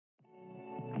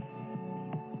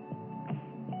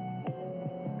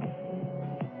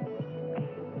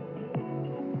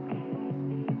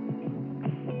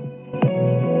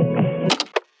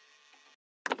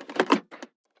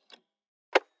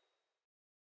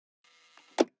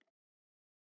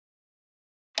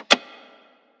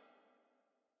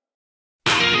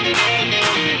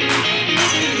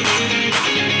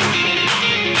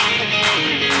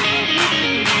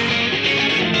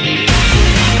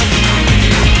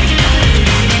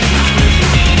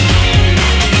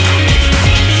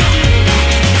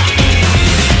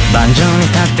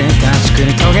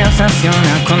刺すよう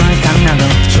なこの痛みなど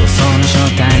焦燥の正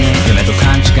体に夢と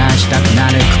勘違いしたくな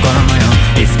る心もよ。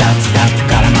いつだってだって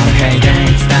絡まる平然、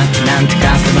いつだってなんて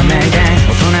かせばめいで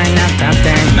大人になったって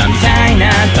今みたい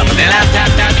なタバデラタ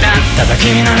タタただ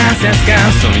君のナンセンスが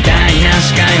嘘みたいな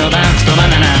視界をばく言葉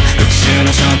なら復讐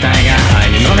の正体が肺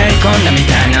にのめり込んだみ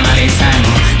たいなマリーさえ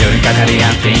も寄りかかり合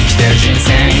って生きてる人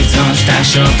生依存した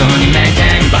衝動にめいて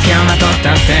化けをまとっ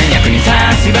たって役に立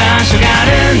つ場所があ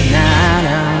るな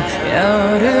ら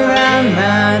夜は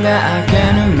まだ明け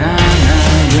ぬまま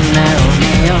夢を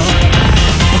見よう。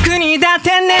僕にだっ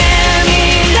てね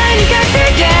未来にかけ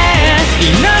て祈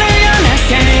るような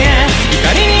せい怒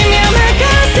りに身を任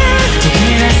せ時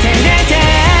に冷静でて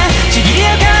ちぎり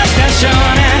を交わした少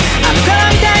年あの頃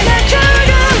みたいな今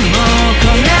日がもう来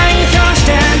ないとし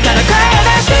てただ声を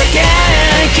出してけ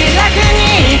気楽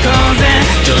に行こうぜ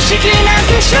常識なん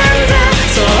て知らんぜ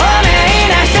聡明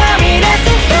な瞳で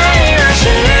世界を知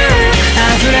る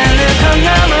溢れるこの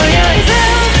想いぜ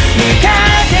向か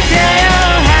っててよ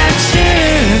拍手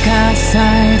喝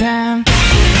采で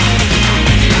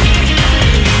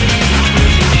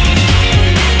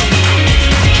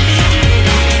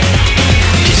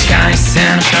一斉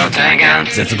の正体が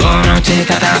絶望のうちに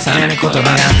立たされる言葉が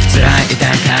辛い痛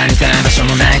い帰りたい場所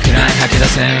もないくらい吐き出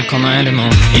せるこの世でも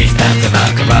いつだってバ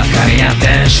カばっかりやっ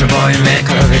てしょぼい夢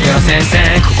から出ては先生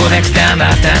ここでくたば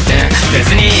ったって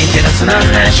別にいいけどつまん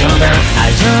ない冗談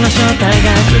愛情の正体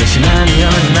が苦しまぬ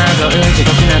ように惑う地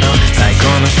獄など最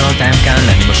高の正体感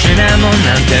何もしないもん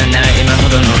なんてない今ほ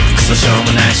どのクソしょう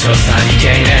もない詳細に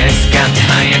敬礼使って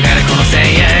這い上がるこの声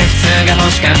援普通が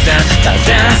欲しかったた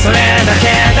だそれだ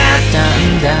けだ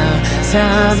錆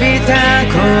びた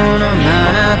この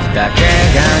マークだけ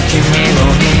が君を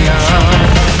見よ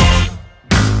う。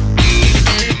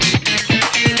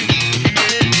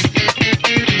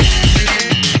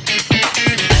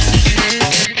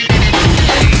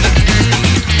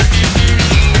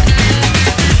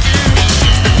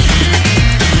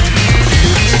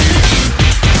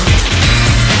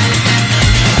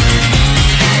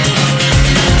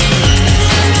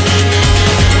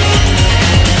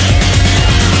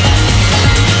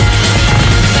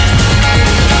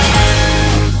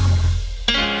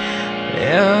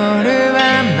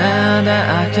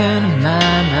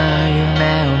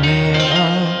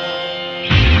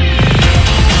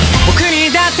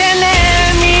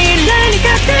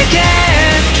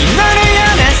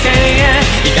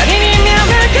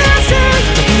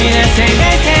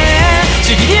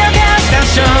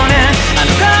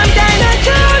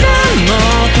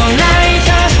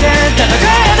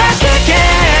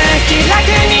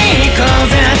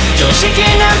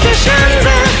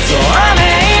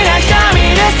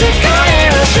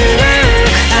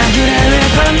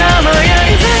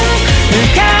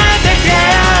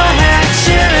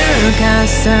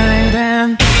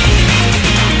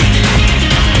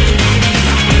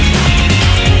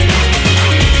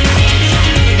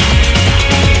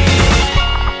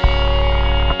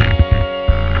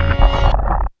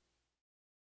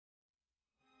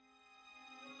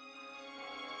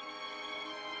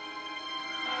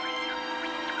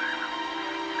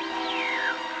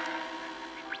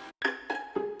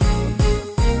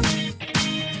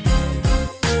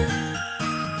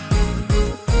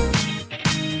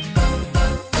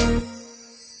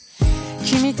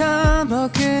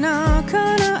僕のこ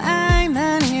の合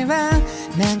間には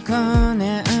何光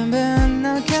年分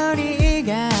の距離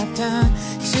があった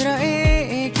白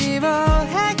い息を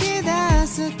吐き出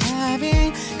すた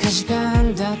びかじか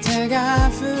んだ手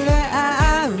が触れ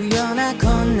合うようなこ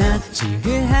んなち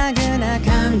ぐはぐな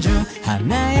感情華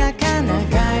やかな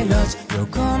街路樹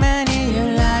横目に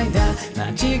揺らいだ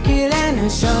待ちきれぬ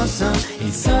焦燥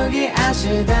急ぎ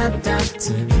足だった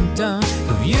ずっと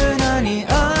冬の匂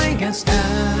いがした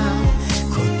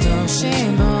今年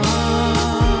も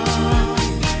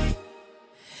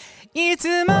い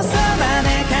つもそばで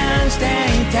感じてい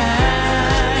た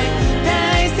い大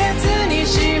切に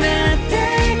しまって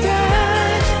いた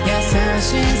優し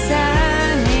さ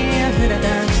に溢れた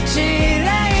白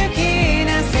雪な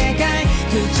世界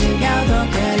口が溶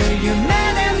ける夢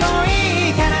でもい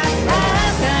いから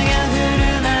朝が降る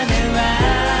までは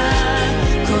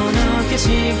この景色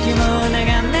を眺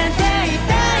めてい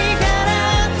たいから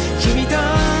君と過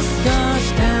ごし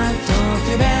た特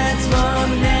別を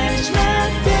胸にしまっ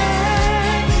て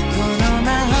この魔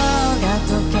法が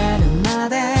解けるま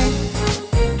で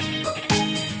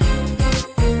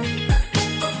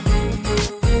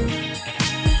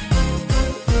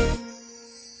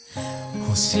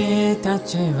星た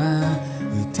ちは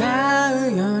歌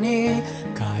うように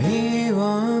快音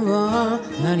を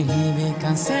鳴り響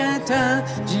かせた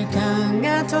時間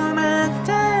が止まっ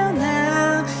たよう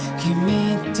な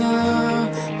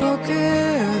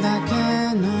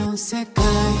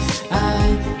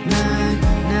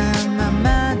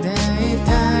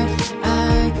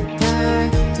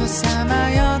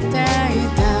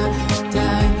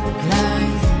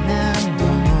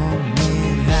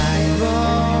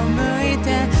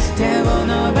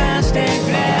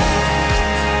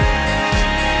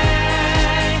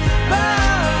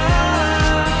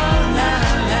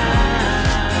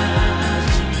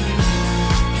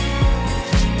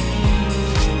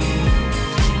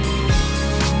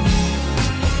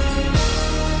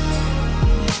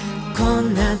こ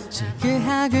んなちぐ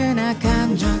はぐな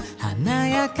感情、華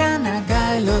やかな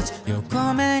街路樹、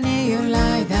横目に揺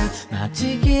らいだ待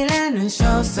ちきれぬ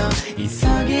焦燥、急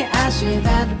ぎ足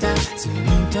だったずっ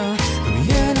と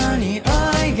冬の匂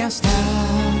いがした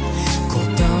今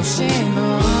年も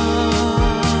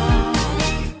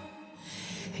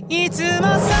いつもそば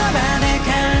で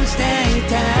感じてい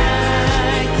た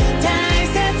い、大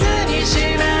切にし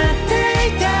まって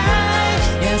いた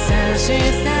い、優し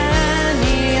さに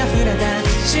溢れた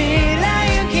白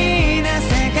雪な世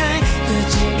界、口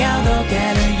がおどける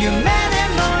夢で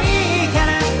もいいから、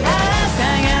朝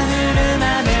が降るま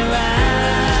では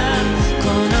こ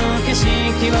の景色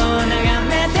を眺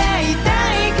めていた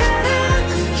いから、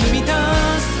君と過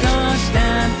ごした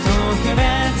特別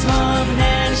を胸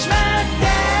にしまって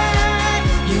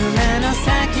夢の先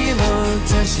を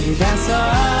映し出そう、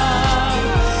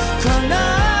この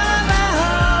魔法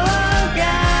が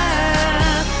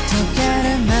解け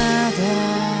るまで。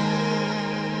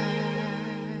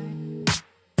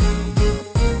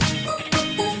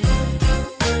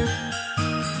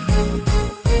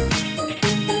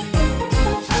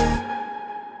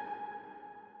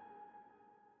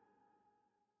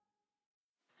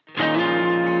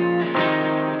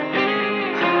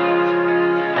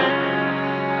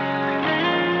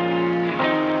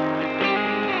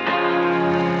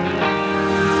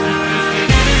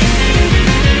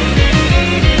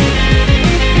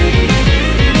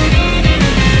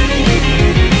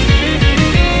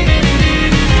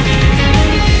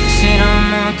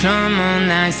黒も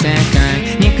ない世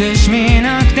界、憎しみ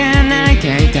なくて泣い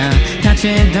ていた、立ち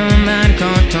止まるこ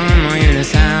とも許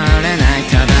されない、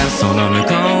ただその向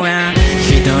こうは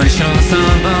一人焦燥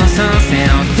暴走背負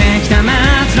ってきた末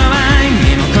路は、意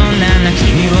味も困難な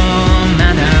君をま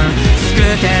だ救う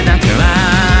手だては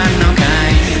あるのか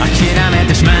い、諦め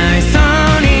てしまいそう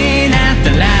になった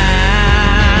ら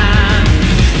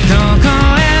どこ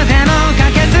へでも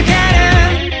駆けつけ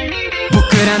る、僕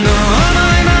らの想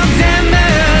いも全部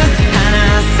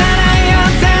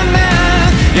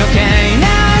余計な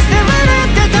世話なん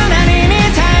て隣にい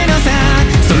たいのさ、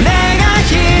それが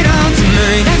ヒーロー、紡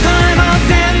いだ声も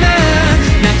全部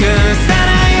なくさ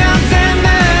ないよ全部、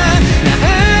何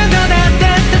度だって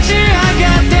立ち上が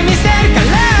ってみせるか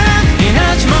ら、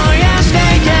命燃やして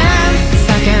いけ、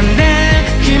叫んで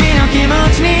君の気持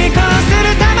ちにこうする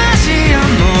魂を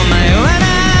もう迷わ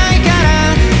ないか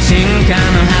ら、進化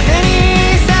の果て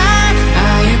にさ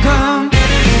あ行こう、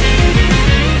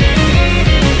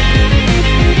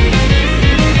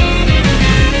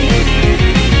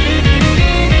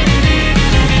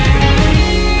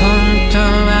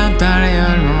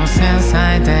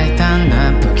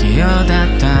不器用だっ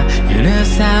た、許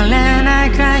されない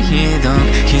くらいひどく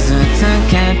傷つ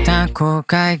けた後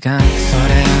悔が、そ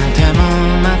れでも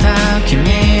また君に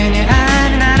会え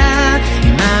るなら、今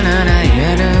なら言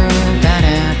える、誰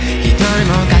一人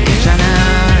もだけじゃな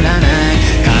らない、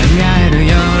考えるよ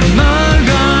りも動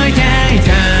いていた、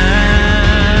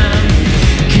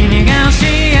君が教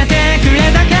えてくれ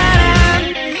たから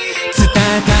伝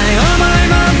えたい想い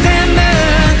も全部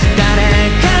誰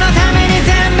かのために全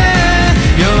部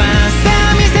弱さ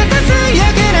見せた強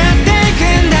くなっていく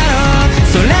んだろう、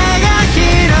それがヒ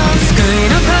ーロー、救い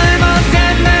の声も全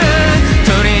部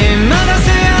取り戻す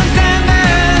よ全部、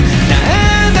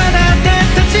何度だって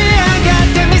立ち上が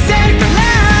ってみせるから、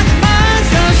もう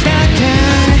少しだけ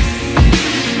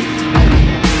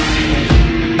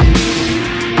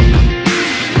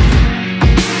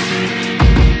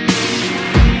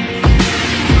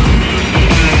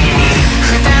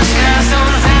不確か存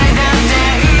在だって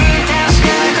いい、確か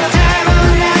答えも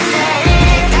なくてい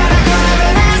い、ただこの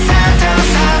胸さと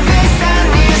寂しさ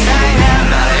に苛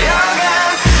まれようが、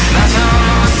魔法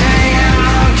も制限も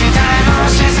期待も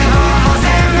失望も全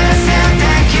部背負って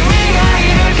君が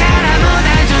いるからもう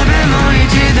大丈夫、もう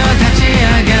一度立ち上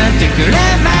がってくれ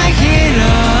マイヒーロ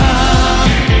ー、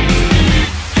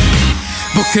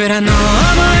僕らの想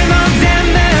いも全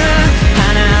部離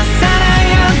さな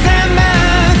いよ全部、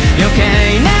余計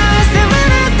な世話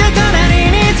なんて隣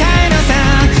にいたいのさ、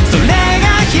それが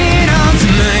ヒーロー、紡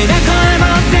いだ声も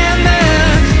全部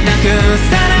なく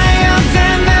さないよ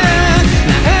全部、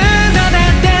何度だ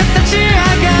って立ち上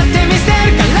がってみせ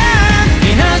るから、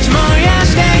命燃や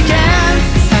していけ、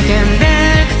叫んで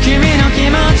君の気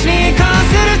持ちにこう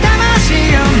する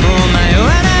魂をもう迷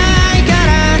わないか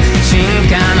ら、進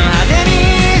化の果て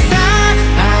にさ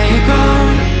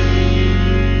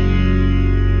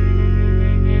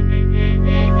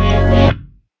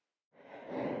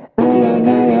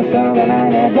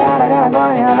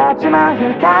っちまう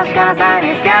昔からさ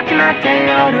え見つかっちまって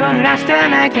夜を濡らしては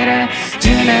泣いてる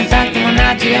10年経っても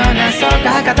同じようなそうか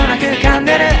はかとなく噛ん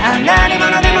でる何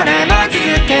者でもないもう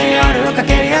綴って夜をか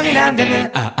けるように睨んで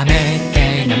る雨っ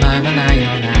て名前もない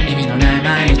ような意味のな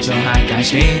い毎日を徘徊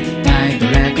し一体ど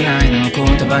れくらいの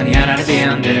言葉にやられて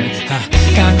病んでる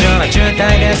感情は渋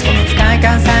滞ですこの不快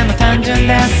感さえも単純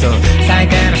ですそう最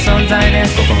低の存在で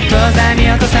すここを東西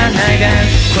に落とさないで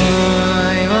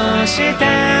恋をした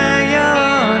よ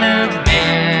うな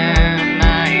め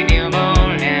まいに溺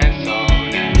れそう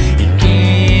な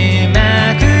息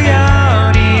巻くよ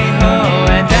うに吠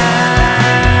えた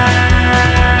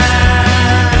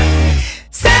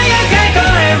最悪声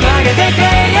を上げてくれ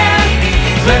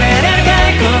笑えれるか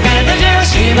いこの体中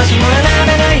しばしも選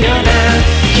べないような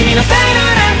君の才能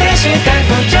なんて知った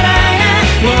こっちゃないな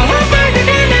もう覚えて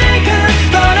ないか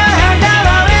この肌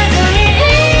は折れずに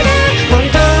いる本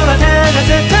当はただ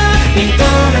ずっと認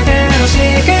めてほし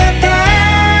くて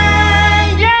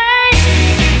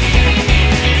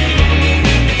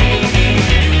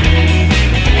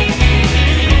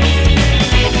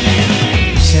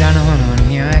知らぬ炎に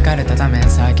身を焼かれたため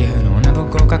再起不能な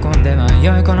僕を囲んでは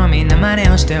良い子のみんな真似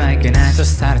をしてはいけないと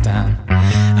された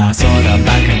ああそうだ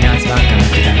バカにやつばっか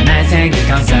くだらない正義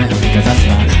感さえ振りかざす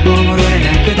わもう戻れ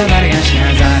ないくたばりやし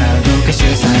ないざらうどうか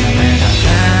秀才な目だっ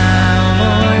た思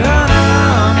いを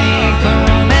飲み込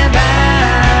めば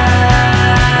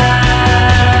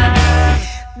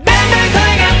だんだん声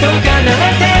が遠く離れ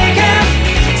ていく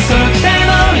その期待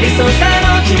も理想さえ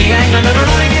も君が今の呪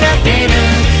いになっている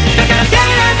だから手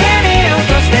な手に落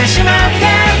としてしまって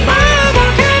もう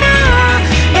僕の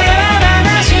目はま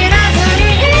だ知らずに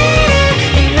い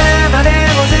る今まで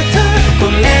もずっと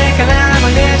これからも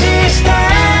イメージしたい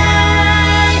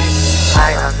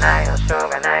愛はないよしょう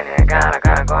がないねガラ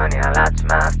ガラ声に洗っち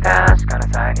まった確かな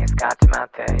際に使っちまっ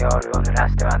て夜を濡ら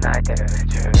しては泣いてる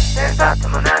10年経って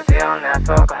も同じような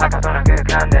そうかはかとなく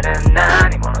噛んでる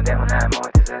何者でもないも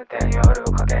う綴って夜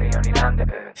をかけるように睨んで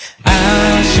るあ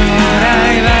あ将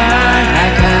来は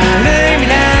明るい未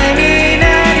来にな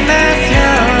りますよ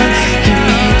君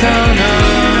との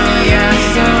約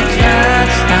束は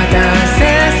果たせ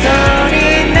そう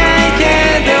にないけ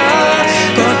ど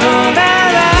言葉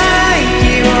は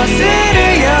息をす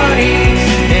るより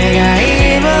願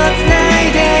いをつない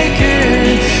でいく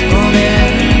ごめ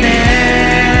んね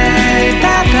パ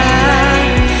パ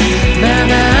マ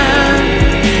マ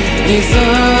理想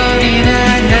になら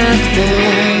なくて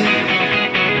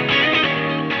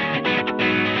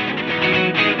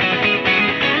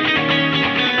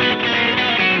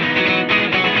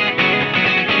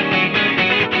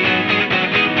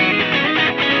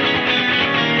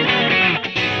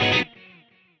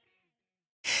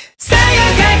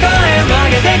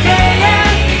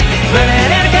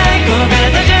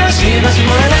しばしも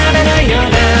選べないよう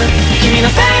な君の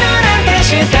才能なんて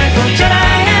知ったこっちゃな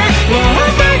いなもう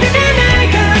覚えてない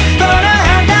かこの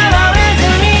肌は折れず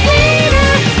にいる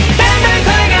だんだん声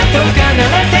が遠く離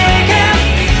れていく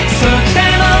その期待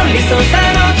も理想さ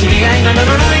えも君が今の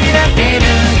呪いになっている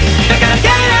だから手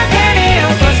な手に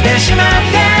落としてしま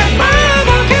ってもう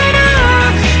僕の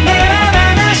目は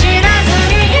まだ知らず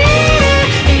にい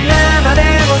る今まで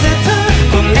もずっと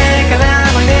これから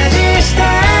もイメージした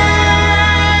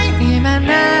今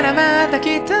ならまた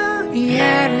きっと言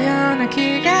えるような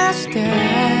気がして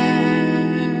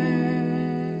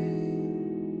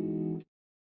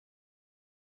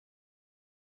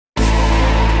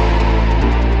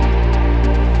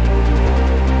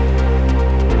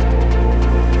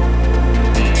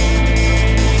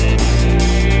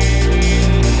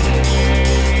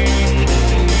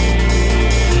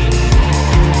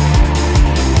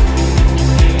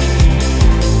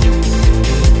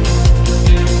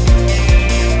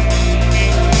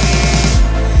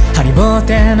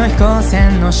手の飛行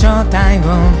船の正体を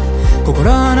心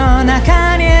の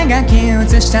中に描き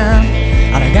写した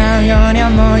抗うように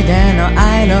思い出の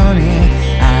アイロニー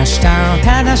明日を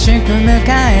正しく迎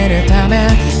えるため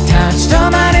立ち止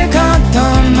まること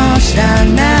も知ら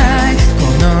ないこ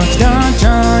の人情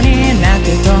にな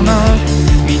くとも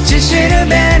道しる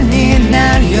べに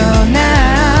なるような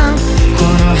こ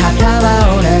の旗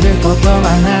は折れることは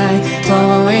ない遠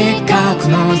い過去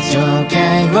の情景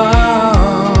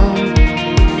を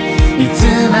いつ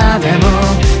までも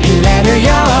いれる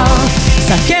よ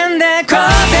叫んでこう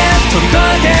ぜ飛び越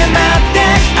えて待って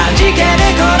味気で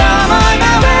この想いま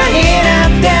まにな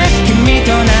って君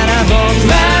となら僕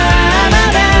はま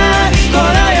だこ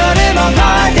の夜も越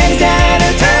えてみせ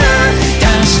ると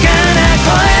確かな声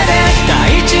で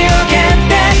大地を蹴っ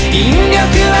て引力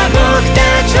は僕た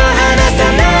ちを離さ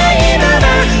ないま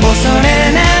ま恐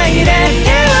れないで手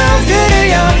を振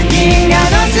るよ銀河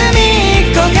の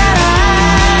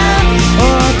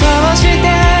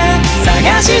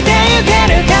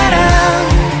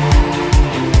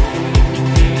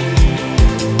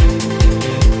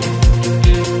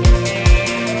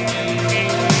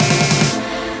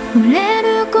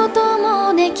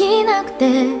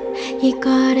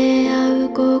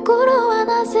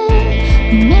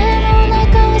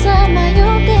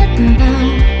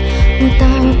歌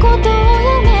うことをや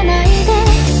めないで。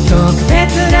特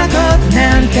別なこと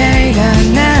なんていら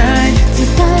ない。伝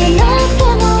えなくて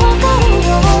もわかるよ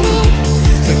うに。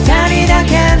二人だ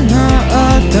けの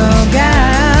音が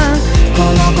こ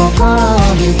の心を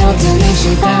一つにし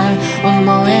た思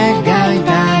い描いた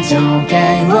情景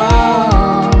を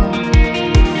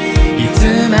いつ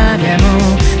までも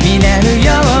見れるよ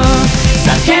う叫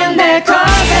んでこう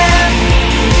ぜ。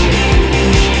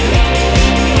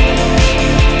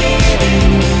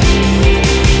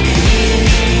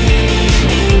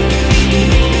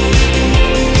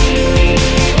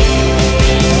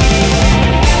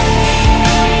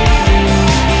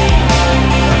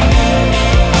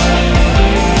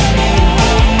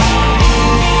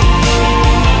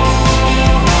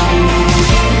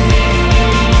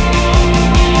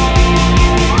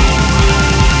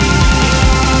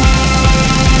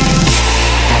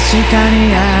確かに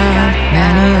目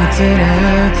に映る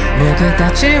僕た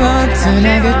ちをつな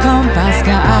ぐコンパス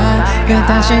が不確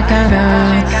かな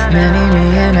目に見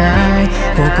えない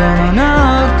心の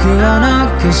奥をノ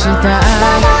ックした。ただ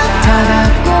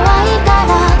怖いから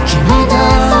君と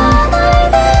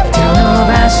手を伸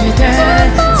ばして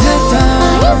ずっと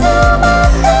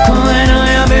声の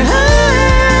呼ぶ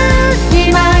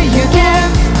今行け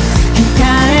控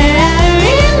え合う引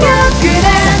力で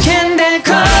叫んでこ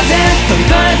うぜ。飛び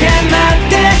越えて待っ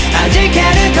て弾け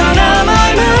るこの想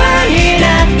い無案にな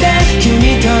って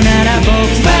君となら僕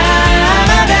は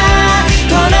まだ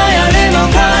この夜も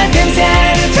越えてみせ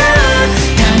ると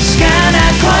確かな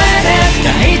声で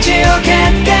大地を蹴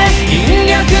って引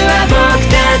力は僕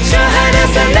たちを離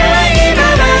さないま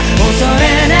ま恐れ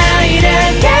ないで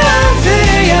手を振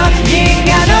るよ銀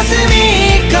河の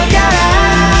隅っこから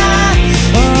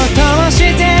音をし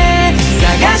て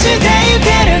探してゆけ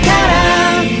るから。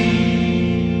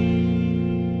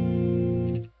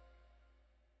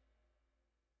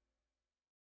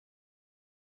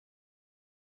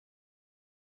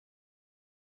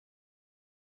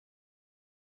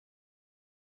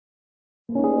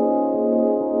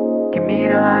君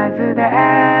の合図で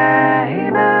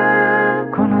今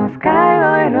このスカイ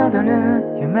を彩る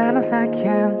夢の先へ。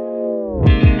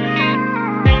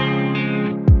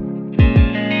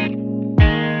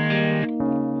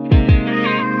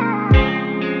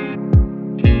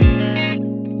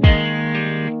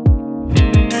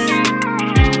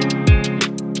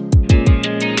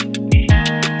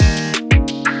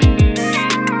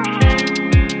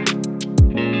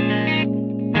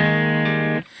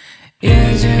優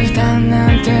柔不断な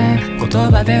んて言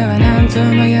葉では何と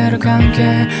も言える関係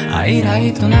ハイラ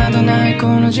イトなどないこ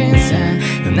の人生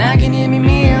夜なぎに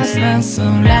耳を澄ます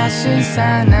らし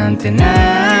さなんて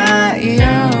ないよ。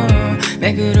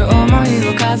巡る思い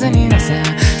を風に乗せ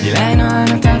未来のあ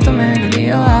なたと巡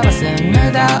りを合わせ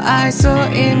無駄を愛そう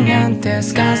意味なんて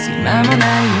透かす暇もな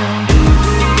いよ。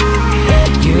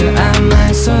You are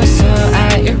my soul so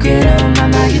愛ゆくのま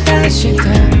ま期待して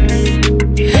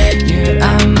You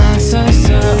are my soul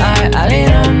so 愛あり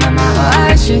のままを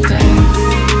愛して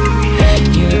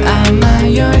You are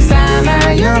my 酔いさ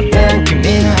まよって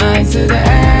君の合図で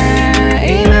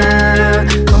今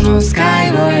このスカ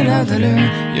イを彩る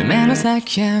夢の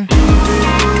先へ。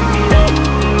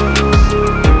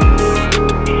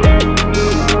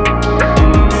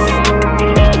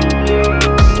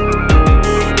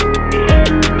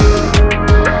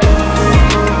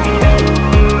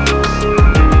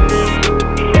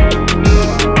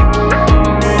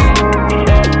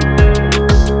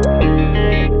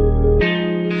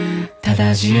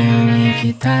自由に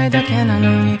生きたいだけな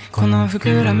のにこの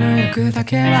膨らむ欲だ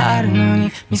けはあるのに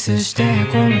ミスしてへ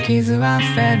こむ傷は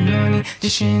増えるのに自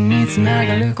信につな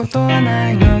がることは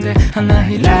ないので花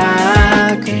開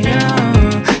くよ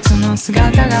その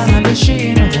姿が眩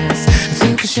しいのです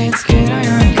美しい月の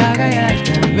ように輝い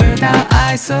て無駄を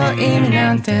愛そう意味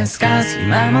なんて透かす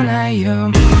暇もないよ You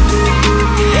are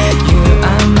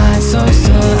my soul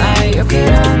so 愛欲の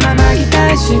まま期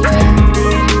待して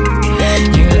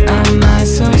You are my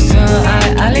soul so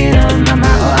愛ありのまま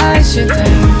を愛して You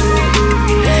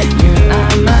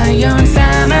are my ようにさ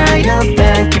まよって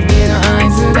君の合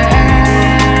図で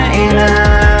今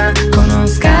この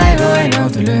スカイを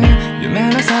彩る夢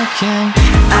の先へ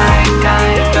会いた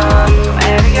い人と会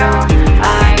えるよ I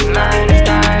might die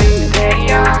today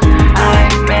よ I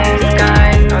miss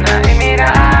sky のない未来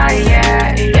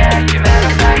Yeah, yeah 夢の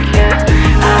先へ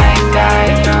会いたい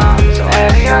人と会え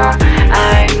るよ I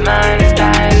might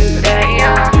die today よ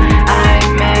I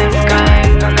miss sky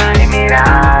のない未来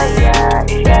Yeah,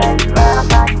 yeah 夢の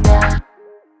先へ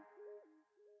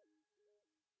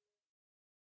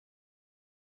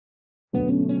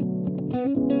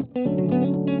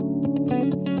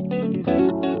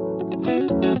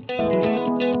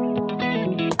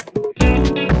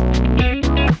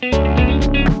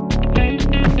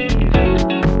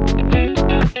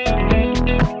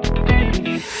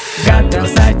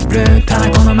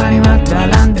の間に割っては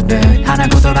ランデブー花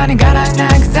言葉に柄い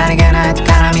ないさりげないと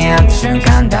絡み合った瞬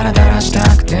間ダラダラし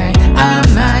たくてあん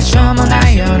まりしょうもな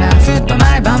いようなふっと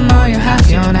毎晩も余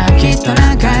白ようなきっと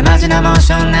何回マジなモー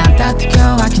ションなんだって今日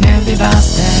は記念日バー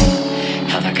スデー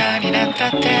裸になった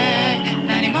って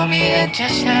何も見えちゃ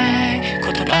しない言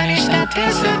葉にしたっ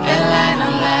てスペライ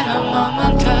のライの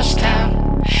悶々とした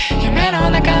夢の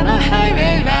中のハイウ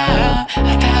ェイは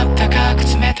暖かく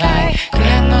冷たい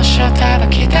紅のショーターば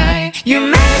きたい夢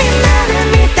にまで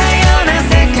見たような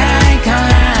世界か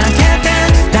ら開けて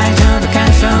大丈夫干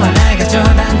渉はないが冗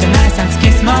談じゃないさ突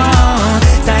き進もう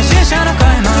最終章の声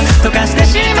も溶かして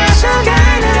しましょうが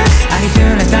ないありふ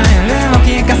れた夜を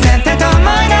聞かせてと思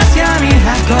い出すように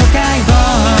発光解剖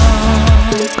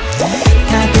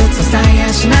退屈を再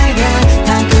現しないで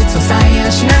退屈を再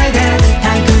現しないで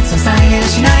退屈を再現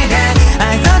しないで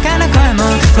愛想かな声も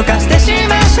溶かしてし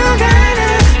ましょうがな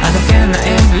いあどけない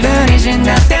ブルーに死ん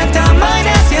だってと思い出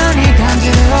すように感じ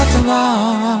る音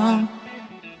を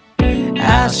明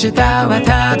日は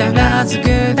ただうなず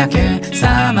くだけ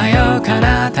さまよか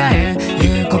なたへ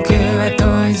夕刻へ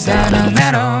といざな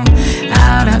めろ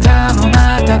あなたも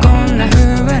またこんな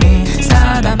風に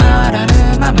定まら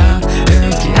ぬまま浮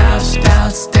き合うした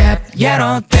ステップや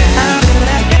ろうって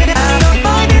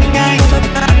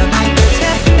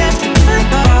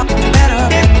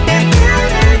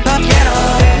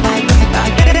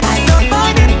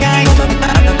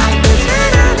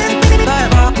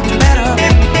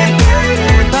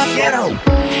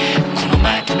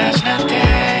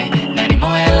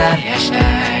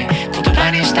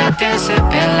スペ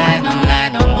ライのラ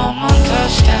イの悶々と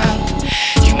した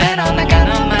夢の中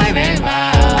のマイウェイ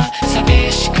は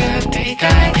寂しくて痛い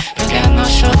無限の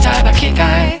正体ばきた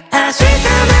い明日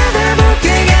まで僕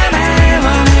が前を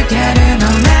向けるの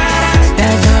なら大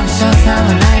丈夫所作は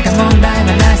ないが問題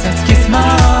はないさ突き進も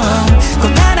う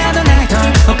答えなどないと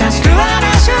おかしくはな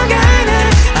いしょうがない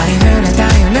ありふれた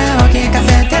夜を聞か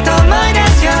せてと思い出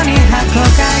すように発光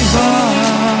解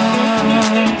剖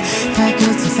退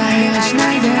屈を再現し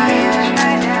ないで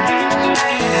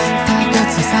退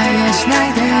屈を再現しな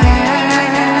いで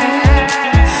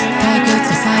退屈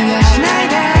を再現しない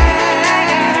で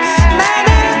まだ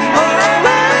終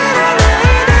わらない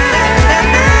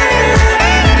で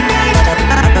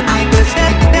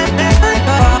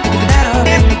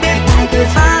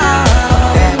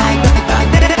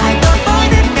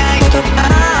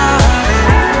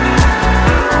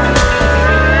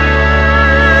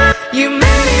夢にま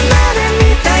で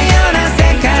見たような世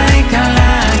界から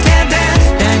開けて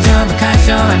大丈夫干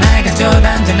渉はないが冗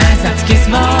談じゃないさ突き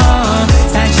進もう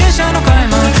最終章の声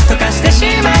も溶かしてし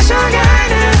ましょうがな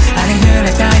いありふ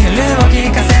れた夜を聞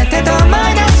かせてと思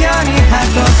い出すように発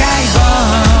光解剖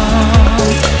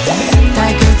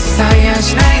退屈を再現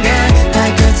しないで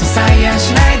退屈を再現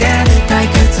しないで退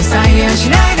屈を再現し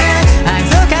ないで愛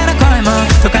想から声も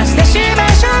溶かしてしま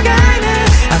しょうがない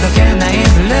あどけない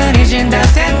ブルーに死んだっ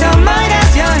てと思い出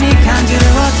すように感じる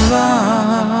音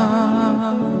を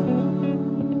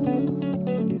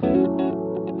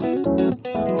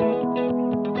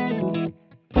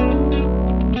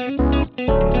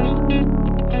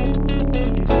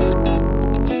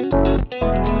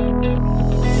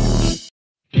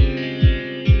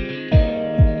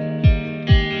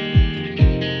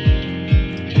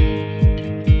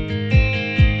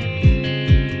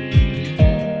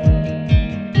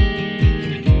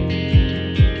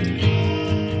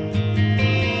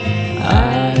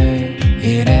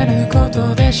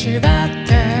縛っ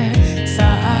て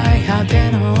最果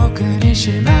ての奥にし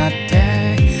まっ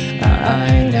て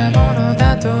愛なもの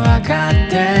だと分かっ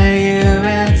て優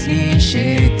越に知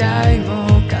りたいを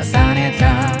重ね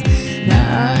た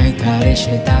泣いたり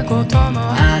したことも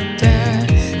あって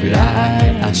暗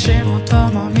い足元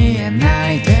も見え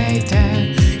ないでいて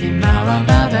今は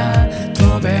まだ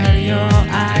飛べるよ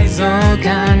愛憎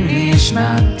感にし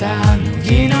まった乃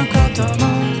木のこと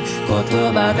も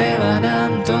言葉では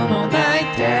何ともない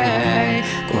って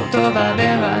言葉で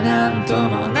は何と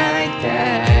もないって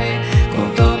言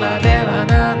葉では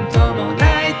何とも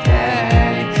ないって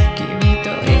君と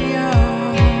いよ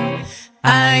う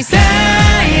愛さ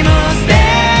えも捨て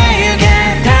ゆけ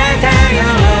たい太陽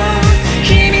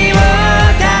君を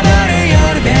たどる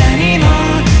夜紅も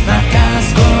また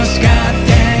少し買って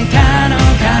いたの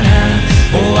かな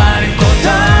終わるこ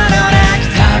とのなき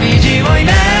旅路を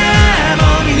今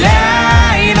も未来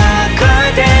も越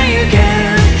えてゆけ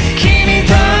君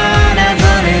となぞ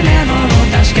るでも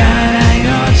確か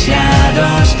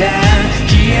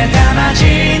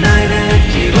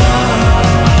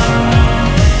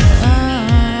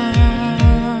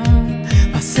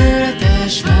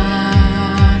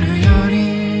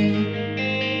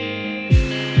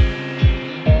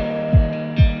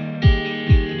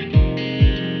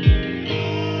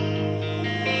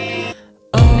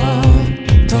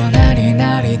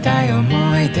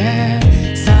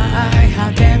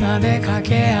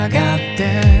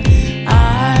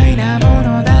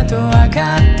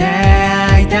かって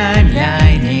会いたい未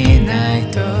来にない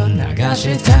と流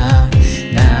した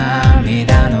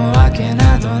涙のわけ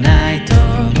などないと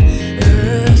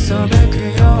嘘吹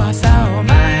く弱さを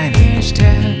前にして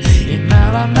今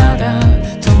はまだ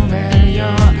飛べるよ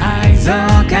愛憎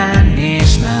感に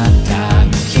しまった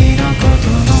日のこと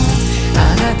もあ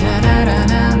なたなら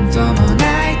なんとも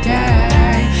ないて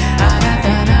あなた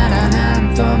ならな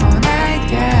んともない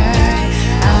て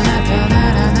あなたな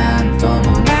らなんと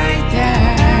もないて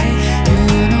言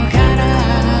うのかな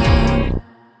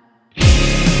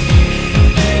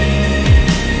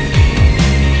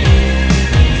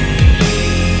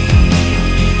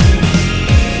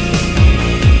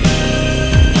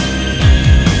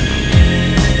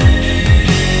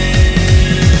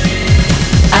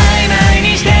曖昧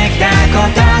にしてきたこ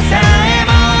とさえ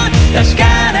も確か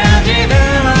な自分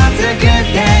を作っ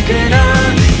てくの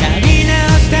やり直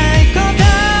したいこと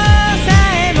さ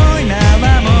えも今は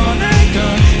もうないと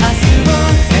明日を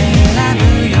選ぶ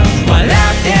よ笑っ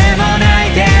ても泣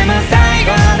いても最後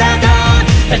だと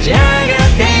立ち上が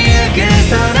ってゆく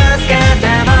その姿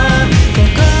もこ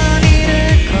こにいる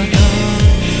こと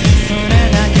それ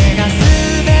だけが全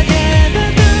てだ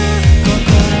と心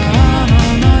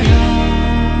思うよ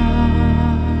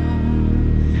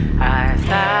愛さ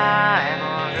えも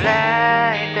憂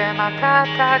いて瞬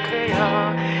くよ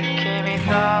君と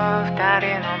二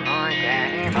人の思い出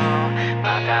にもま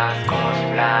た少し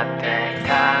触れていた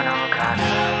のかな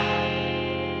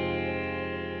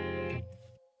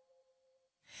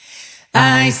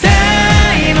愛さ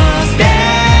えも捨て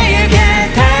ゆけ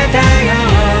たよ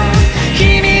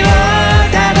君を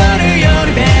たどる夜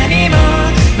辺にも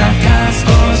また少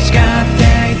し誓って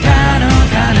いたの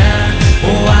かな終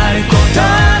わること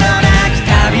のなき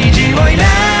旅路を今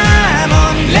も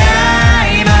未来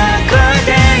も越えて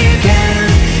ゆけ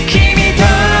君と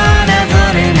なぞ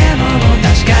るメモを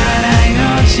確かな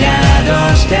命宿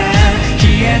して消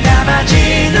えた街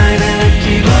の息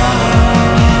吹を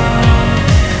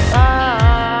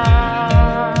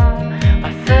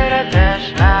忘れて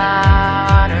しま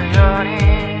うように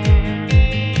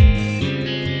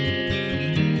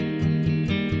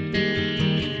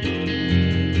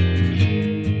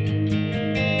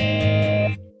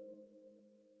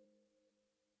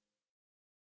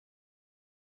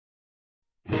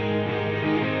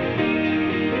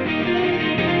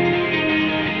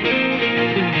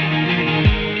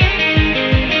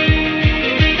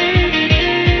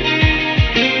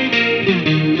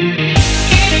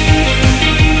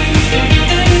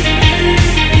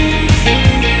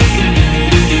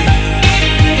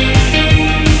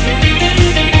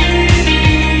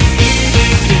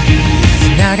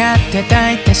繋がって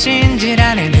たいって信じ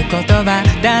られる言葉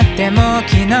だってもう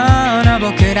昨日の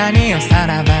僕らにおさ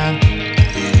らば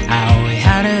青い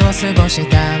春を過ごし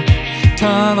た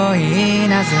遠い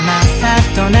稲妻さ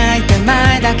っと泣いて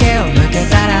前だけを向け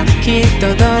たらきっと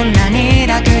どんなに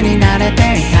楽になれて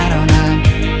いたろうな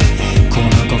この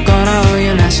心を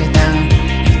揺らした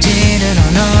一縷の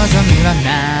望みはな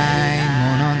い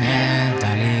ものね二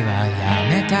人はや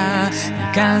めた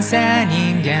未完成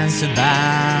人間素晴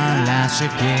らしき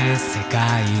世界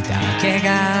だけが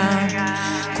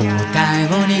交代を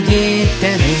握っ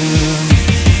てる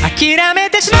諦め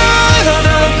てしまうほど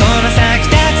この先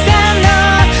たくさんの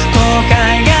後悔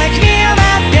が君を待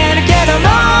ってるけども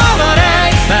うな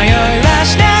い迷いはし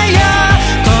ないよ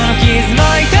この傷も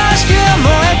愛しく思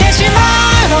えてしま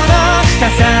うほど重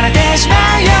ねてしま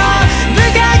うよ不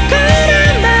覚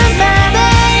なまま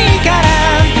でいいから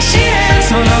走れ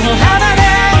その歩幅で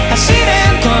走れ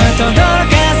声とどろ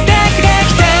かせてくれ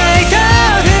期待と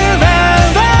不安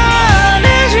を同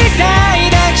じくらい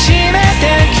抱きしめて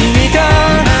君と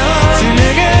紡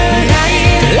ぐ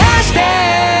照らして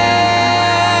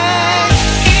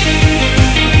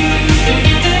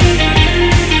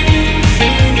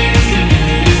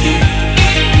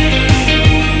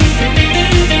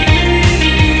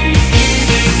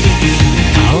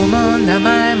顔も名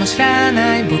前も知ら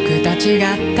ない僕たち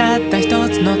がたった一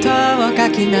つの塔をか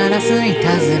き鳴らすい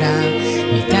たずら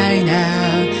みたいな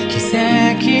奇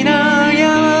跡のよ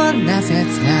うな切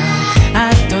なあ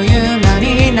っという間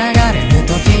に流れる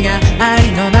時があ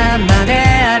りのまんまで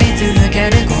あり続け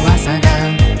る怖さが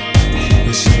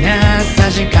失った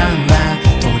時間は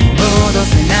取り戻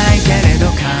せないけれど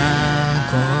過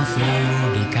去を振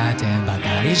り返ってば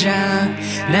かりじゃ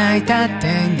泣いたっ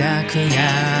てんだ悔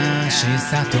し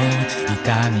さと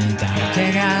痛みだ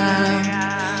けが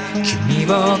君を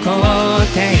肯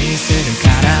定するか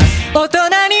ら大人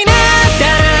になった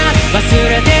ら忘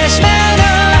れてしまうの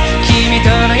君と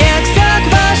の約束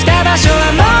をした場所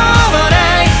はもう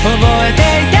ない覚えて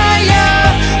いたいよ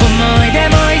思い出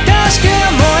も愛しく思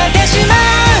えてしまう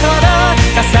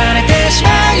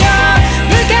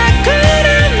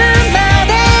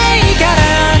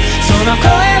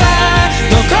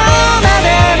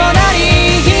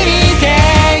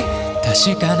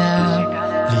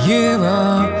理由を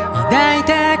抱い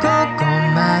てここ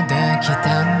まで来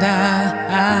たんだ。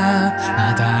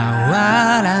まだ終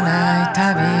わらない旅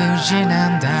路な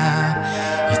んだ。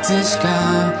いつしか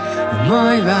思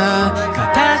いは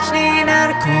形にな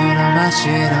る。この真っ白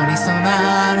に染ま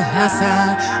る朝、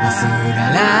忘れ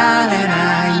られな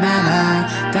いまま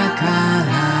だか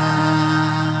ら。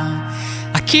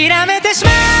諦めてしま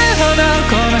うほど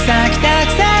この先た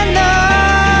くさんの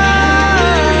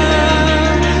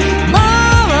も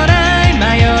うない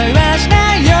迷いはしな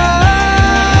いよ。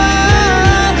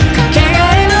かけが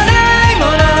えのないも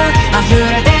の溢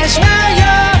れてしまうよ。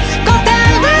答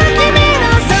えは君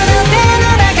のその手の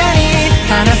中に。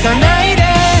離さないで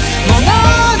物語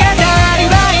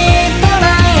は一歩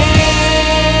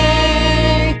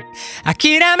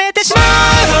前。諦めてしまう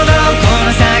ほどこ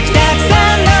の先たくさ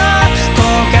んの後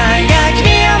悔が君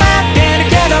を待ってる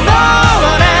けども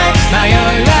うない迷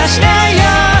いはしないよ。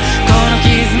この傷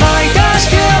も愛し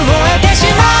く燃えてし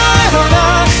まうほど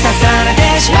重ねて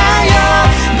しまうよ。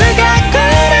不覚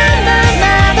なま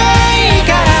までいい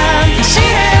から走れ。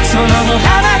その歩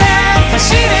幅で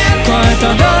走れ。声と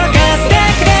どろかせて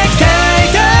くれ。期待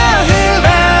と不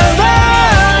安を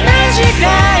同じくら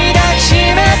い抱きし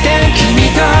めて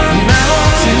君と今を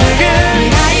紡ぐ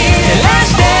未来照ら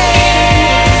して。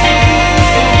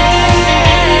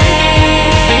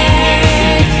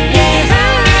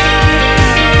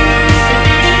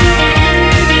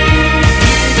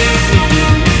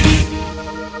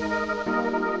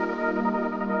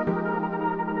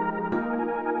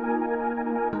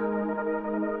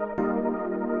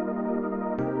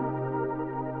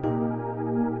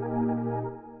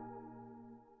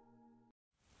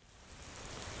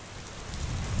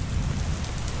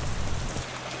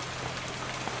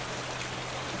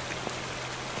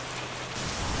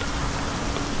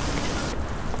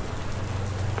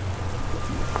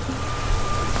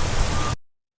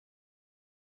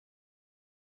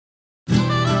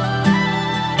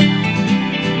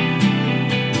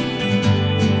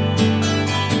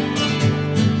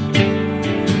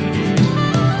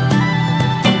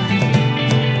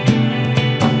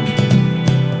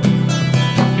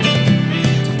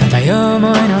思い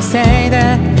のせい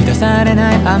で満たされ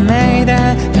ない雨で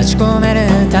立ち込める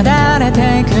ただれ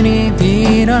ていくに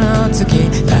ビ色の月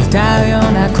が歌うよう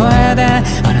な声で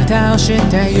あなたを知っ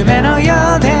て夢のよ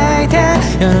うでいて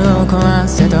夜を壊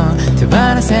せと手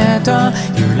放せと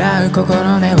揺らう心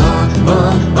の根をほ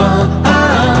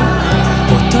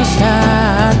っとした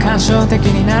感傷的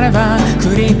になれば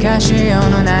繰り返しよう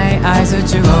のない合図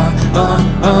中を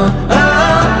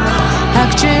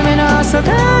白昼目の底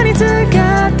に浸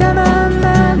かったま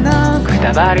まのく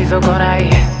たばり損ない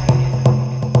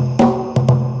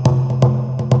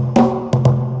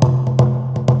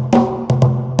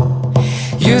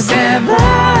You said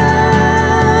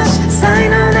boss 才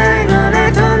能ないの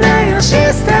ねとないよシ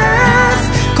スターズ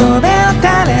神戸を垂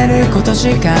れることし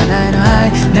かないの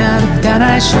愛なる汚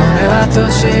い少年はど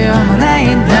うしようもな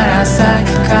いなら再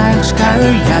会を誓う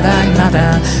やだま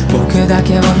だ僕だ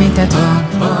けを見てと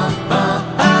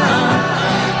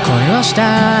恋をし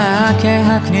た軽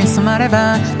薄に染まれ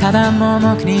ばただ盲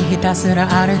目にひたすら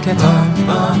歩けと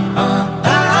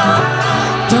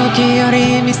時よ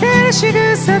り見せる仕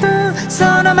草とそ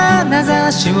の眼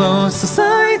差しを注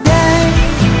いで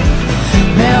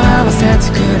目を合わせ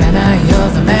てくれないよ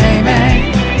うだめいめ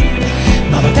い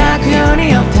瞬くよう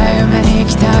に寄った夢に行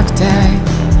きたくて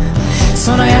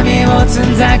その闇をつ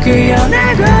んざくよう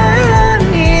な声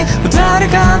に踊る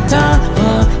ことを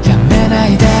やめな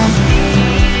いで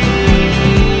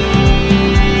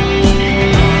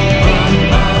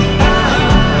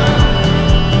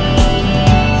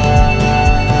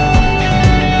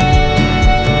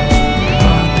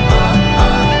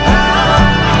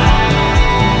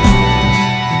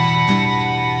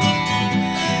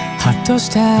と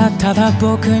したただ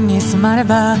僕に染まれ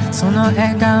ばその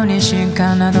笑顔に進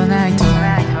化などないと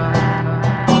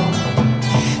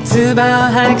唾を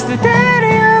吐き捨て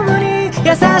るように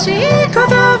優しい言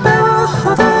葉を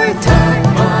ほどいた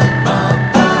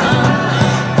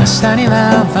明日に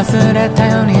は忘れた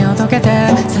ようにおどけて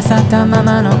刺さったま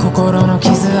まの心の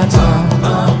傷跡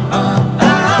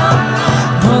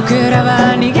僕ら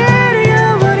は逃げるよ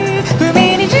うに踏み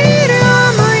にじる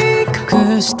思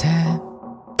い隠して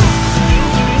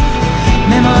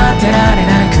目も当てられ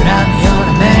ないくらむよう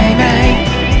なめいめい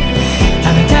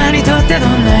あなたにとってど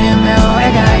んな夢を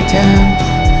描いて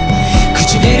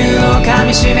唇を噛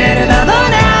みしめるまま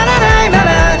ならないま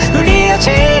ま降り落ち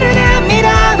る涙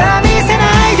は見せな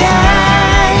いで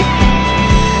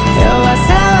弱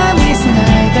さは見せな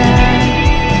いで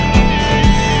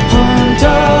本当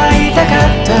は痛か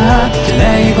った綺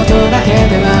麗事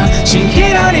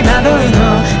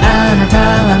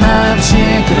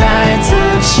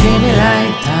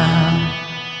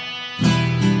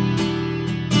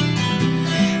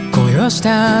をし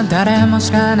た誰も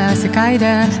知らない世界で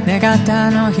願った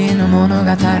あの日の物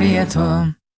語へと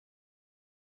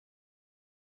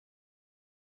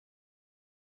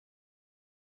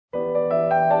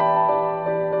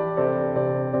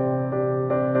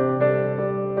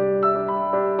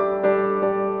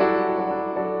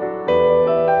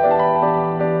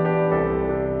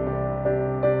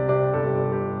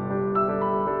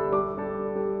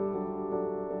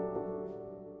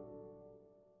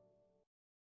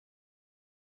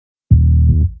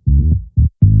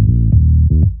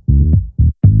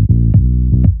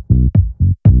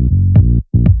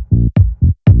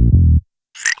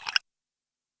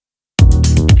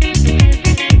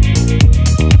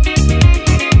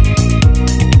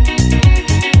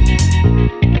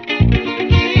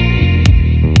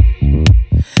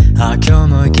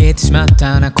しまっ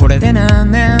たなこれで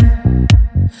何年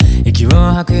息を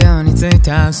吐くようについ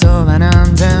た嘘は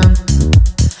何千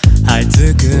這い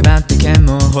つくばって剣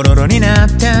もほろろになっ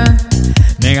て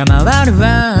目が回る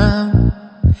わ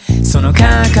その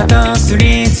かかとす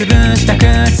りつぶした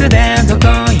靴でどこ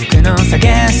行くの下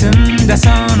げすんだそ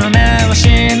の目をし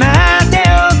まって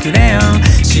おくれよ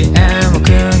視線を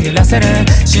くゆらせる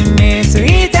染みつ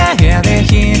いた部屋で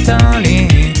一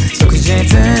人即日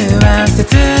は切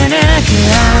なく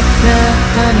あな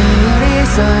たに寄り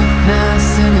添いまっす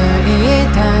ぐ言い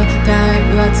たい体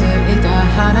はついた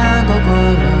花心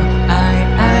会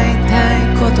いたい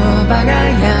言葉が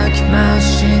焼きまし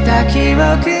た記憶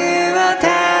をた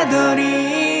どり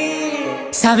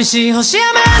寂しい星を待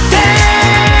って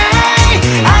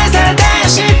愛されたよ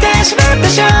知ってしまった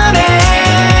少年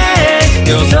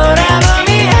夜空を見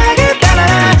上げたな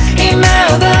ら今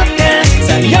踊って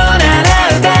さよなら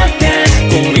歌って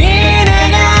恋願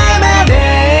うまで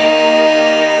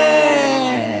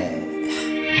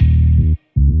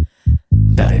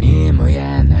誰にも言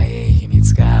えない秘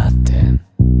密があって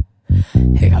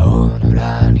笑顔の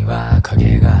裏には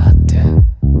影があって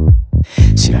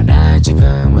知らない自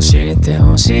分を知って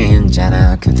ほしいんじゃ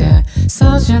なくて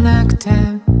そうじゃなくて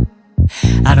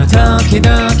あの時ド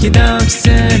キドキす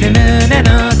る胸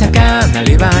の高鳴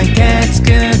り湧いてつく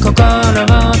心を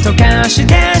溶かし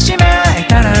てしまえ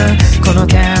たらこの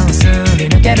手をすり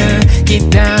抜けるひ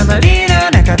だまりの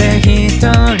中で一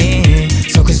人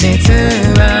即日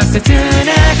は切な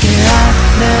くあ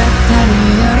なたに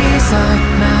寄り添い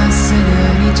まっすぐ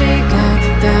に近い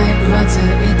体浮つい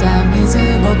た水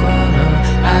心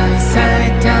愛咲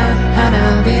いた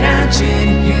花びら散り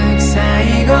ゆく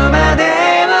最後まで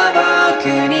僕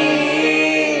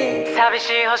に寂し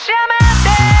い星を待って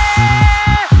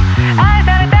愛さ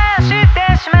れたよ知って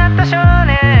しまった少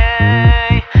年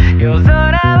夜空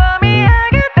を見上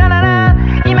げたなら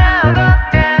今踊っ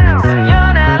てさよ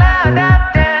なら歌っ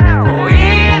て恋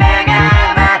願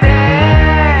うまで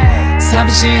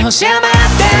寂しい星を待っ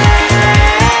て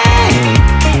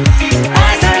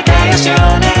愛されたよ少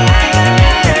年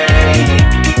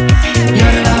夜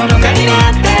は愚かにな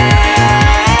って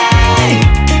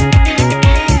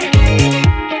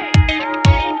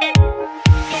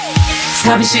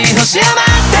寂しい星を待っ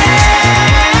て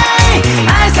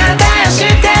愛されたよ知っ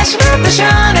てしまった少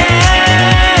年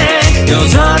夜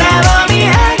空を見上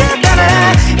げたなら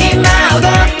今踊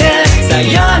ってさよ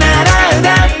なら歌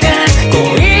って恋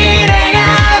願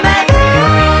うまで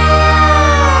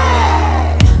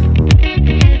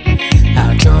あ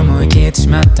今日も生きてし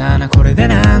まったなこれで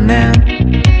何年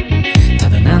た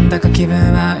だなんだか気分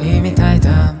はいいみたい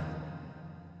だ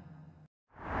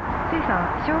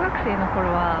小学生の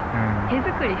頃は手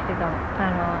作りしてたの、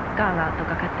ガーナと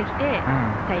か買ってきて、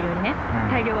大量にね、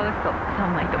大量は嘘3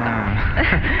枚とか、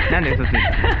なんで嘘ついた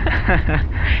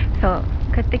そう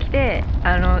買ってきて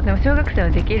でも小学生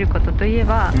のできることといえ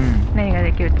ば、何が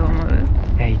できると思う？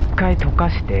一回溶か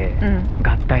して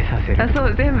合体させる、あそ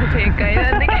う全部正解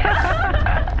なんだけど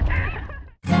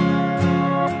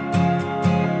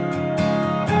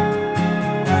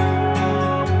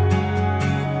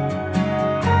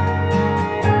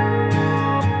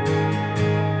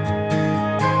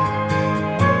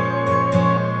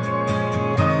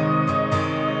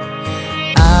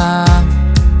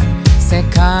世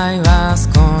界は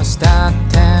少しだっ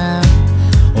て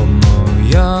思う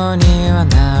ようには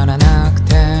ならなく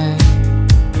て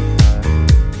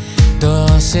ど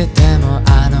うしても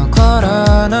あの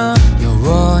頃の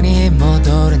ように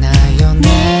戻れないよ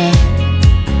ね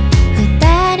二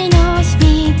人の秘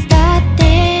密だっ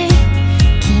て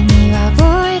君は覚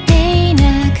えてい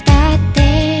なくたっ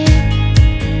て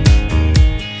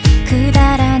く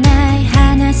だらない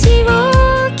話を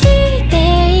聞い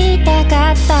ていた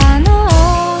かったの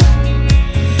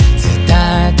伝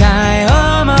えたい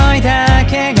想いだ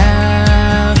けが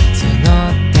募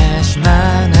ってし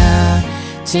まうな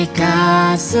近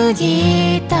す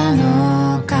ぎた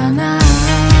のかな。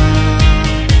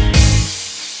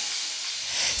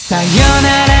さよ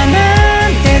ならな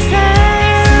んてさ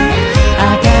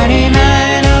当たり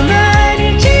前の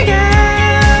毎日が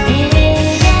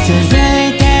続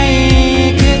いて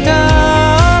いくと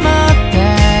思って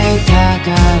いた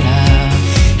から、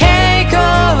平行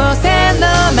線の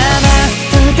まま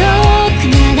届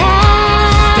くなら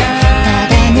た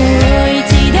だもう一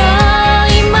度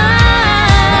今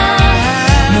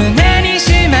胸にし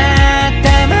まった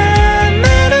まんま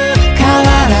の変わ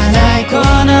らないこ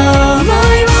の想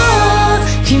いを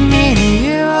君に言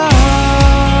おう。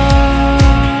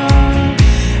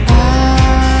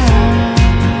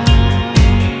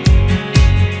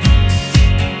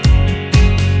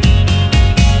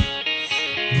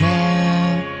ね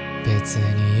え別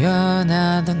に用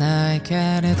などないけ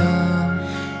れど、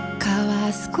交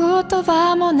わす言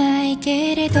葉もない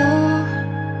けれど、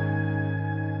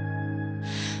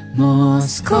もう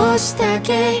少しだ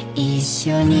け一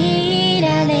緒にい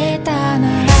られた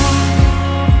なら。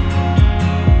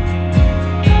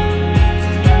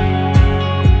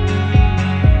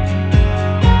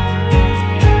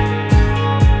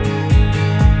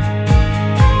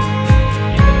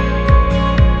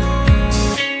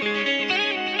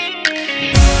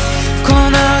こ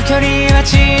の距離は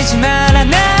縮まら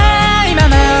ないま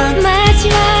ま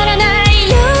交わらない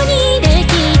ようにでき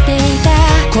ていた。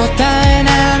答え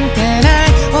なんてない、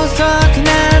遅く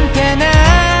なんてな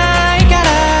いから、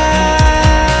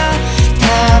た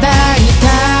だいた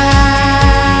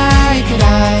いくら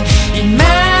い今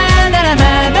ならま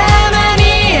だ間に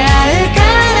合うか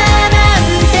らなん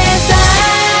てさ。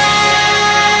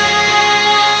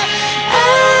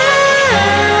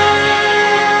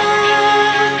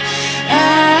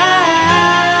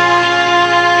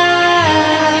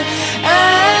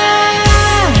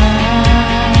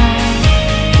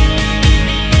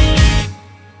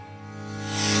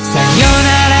さよな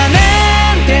らな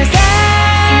んてさ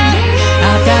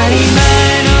当たり前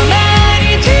の毎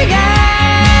日が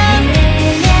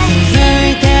続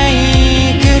いて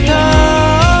いくと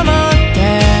思って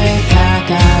いたか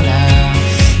ら、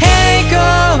平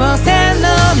行線の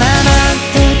まま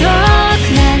届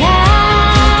くなら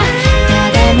た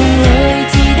だもう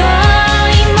一度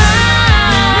今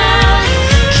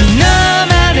昨日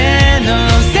までの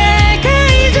世界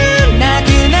じゃなく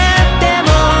なっても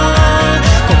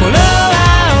心は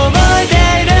覚えて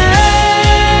いる。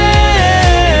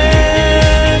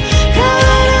変わ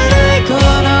らないこ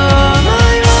の想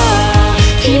いを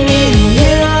君に言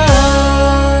お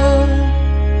う。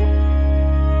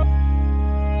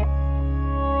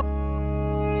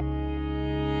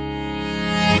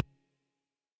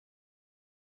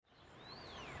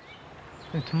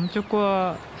友チョコ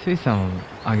はスイさんを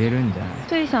あげるんじゃない？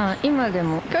スイさん今で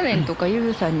も去年とかゆ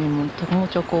ずさんにも友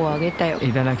チョコをあげたよ。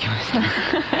いただきました。いた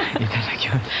だき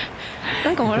まし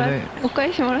なんかお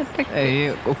返しもらったった。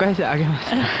け？お返しあげまし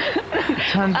た。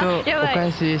ちゃんとおやばい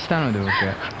返ししたので僕、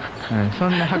そ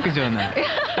んな白状な。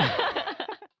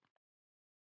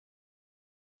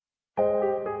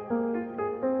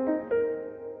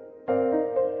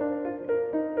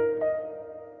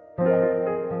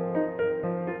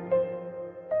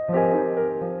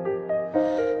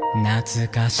懐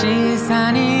かし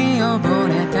さに溺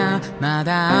れたま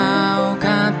だ青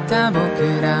かった僕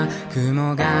ら、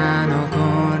雲が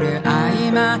残る合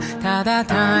間ただ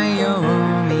太陽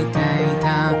を見てい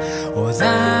た。お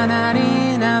ざな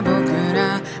りな僕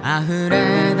ら溢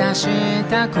れ出し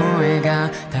た声が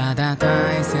ただ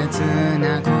大切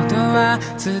なことは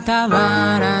伝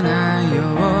わらないよ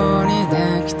うに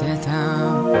できてた。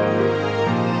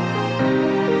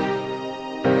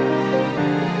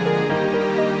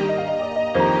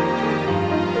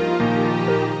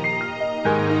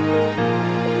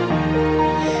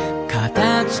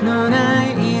形のない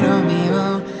色味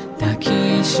を抱き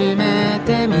しめ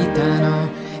てみたの。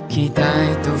期待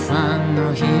とファン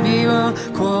の日々を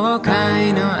後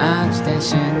悔の味で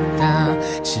知った。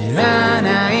知ら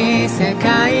ない世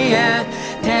界へ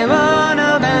手を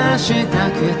伸ばした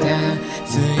くて、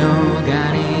強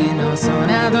がりのそ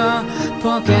など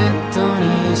ポケット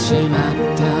にしまっ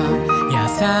た。優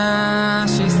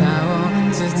しさを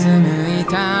包む痛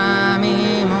み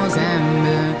も全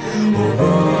部覚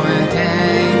えて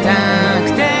いた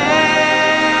くて、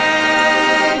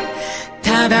た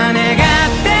だ願っ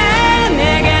て願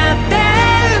って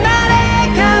生まれ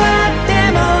変わって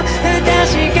も不確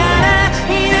かな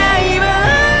未来を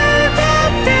歌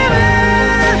っては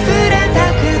触れた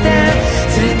くて、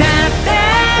伝って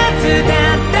伝っ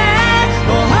て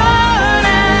頬を流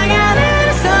れ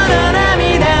るその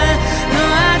涙の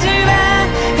味は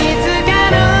いつか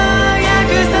の約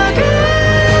束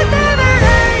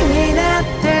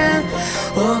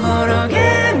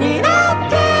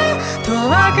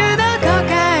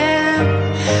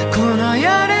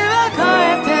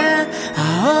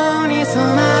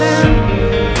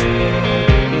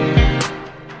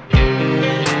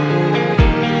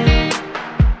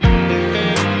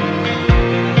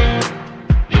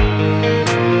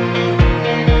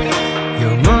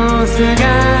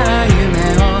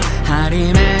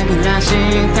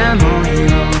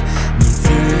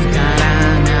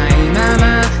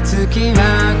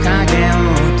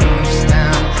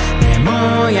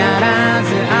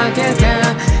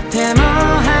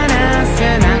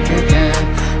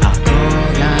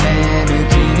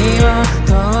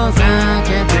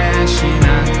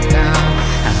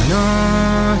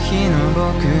の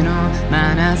僕の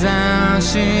眼差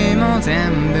しも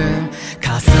全部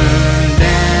霞んで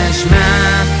しま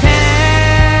って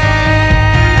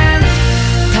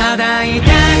ただ痛くて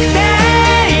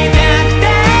痛くて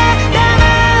たま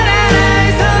らな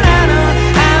い空の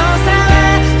青さは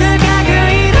不可悔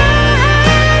なハ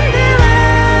ンデは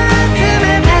冷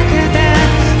たくて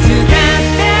伝っ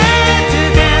て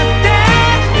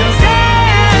寄せ合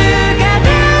う肩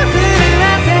震わ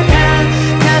せた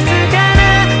かすかな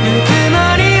ぬくも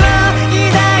りを抱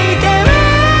いては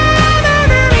まだ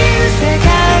見る世界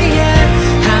へ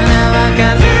花は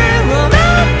風を待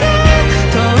って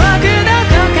遠くど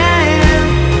こかへ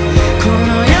こ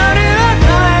の夜を越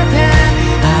えて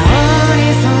青に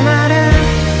染まる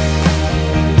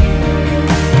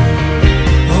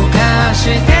犯し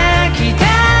てきた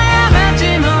過ち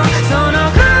もその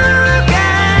後悔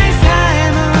さ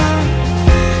えも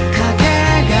かけ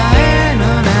がえの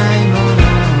ないもの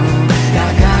だ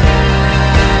から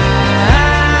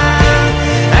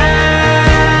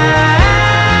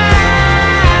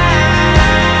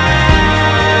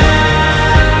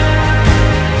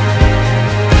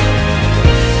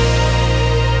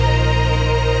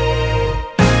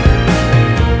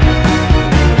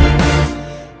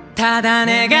ただ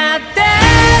願って願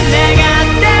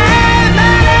ってま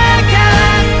だ変わ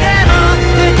っても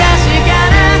不確か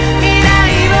な未来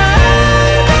を奪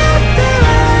っては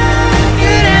触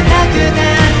れたくて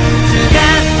伝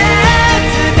って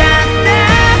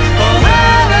頬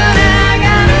を流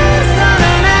るその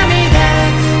涙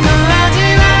の味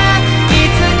はい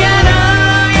つかの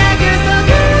約束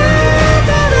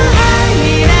ただ灰に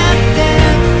なって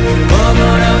おぼ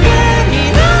ろげに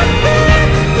なって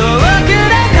遠く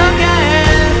どこかへ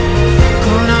こ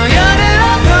の夜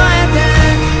を越えて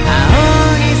青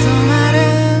に染まる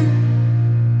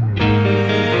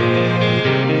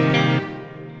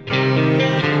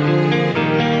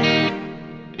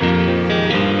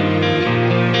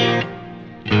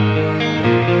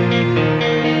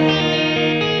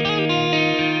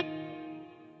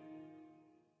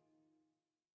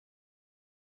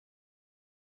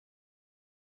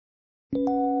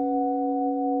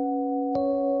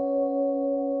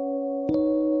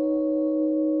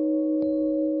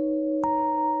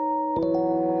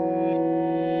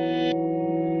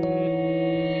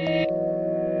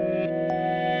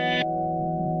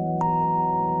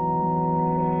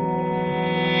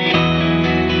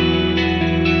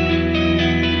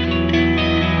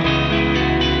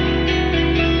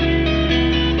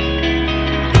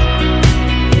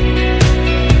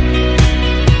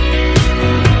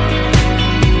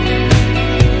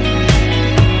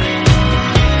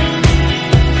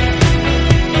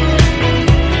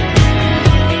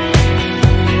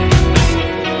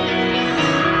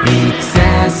幾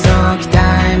節を期待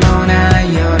もな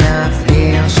いようなふり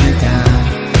をした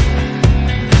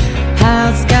恥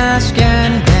ずかしげに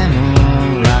でも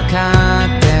分かっ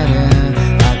てる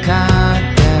分かっ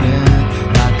てる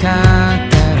分かっ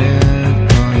てる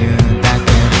というだけ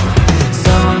どそ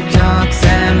う曲線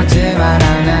交わら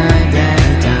ないで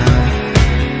いた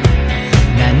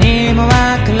何も分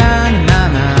からぬま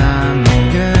ま潜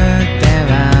って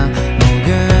は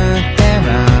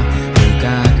深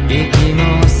く息も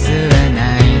吸えな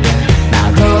いでま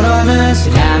どろむ白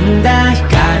んだ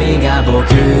光が僕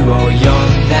を呼ん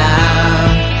だ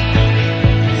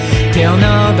手を伸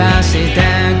ばして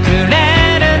くれ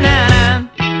るなら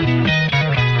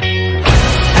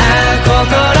心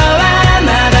はま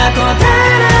だ答え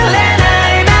られな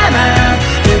いまま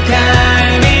深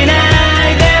い未来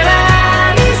では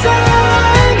理想を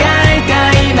描いた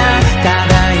今た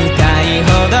だ痛いほ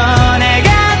ど願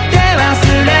って忘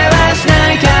れはしな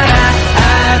いから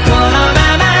このま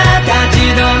ま立ち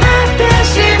止まって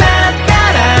しまった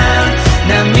ら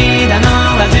涙の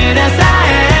味でさ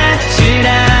え知ら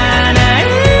ない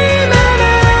まま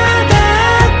だ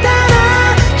ったら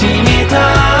君と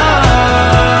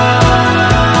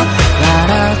笑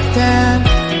って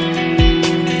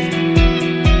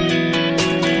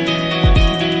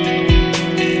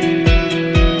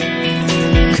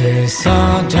空想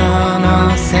上の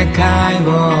世界を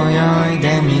泳いで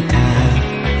みた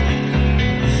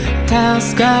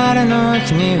助かるの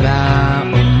日には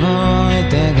思い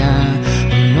出が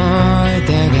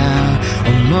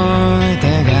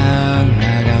流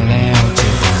れ落ち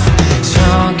た消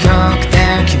極的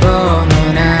希望の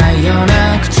ないような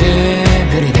口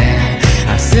ぶりで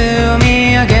明日を見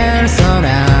上げる空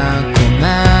困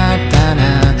ったな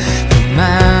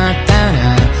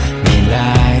未来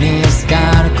にすが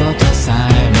ることさ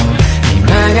えも今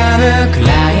がるくら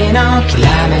いのきら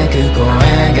めく声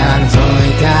が覗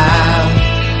いた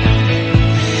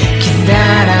刻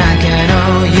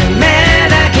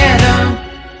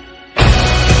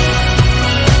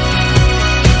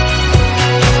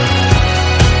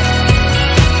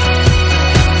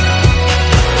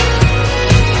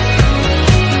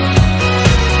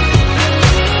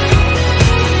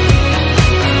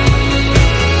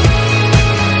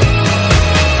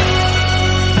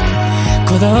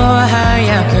ど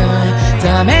早く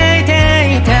ざめい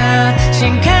ていた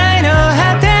深海の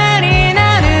果てに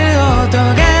なる音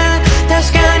が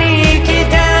確かに生き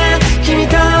た君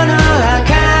との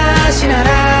証なら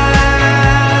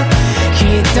き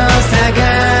っと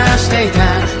探していた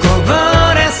こぼ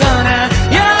れそうな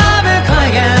呼ぶ声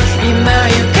が今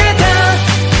行けた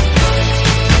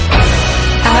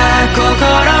心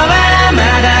はま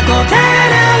だ答え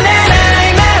られな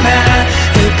いまま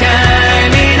深い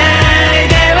未来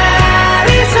では理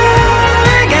想を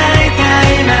描いた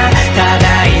今ただ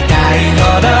痛いほ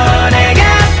ど願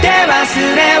って忘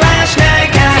れはしない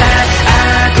から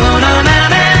このま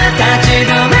ま立ち止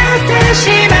まってし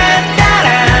まったら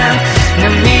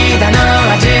涙の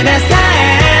味でさ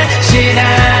え知ら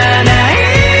ない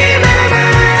まま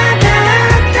だ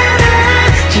ったら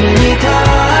君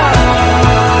と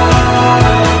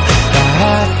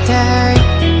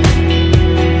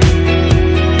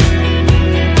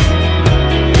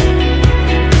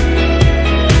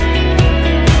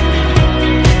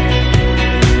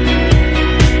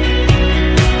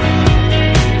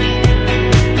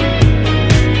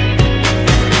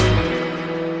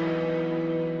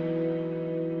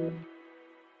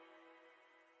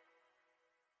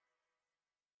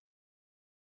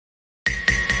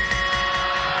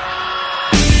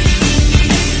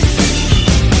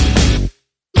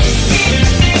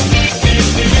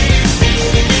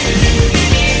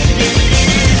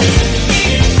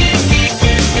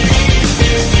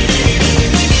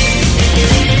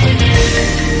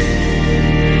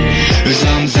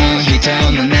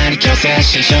精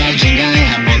神外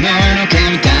反物の毛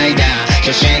みたいだ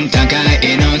初心高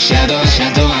い命シャドウ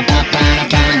はパッパラ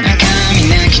パン中身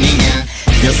なき人間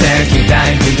寄せ期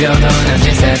待不平等な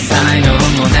人生才能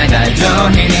もない大上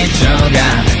非日常が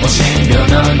お診療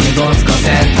の濁す個性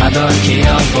たどる気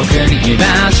を僕に居場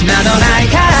所などない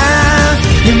から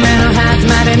夢のはず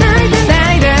まで泣いて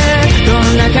ないでど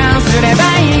んな顔すれば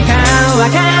いいか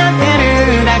分かって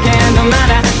るだけどま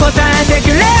だ答えて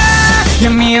くれ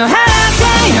闇を払っ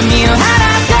て闇を払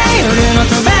って夜の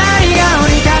帳が降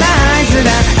りたら合図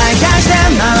だ愛化して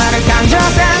回る感情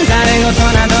線ざれ言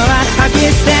などは吐き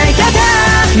捨ていけた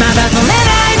まだ止め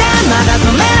ないでまだ止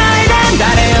めないで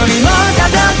誰よりも里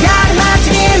がある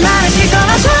街に生まれしこ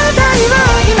の正体を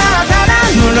今はただ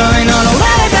呪い呪わ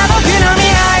れた僕の未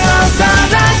来を想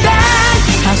像して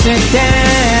走って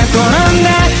転んで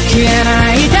消え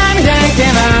ない痛みでいけ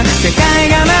ば世界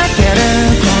が待って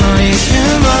るこの一瞬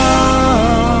を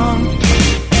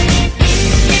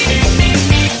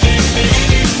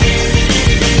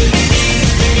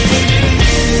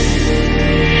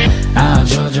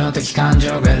情緒的感情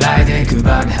が来でいく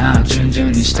爆破順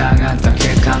々に従った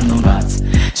血管の罰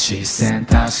視線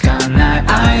確かない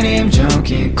愛に無情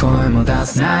気声も出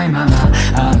せないま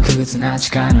ま悪屈な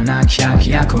誓いのなき百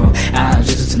夜行呪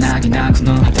術つなぎなく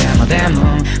の果てまで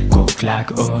も極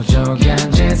楽往生現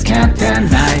実決定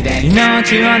ないで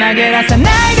命を投げ出さな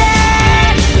いで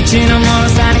うちの脆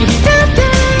さに浸って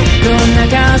どん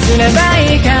な顔すれば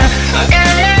いいかわか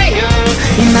らないよ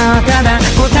今はただ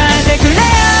答えてくれ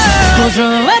よ五条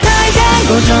は大抵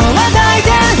五条は大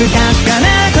抵不確かな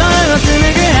声をす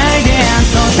るぐらいで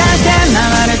操作して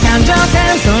回る感情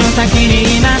線その先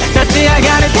に今立ち上が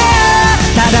る手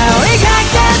ただ追いか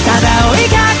けてただ追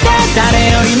いかけて誰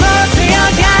よりも強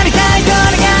くありたいこ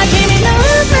れが君の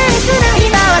運命すら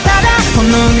今はただこ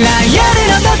のぐらい夜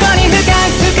の底に深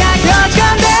く深く落ち込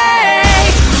んで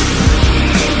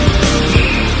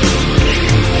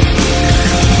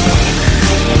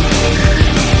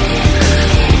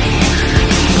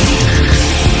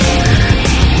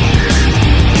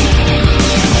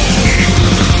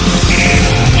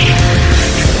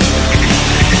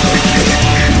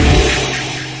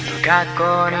学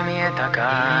校に見えた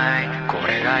かいこ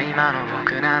れが今の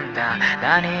僕なんだ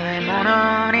何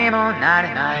者にもな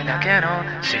れないだけの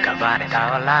屍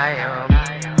た笑いを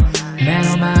目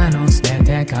の前の捨て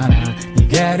てから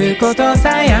逃げること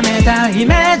さえやめたイ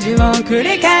メージを繰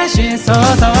り返し想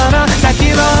像の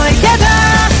先を行け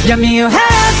た闇を払って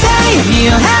闇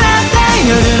を払って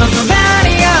夜の帳が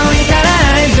降りたら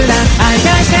合図だ愛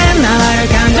対して回る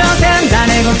感情線ざ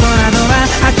れ言などは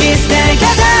吐き捨ていけ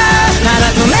たま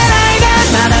だ止めないで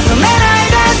まだ止めな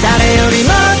いで誰よりも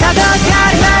里が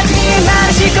ある街に生ま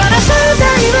れしこの正体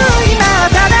を今は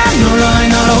ただ呪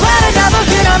い呪われた僕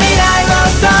の未来を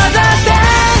想像して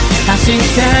走っ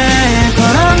て転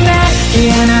んで消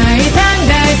えない短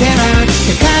大では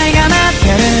世界が待っ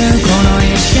てるこの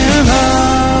一瞬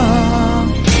を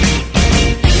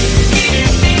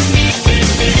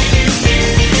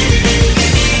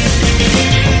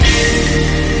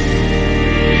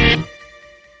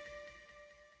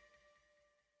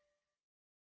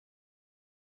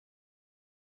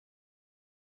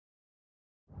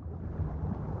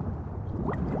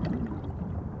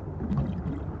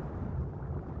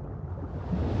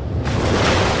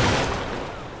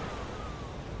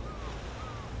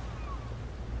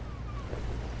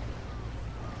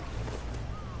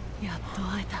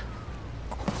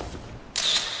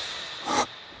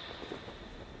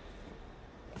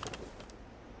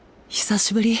久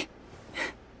しぶり。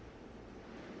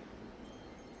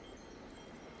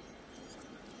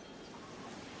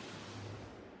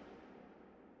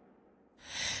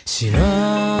白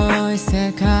い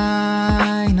世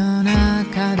界の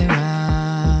中で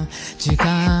は時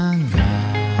間が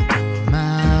止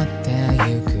まって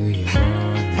ゆくよ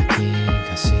うな気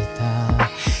がした。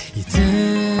い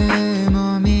つ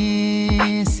も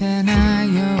見せな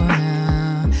いよう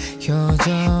な表情が、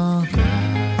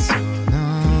そ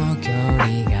の距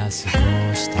離が少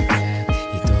しだけ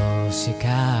愛し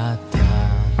かった。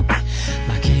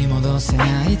巻き戻せ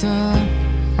ないとは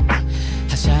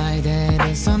しゃいで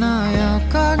るその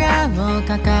横顔を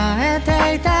抱え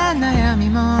ていた悩み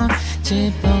もち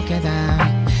っぽけだ。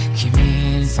君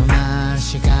に染まる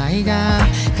視界が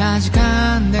かじ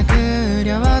かんでく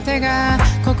両手が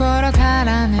心か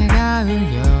ら願う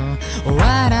よ。終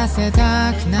わらせ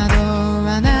たくなど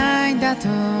はないんだと。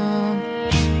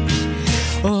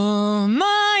思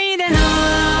い出の中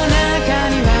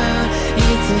にはい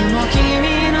つも君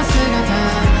の姿、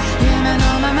夢の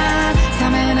まま覚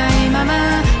めないまま、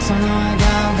その笑顔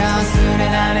が忘れ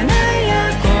られないや。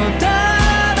言葉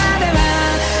では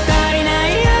足りない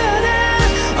ような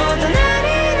大人に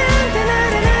なんてな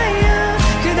れないよ。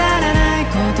くだらない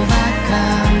ことばっか、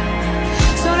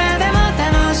それでも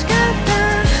楽しかった。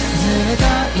ずっと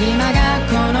今が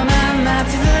このまんま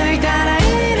続いたらいい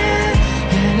ね。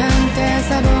なんて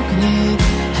さ僕に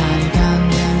張り噛ん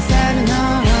でみせるの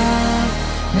は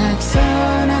泣きそう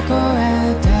な声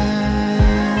だ。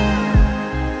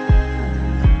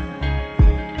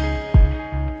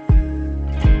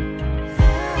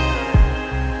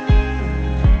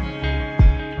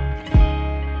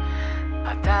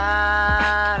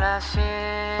新し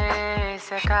い世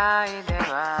界で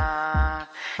は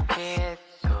きっ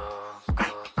と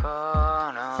心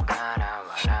から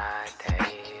笑えて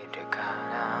いるか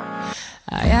な。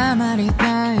謝り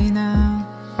たいな、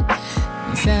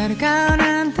見せる顔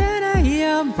なんてない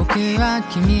よ。僕は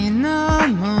君の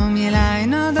もう未来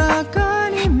のどこ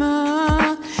にも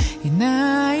い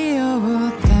ないよ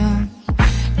うだ。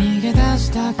逃げ出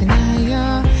したくないよ、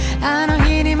あの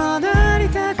日に戻り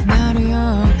たくなる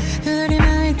よ。振り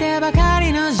向いてばか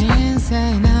りの人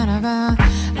生ならば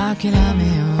諦めよ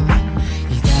う。抱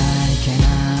いけな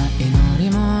い祈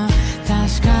りも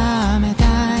確かめ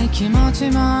たい気持ち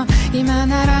も今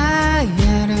なら言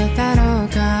えるだろう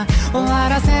か。終わ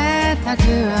らせたく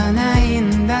はない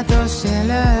んだとして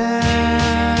る。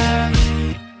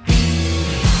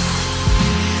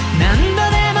何度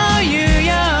でも言う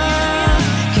よ、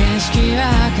景色は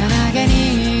儚げに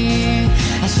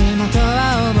足元は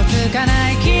おぼつか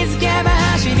ない。気づけば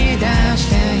走り出し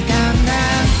ていたんだ。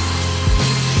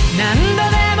何度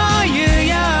でも言う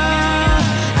よ、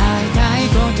会いたい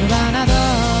言葉など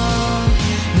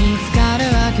見つかる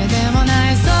わけでもな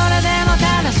い。それでも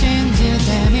ただ信じて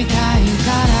みたい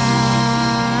から。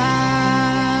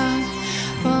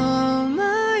思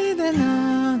い出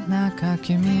の中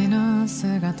君の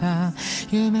姿、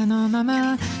夢のま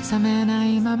ま覚めな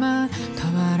いまま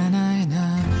変わらない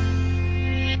な。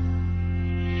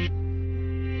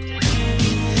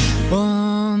思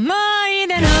い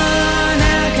出の中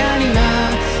には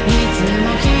いつ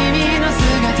も君の姿、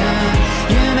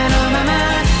夢のまま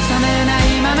覚めない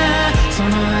まま、その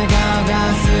笑顔が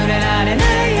忘れられな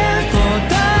いや。言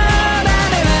葉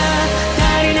では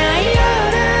足りないよう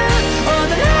な大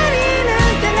人にな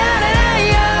んてなれな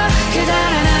いよ。くだ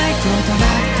らないことば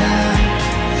っか、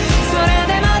それ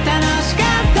でも楽しか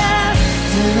った。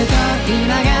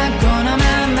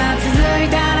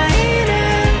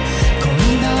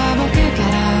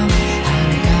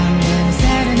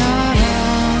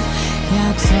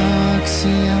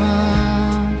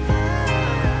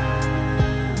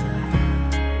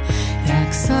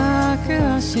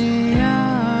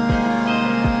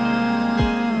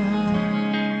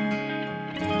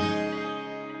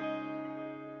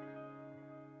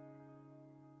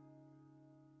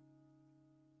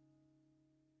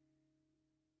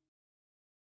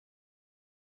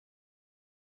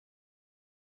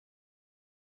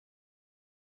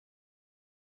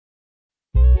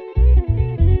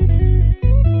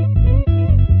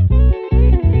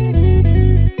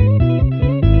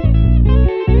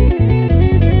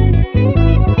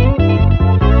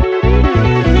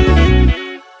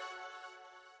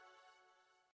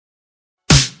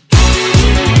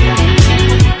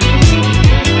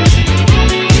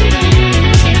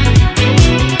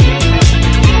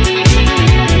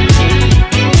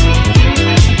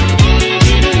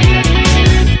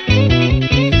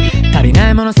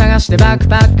してバック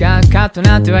パッカーカッと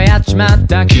なってはやっちまっ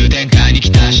た。急展開に期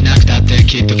待しなくたって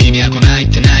きっと君は来ないっ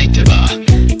て泣いてば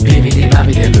ビビディバ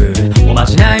ビデブおま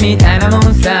じないみたいなも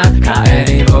んさ。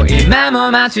帰りを今も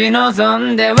待ち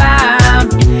望んでは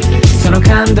その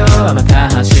感動はまた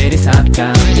走り去っ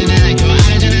た。あれじゃないとあれ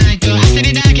じゃないと焦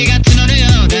りだけが募るよ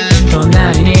うだ。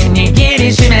隣に握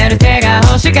りしめる手が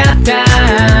欲しかった。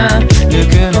ぬ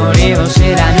くもりを知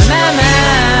らぬまま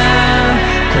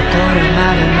心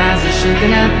まで貧しく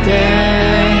なって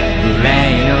憂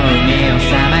いの海を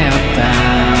さまよった。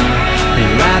夜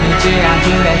は満ち溢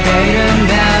れているん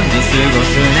だ。見過ご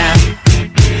すな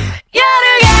夜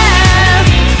が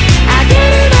明け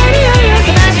る前に夜を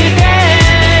覚まして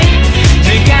時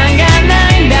間がな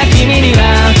いんだ。君には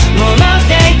もう持っ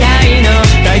ていたいの。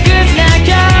退屈な今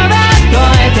日は超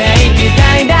えていきた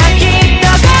いんだ。きっと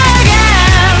声が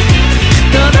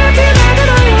届くまで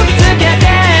の夜をつけて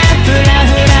フラ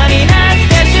フラになっ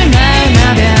てしまう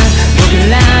まで僕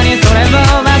らにそれを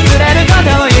忘れること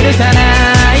を許さな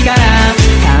いから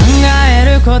考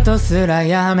えることすら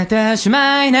やめてし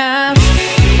まいな。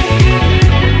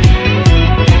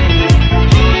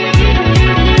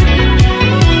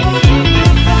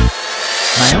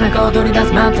真夜中踊り出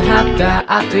すマット張った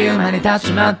あっという間に立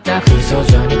ちまった。空想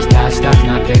上に期待したく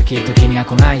なってきっと君は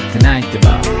来ないって泣いて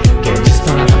ば現実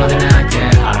と仲間で泣いて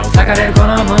腹を裂かれるこ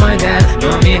の思い出飲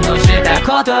み干した言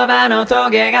葉のト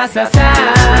ゲが刺さ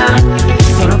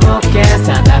その滑稽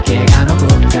さだけが残っ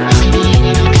た。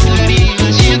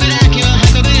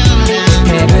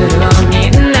テーブルをみ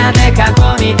んなで囲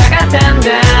みたかったんだ。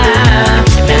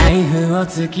ナイフを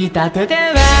突き立てては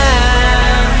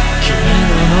君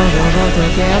の喉ごと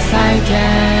毛を裂いて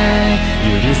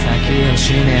指先を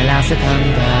湿らせたん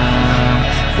だ。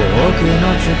フォークの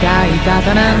使い方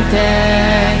なんて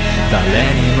誰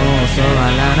にも教わ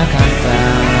らなかった。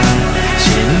真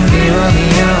理を見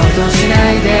ようとしな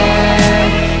いで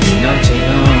命の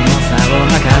重さを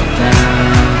測った。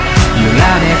揺ら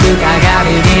めく鏡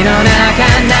の中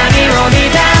何を見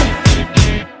た。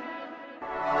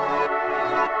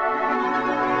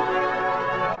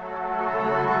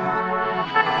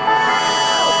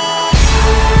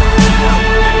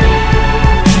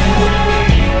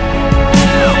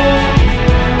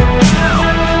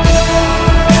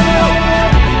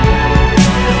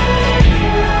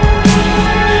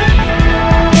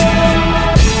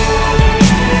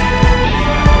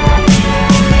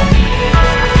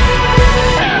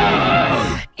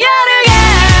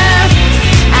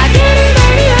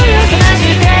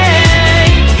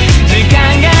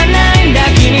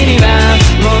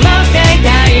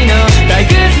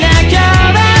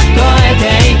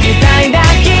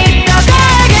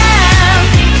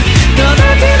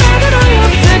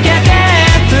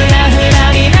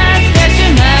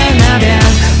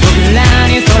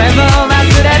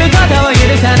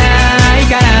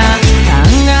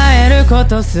こ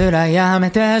とすらや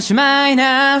めてしまい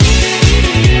な。僕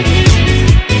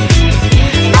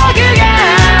が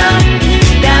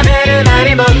食べる前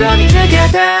に僕を見つけ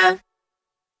て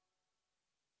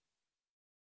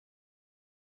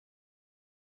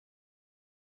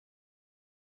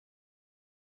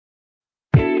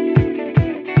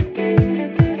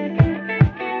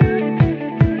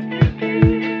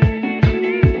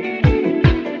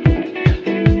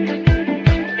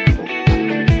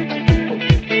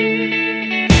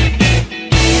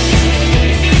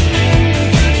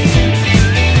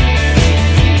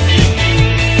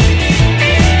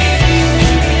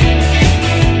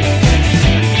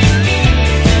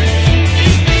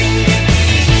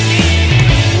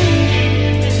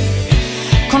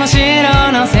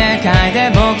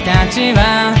僕たち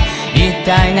は一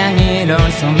体何色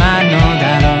に染まるの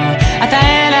だろう。与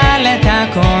えられた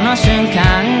この瞬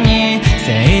間に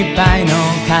精一杯の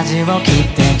舵を切っ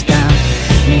てきた。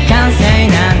未完成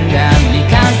なんだ未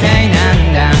完成なん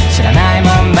だ知らない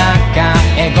もんばっか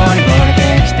エゴに惚れ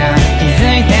てきた。気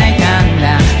づいていたん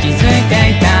だ気づい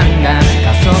ていたんだ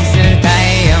加速する太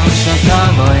陽焦燥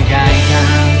を描い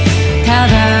た。た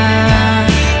だ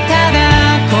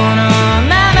この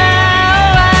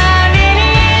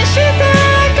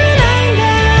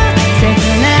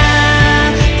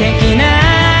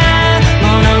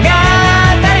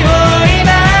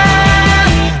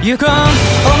行こう思い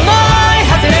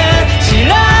馳せる白い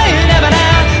海原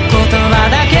言葉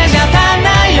だけじゃ足ん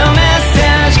ないよメッセ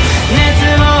ージ。ね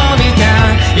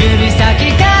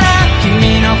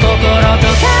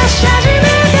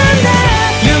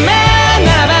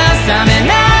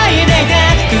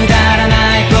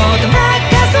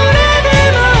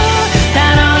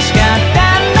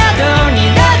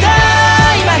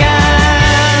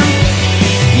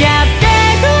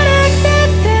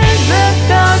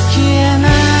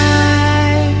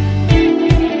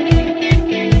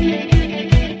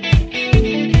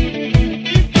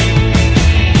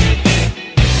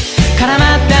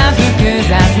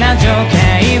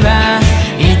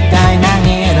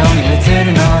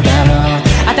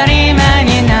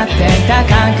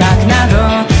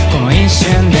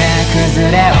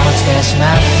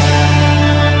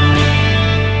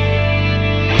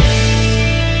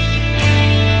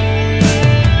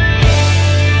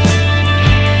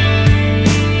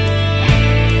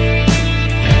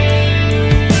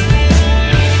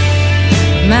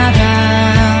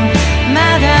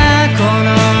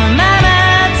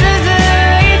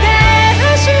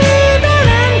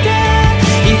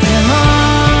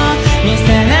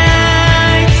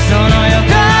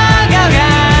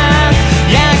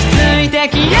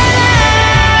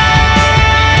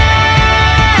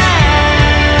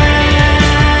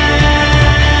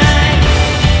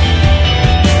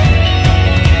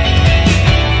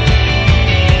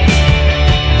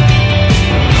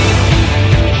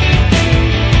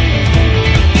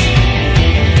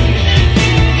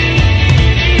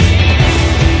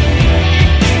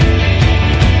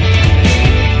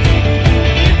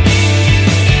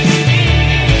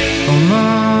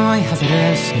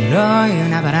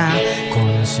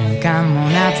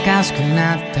優しく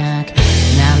なって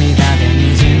涙で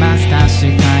にじませた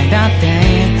視界だってい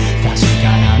い確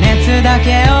かな熱だ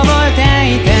け覚えて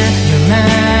いて夢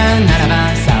なら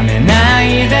ば覚めな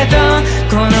いでと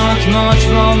この気持ち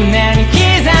を胸に刻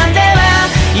んでは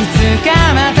いつか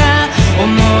また思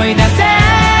い出せ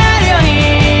るように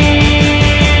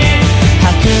白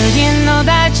銀の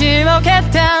大地を蹴っ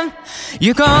て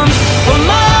行こう思い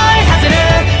はずる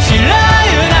白い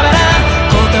海原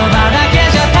言葉だけ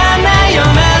じゃ足んないよ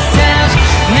メッセージ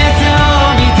熱を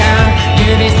帯びた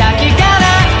指先から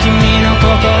君の心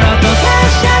と達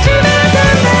し始めた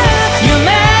んだ夢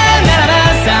ならば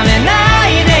覚めな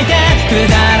いでいてく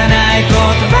だらないこ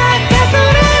とばっかそ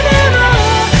れでも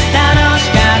楽し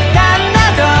かったんだ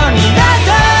と二度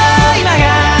と今が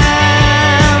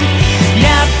や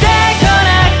ってこ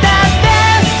なくたって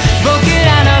僕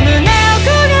らの胸を焦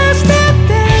がしたっ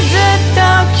てずっと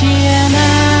消えな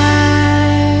い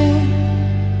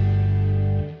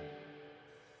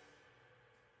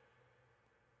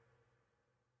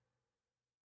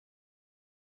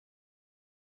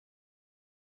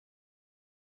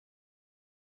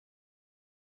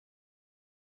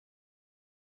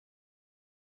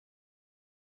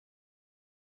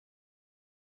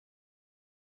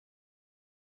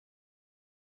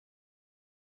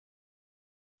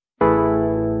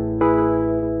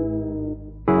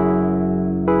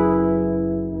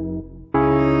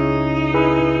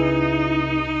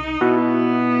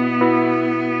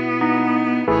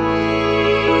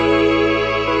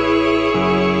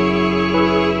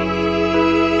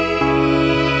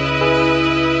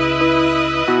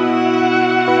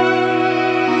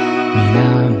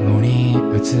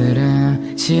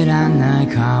知らない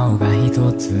顔が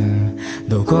一つ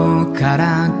どこか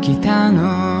ら来た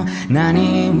の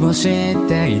何を知っ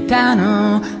ていた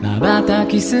の瞬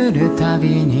きするたび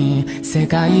に世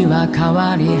界は変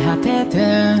わり果て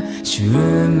て週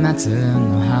末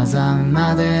の狭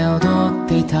間で踊っ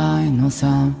ていたいの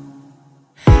さ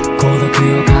孤独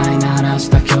を飼いならし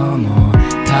た今日も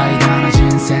怠惰な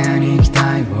人生に期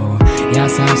待を優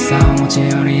しさを持ち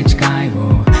より近いを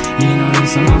祈る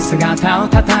その姿を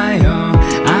たたえよう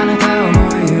あなたを思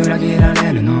い裏切ら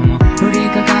れるのも降り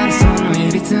かかるその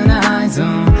いびつな合図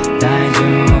大丈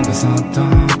夫そっと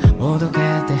おどけ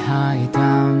て吐いた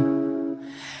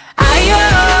愛を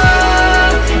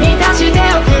満たして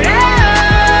おくれ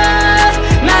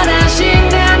まだ死ん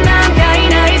でなんかい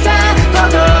ないさ心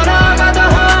ごと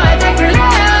吠えてくれな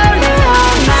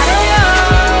れよ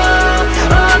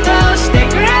落として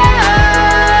くれ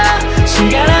し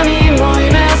がらみも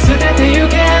今捨ててゆ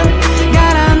けガ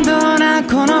ランドな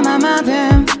このままで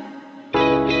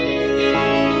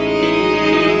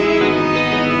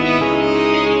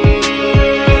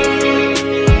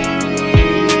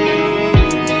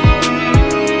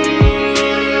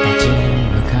立ち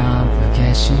向かう化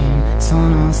身そ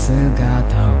の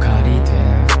姿を借りて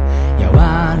柔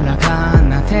らか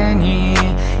な手に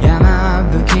山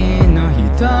吹きの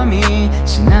瞳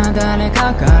しなだれ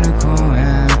かかる声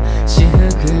至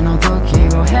福の時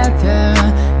を経て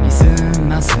みす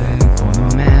ますこ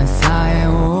の目さえ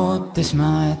覆ってし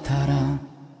まえたら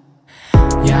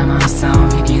やましさを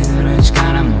引きずる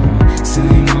力も水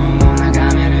門を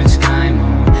眺める視界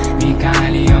も見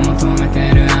返りを求め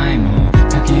てる愛も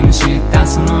かきむしった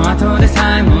その後で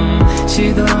さえも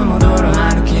しどろもどろ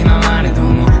歩き回れど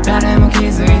も誰も気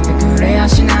づいてくれや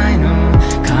しないの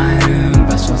帰る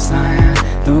場所さ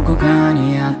えどこか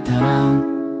にあった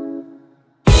ら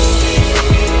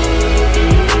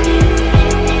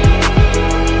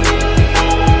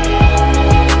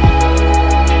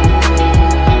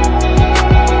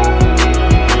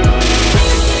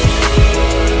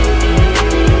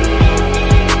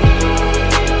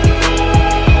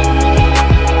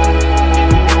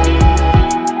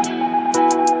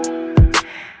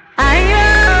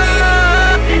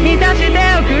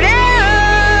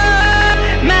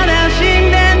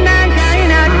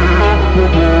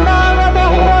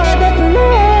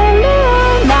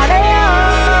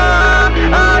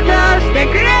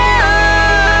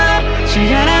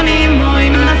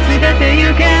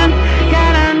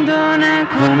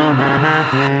このまま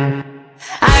で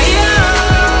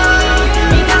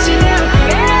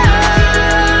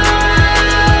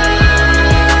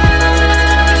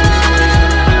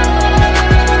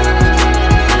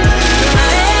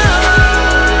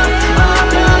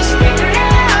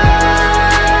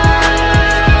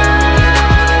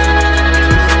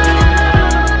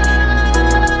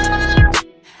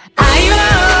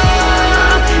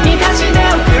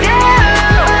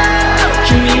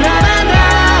君はまだ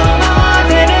思っ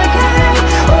てる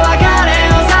か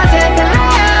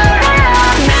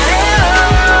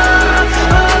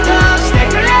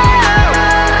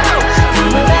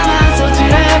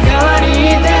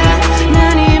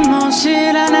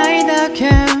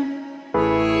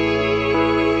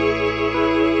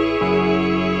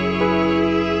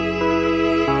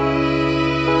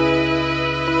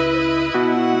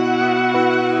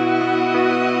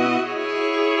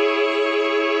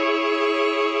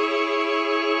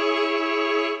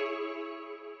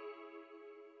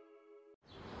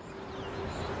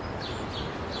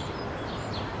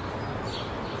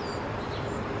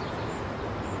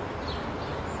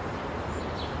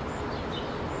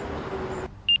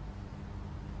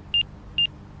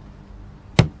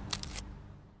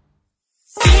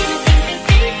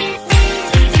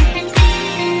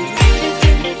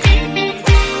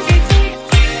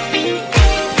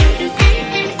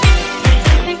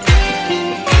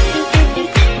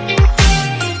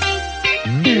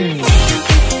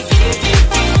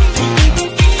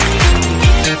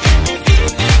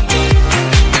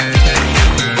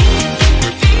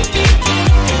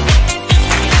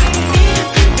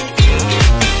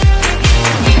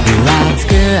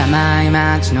狭い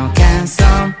街の喧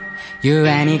騒ゆ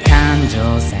えに感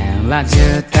情線は渋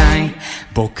滞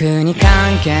僕に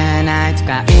関係ないと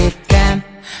か言って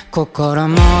心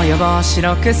もよぼ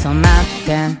白く染まっ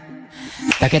て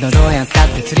だけどどうやったっ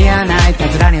て釣り合わないた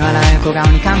ずらに笑う小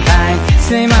顔に乾杯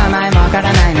酸いも甘いもわか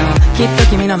らないのきっと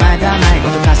君の前ではないこ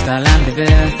とかしたランデブ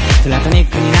ープラトニ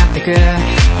ックになってく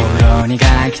ほろ苦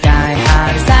い期待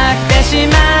春咲いてし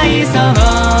まいそ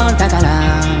うだか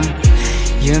ら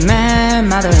夢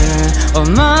惑う思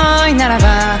いなら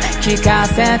ば聞か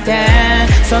せて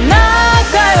その声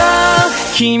を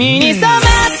君に染まっ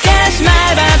てしま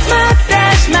えば染まって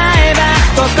しまえば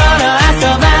心遊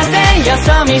ばせよ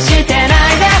そ見してない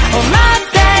で思っ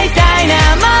ていたいな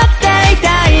持っていた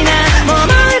いなもう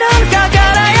無論心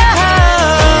よ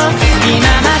今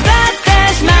混ざっ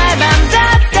てしまえば混ざ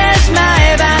ってしま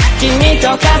えば君と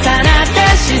重なって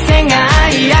視線が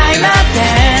相まっ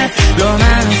てロマン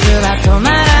スは止ま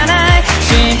らない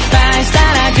失敗した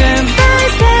らグッバイ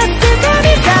ステップ神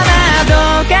様ど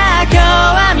うか今日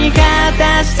は味方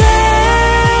して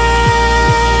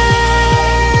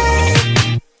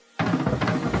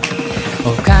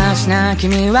おかしな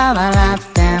君は笑っ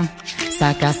て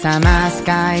逆さまス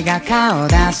カイが顔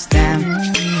出して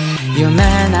夢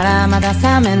ならまだ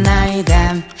覚めないで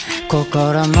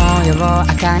心も夜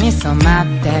赤に染まっ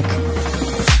てく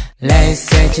冷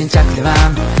静沈着では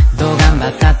どう頑張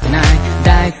ったってない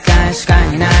大体視界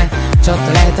にないちょっと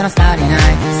レートなスターにない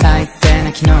最低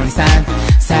な昨日にさ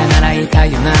さよなら言いた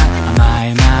いよな甘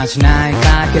いまじない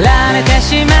かけられて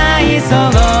しまいそ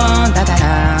うだか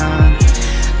ら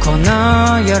こ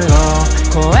の夜を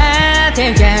越えて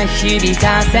ゆけ響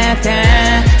かせて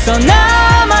その想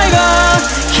いを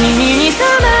君に染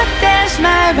まってし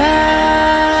まえば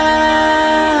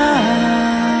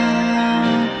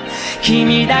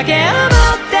君だけ思っ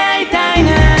ていたい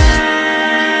な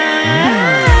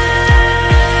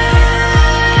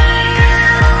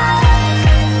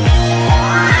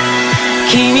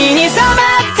君に染ま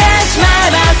ってしま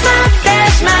えば染まっ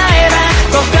てしまえば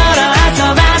心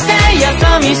遊ばせよそ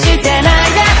見してな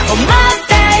いで思っ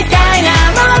ていたいな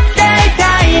持っていた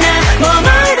いなもう無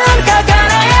論心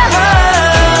よ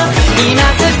今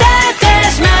伝えて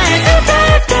しまえ伝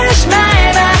えてしま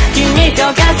えば君と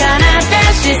重なって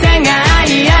視線が相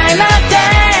まって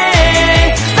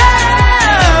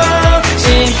失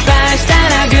敗した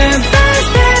らグッバイス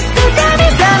テップ神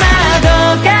様ど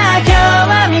うか今日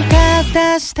は味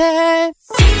方して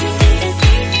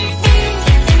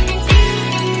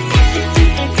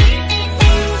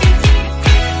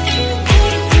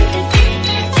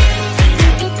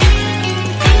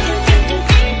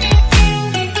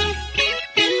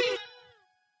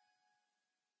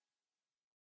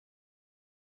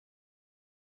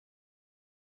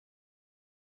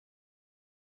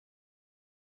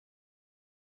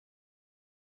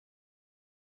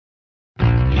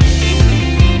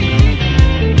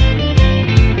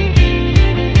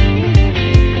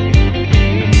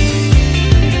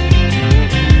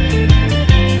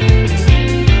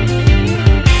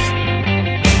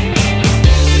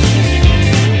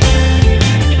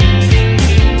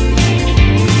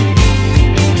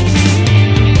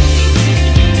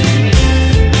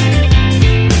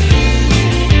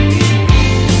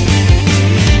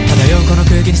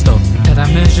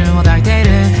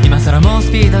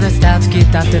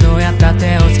だってどうやったっ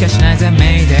てお付けしないぜ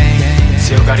メイデイ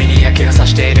強がりに嫌気がさ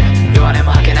している弱音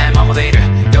も吐けないままでいる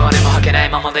弱音も吐けない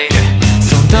ままでいる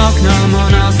損得のも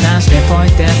のを指してポ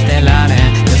イって捨てられよ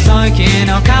そ行き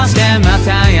の顔してま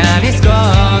たやり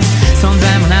過ごす存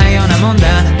在もないようなもんだ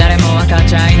誰も分かっ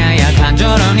ちゃいないや感情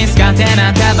論に使って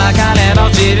なったばかれ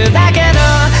ば落ちるだけど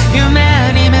夢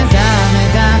に目覚め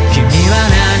た君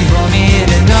は何を見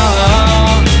るの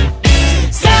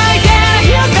最低な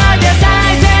日を越えて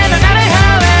最低ななる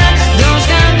方へどうし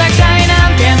たんだ期待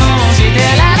なんてもうして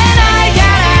られないか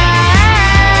ら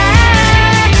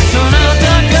その時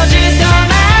をじっと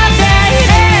待ってい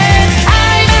れ曖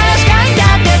昧な視界だ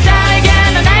って再現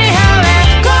のない方へ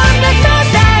こんな人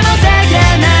さえも世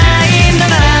間ないんだ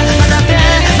なら混ざって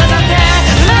混ざって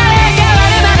生まれ変わ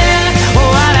るまで終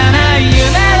わらない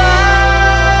夢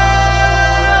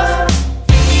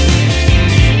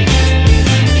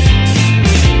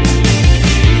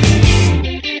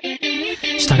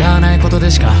従わないことで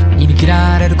しか意味嫌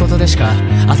われることでしか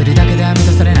焦りだけでは満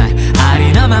たされないあ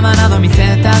りのままなど見せ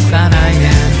たくはないね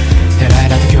ヘラヘ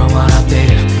ラと今日も笑ってい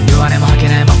る弱音も吐け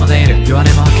ないままでいる弱音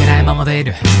も吐けないままでい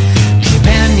る気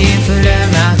分に触れ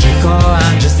ば自己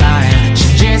暗示さえ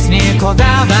真実にこだ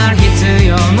わる必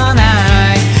要もな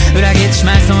い裏切ってし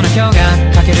まいそうな今日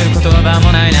がかける言葉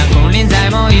もないな金輪際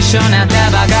も一緒になった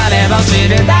ばかれば落ち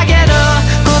るだけど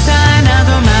答えな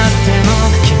ど待っても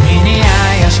君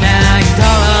しないと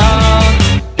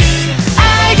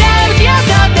愛が浮き起こ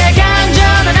って感情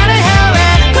のなる方へ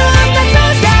コンタクト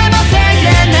さえもせきれ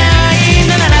ない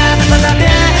のなら混ざって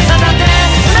混ざって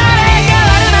生まれ変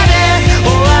わるまで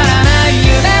終わらない夢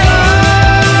を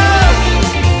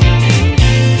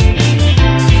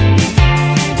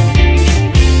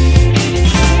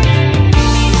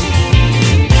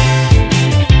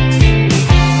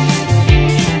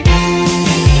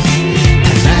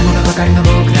ばかりの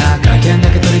僕ら会見だ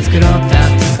け取り繕った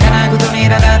続かないことに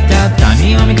苛立った他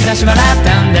人を見下し笑っ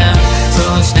たんだ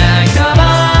そうしないとも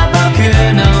僕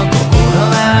の心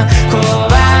は壊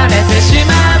れてし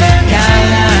まうか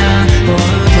ら本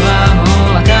当はも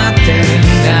う分かってるん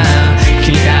だ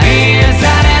期待さ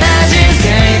れない人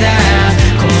生だ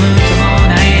根拠も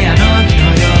ないあの日の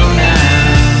ような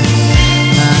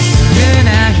まっすぐ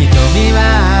な瞳は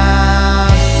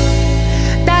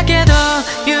だけど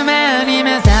夢に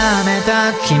目覚め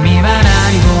た君は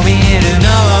何を見るの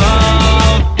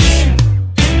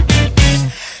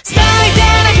最低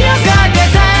な日を越えて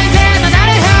最善のなる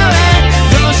方へ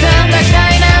どうしたんだ期待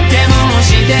なんてもうし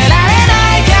てられ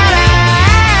ないから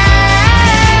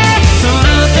その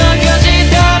時をじっ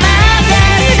と待って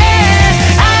いて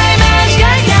曖昧しか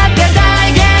光って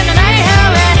再現のない方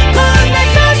へこんな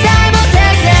人さえもせ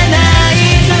きれない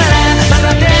のなら混ざ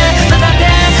って混ざって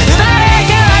生まれ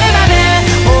変わるまで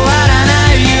終わら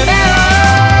ない夢を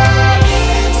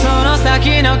その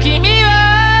先の君は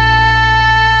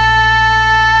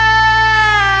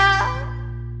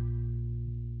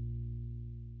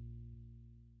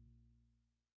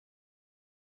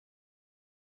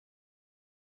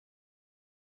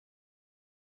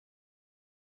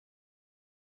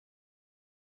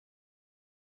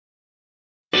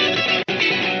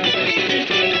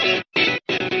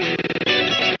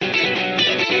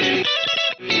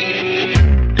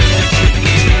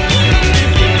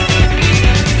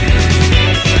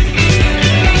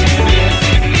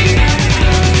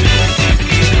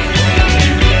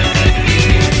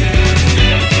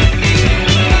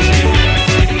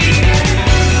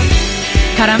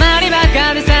絡まりばっ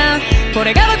かでさこ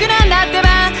れが僕なんだって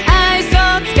ば愛想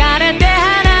疲れて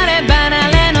離れ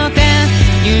離れの手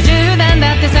優柔不断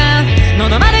だってさ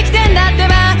喉まで来てんだって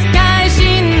ば会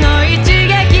心の一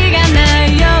撃がな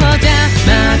いようじゃ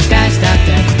まあ期待したっ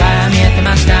て答えは見えて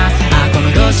ましたこの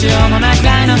どうしようもないく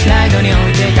らいのプライドに置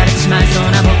いていかれてしまいそ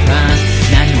うな僕は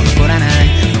何も残らな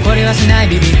い残りはしない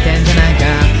ビビってんじゃないか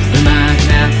上手く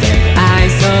なって愛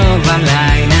想笑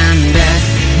いなんで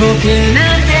す僕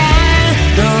なんて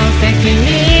どうせ君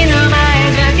の前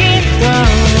じゃきっと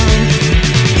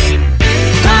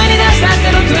声に出したっ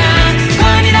て僕は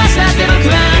声に出したって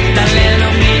僕は誰の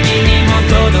耳にも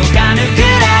届かぬく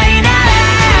らいなら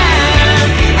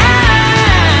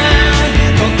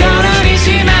心に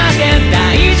しまって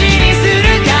大事にす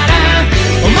るから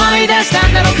思い出した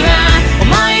んだ僕は思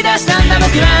い出したんだ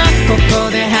僕はここ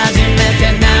で初め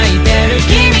て泣いてる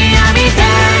君を見た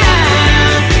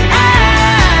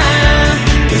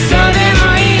嘘で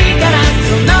もいいから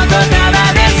その言葉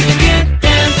で救って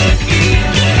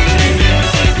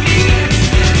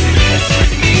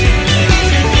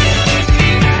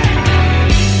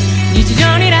日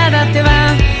常に苛立って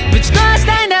はぶち壊し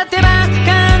たいんだってば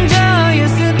感情を揺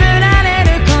すぶられ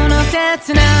るこの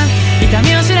切な痛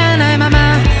みを知らないま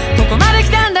まここまで来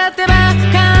たんだってば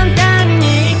簡単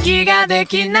に息がで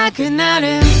きなくな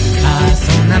る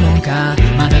そんなもんか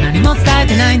まだ何も伝え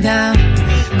てないんだ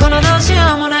このどうし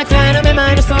ようもないくらいのめ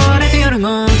まいに襲われて夜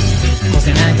も越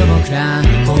せないと僕ら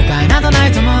後悔などな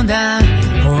いと思うんだ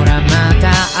ほらまた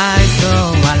愛想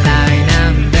笑いな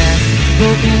んです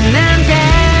僕なんて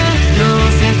ど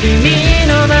うせ君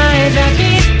の前じゃき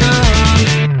っと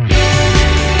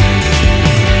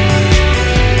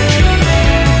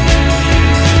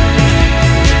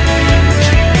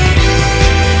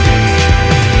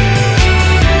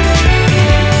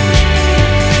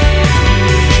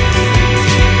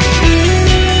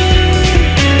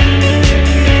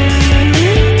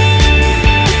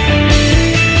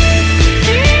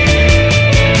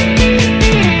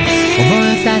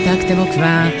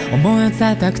思いを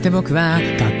伝えたくて僕は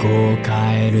過去を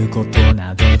変えること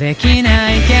などでき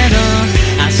ないけど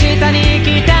明日に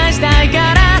期待したい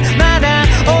からまだ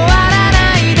終わら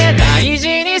ないで大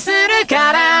事にする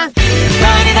から声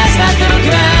に出したって僕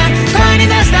は声に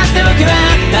出したって僕は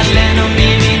誰の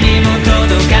耳にも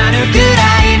届かぬくら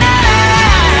いなら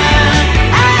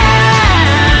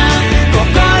心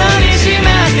にし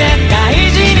まって大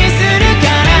事にする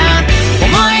から思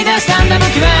い出したんだ僕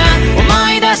は思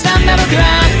い出したんだ僕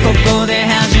はここで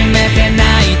初めて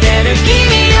泣いてる君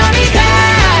を見た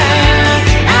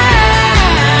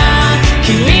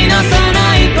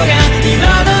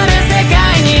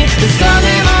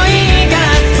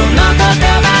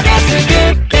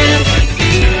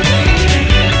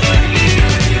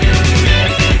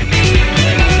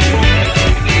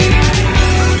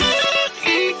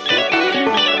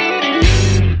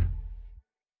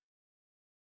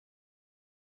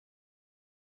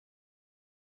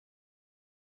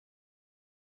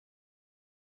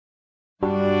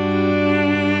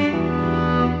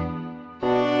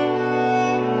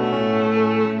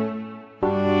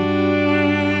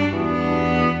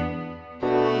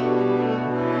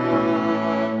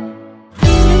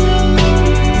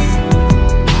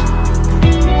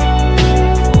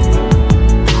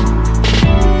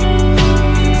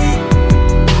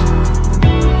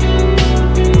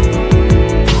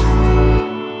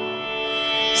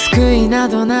な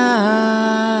ど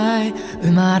ない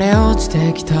生まれ落ち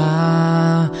てき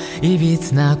たいび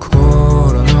つな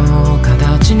心の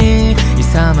形に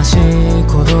勇ましい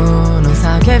鼓動の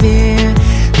叫び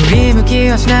振り向き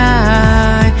はし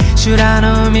ない修羅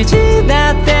の道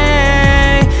だって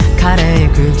枯れゆ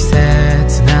く季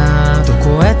節など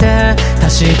越えて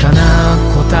確かな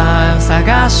答えを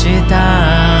探し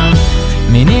た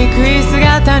醜い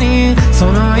姿にそ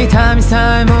の痛み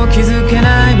さえも気づけ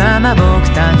ないまま僕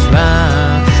たち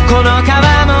はこの皮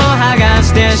も剥が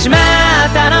してしまっ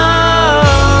たの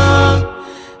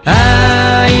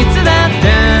あいつだって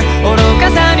愚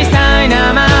かさに苛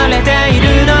まれてい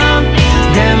るの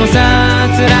でもさ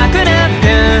辛くなっ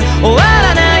て終わ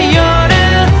らない夜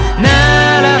な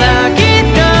らばきっ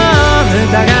と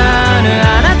疑わぬ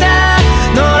あなた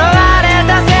呪われ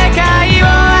た世界を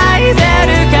愛せ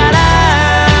るから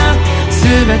全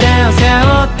てを背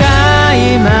負った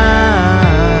今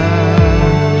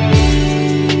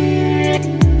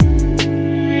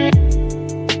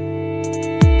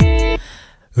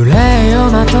憂いを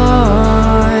まと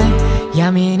い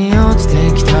闇に落ちて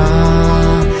きた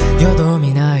よど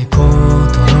みないことの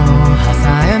葉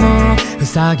さえも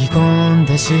塞ぎ込ん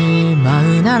でしま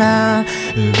うなら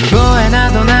産声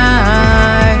など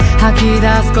ない吐き出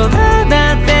すこと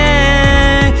だって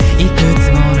いくつ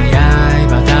もの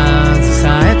刃携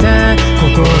えて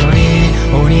心に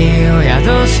鬼を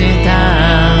宿した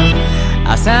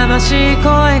浅ましい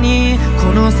声にこ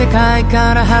の世界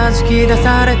から弾き出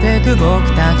されてく僕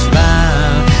たちは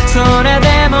それ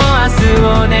でも明日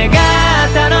を願っ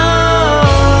たの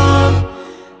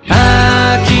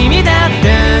ああ君だって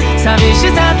寂し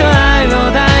さと愛を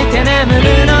抱いて眠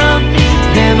るの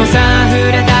でもさ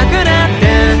触れたくなって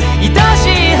愛し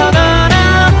いほどの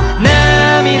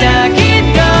涙き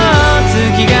っと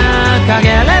月が陰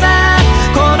れば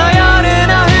この夜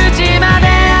の淵まで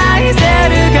愛せ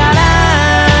るから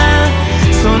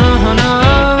その炎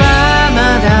はま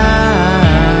だ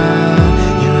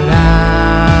揺ら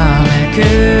めく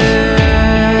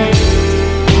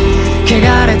汚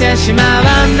れてしまわ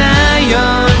ないよ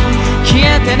消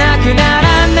えてなくな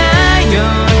らないよ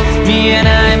見え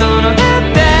ないものだっ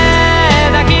て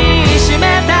抱きしめ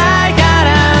たいから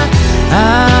あ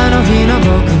の日の僕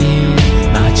に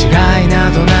間違いな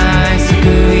どない救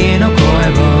いの声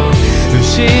を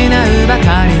失うば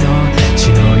かりの血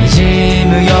の滲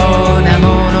むような物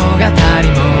語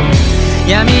も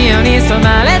闇夜に染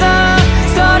まれど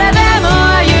それでも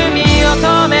歩みを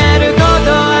止めるこ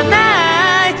とは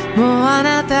ないもうあ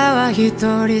なたは一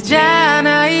人じゃ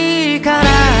ないから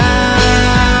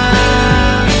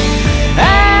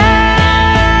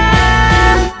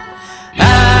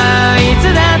あいつ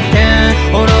だって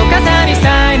愚かさに苛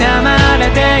まれ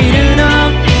ているの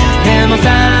でもさ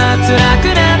辛く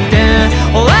なって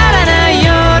終わらない夜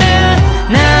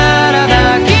ならば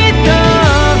きっと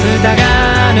疑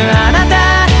わぬあなた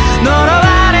呪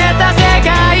われた世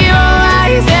界を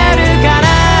愛せるから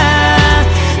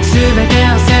全て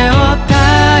を背負った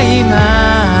今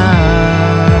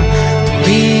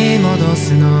取り戻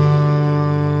すの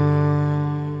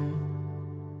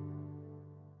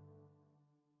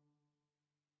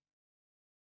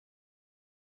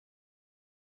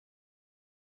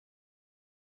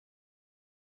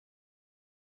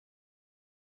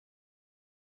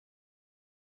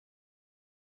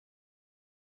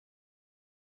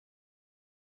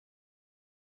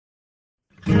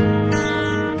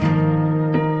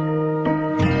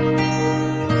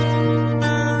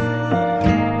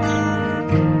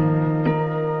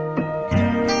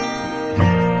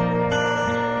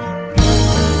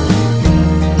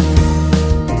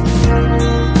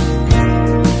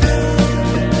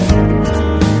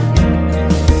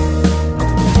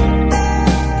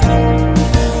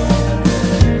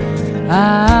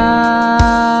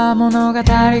物語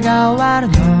が終わる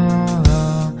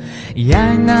の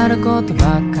嫌になること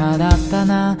ばっかだった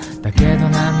なだけど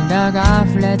涙が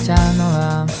溢れちゃうの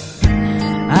は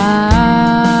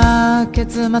ああ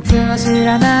結末は知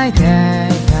らないでいた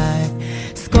い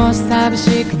少し寂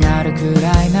しくなるく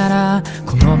らいなら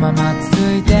このまま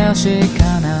続いてほしい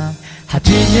かな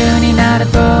80になる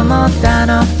と思った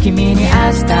の君に明日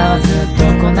はずっと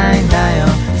来ないんだよ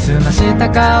澄ました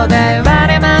顔で言わ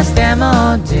れまして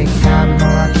も時間も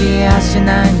飽きやし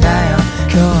ないんだよ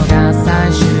今日が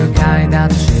最終回だ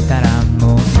としたら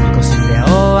もう少しで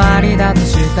終わりだと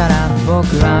したら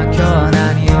僕は今日は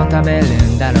何を食べる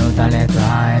んだろう誰と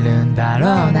会えるんだ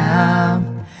ろうな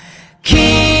君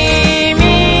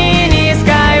にス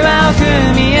カイは奥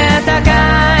見えたか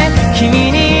い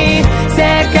君に世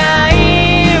界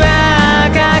は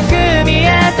赤く見え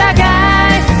たか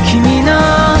い君の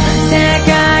世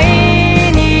界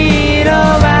に色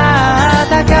は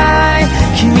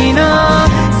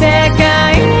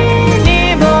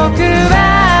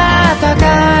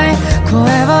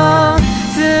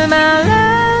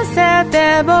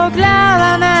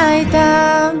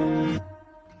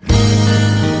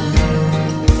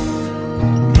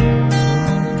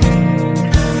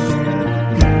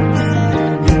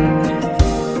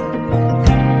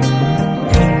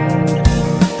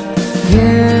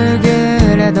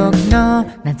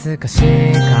懐かし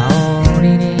い香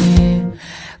りに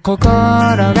心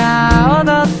が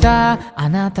踊った。あ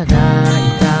なたがい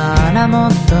たらも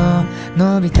っと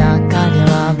伸びた影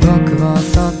は僕を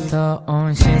そっと美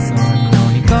味しそうに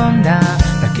飲み込んだ。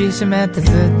抱きしめて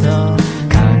ずっと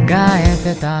考え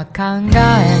てた願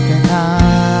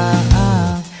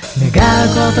う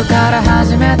ことから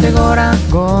始めてごらん。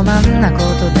傲慢なこ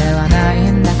とではない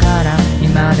んだから。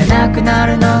今でなくな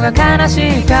るのが悲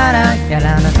しいから。や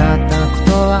らなかったこ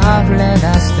とは溢れ出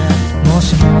して、も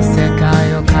しも世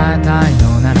界を変えたい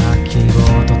のなら、希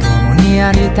望と共に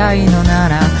やりたいのな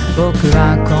ら、僕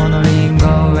はこのリンゴ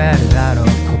を植えるだろう。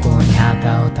ここに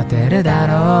旗を立てるだ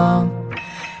ろう。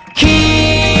君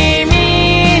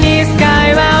にスカ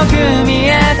イは奥見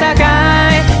えたか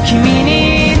い。君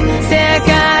に世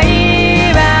界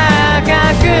は赤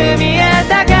く見え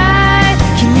たかい。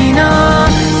君の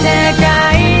世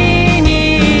界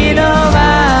に色は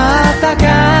高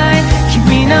い。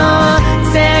君の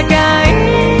世界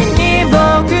に僕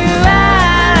は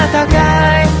高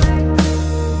い。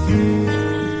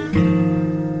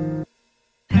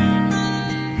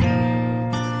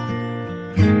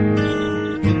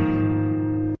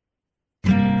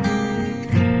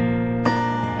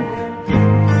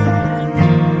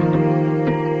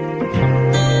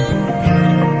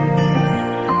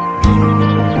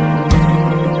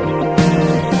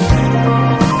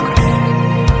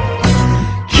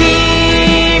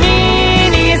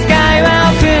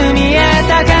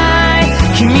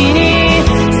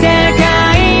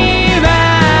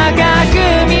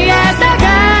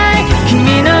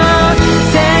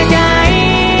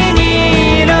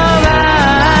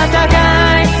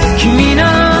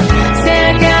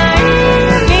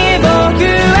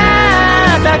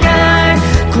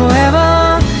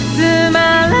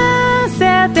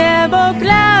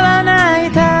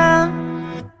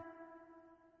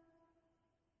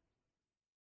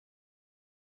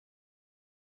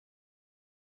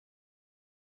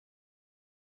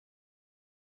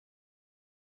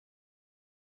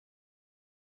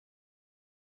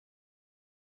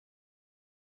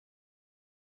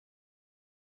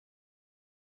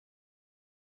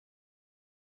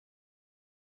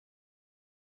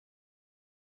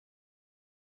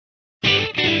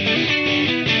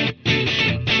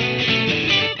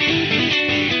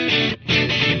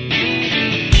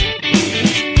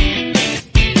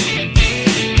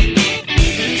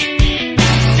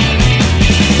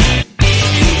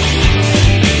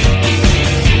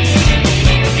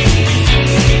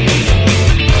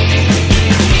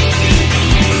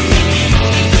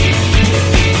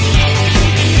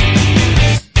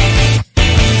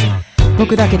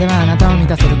僕だけではあなたを満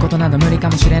たせることなど無理か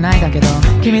もしれないだけど、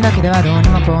君だけではどうに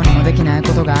もこうにもできない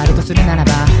ことがあるとするなら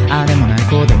ば、ああでもない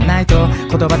こうでもないと言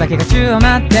葉だけが宙を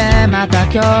待って、また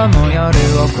今日も夜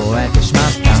を越えてしま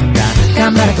ったんだ。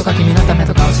頑張れとか君のため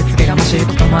とか押し付けがましい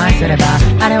ことも愛すれば、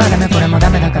あれはダメこれもダ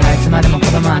メだからいつまでも子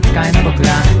供扱いの僕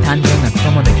ら。単純なこ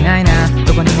ともできないな、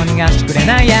どこにも逃がしてくれ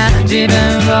ないや。自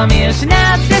分を見失っ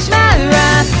てしまう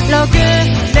わ。ろく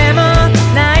でも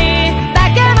ない化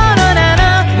け物な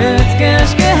の。美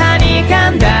しくはにか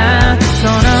んだそ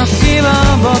の口を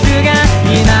僕が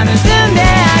今盗んで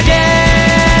あげ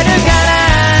るから。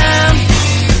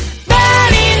ダー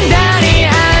リンダーリン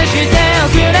愛してお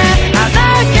くれ。あの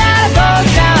日から僕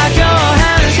らは共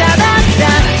犯者だった。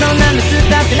そんなの伝っ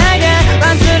てないでワ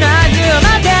ンツーの合図を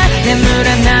待って眠れ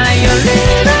ない夜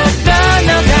のど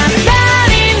のさ。ダ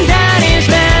ーリンダーリン示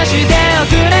してお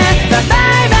くれ。バ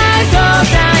イバイそう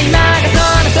さ今がそ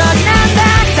の時なんだ。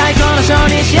最高のショー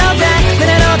にしようぜ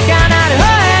胸の高鳴る方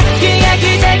へ。喜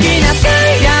劇的なスカ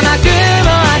イが幕を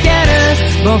開け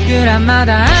る。僕らまだ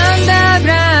アンダーグ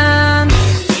ラウンド。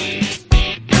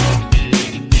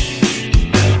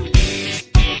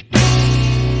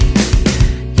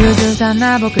優柔不断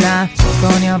な僕ら早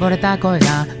々に溺れた声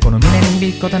がこの胸に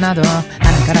響くことなど鼻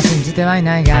から信じてはい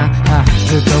ないが、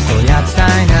ずっとこうやって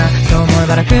たいな。そう思え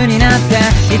ば楽になって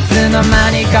いつの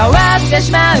間にか終わって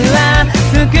しまうわ。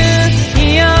救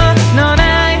いようの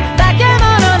ない化け物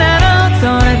な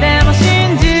の。それでも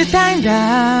信じたいんだ。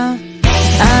あ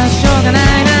あしょうがな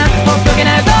いなほっとけ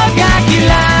ない僕が嫌い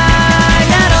な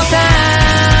のさ。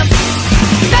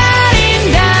ダーリ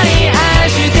ンダーリン愛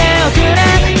しておくれ。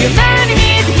夢に見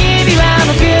た日々は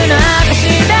僕の証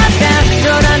だった。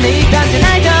冗談でいい感じじゃ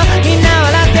ないとみんな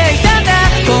笑っていたんだ。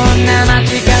こんな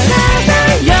街からさ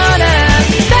よなら。ダ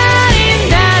ーリ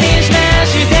ンダーリン示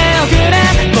しておくれ。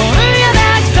今夜だ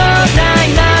けそうさ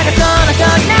今がその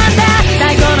時なんだ。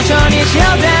最高のショーにしよ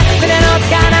うぜ胸の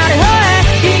高鳴る方へ。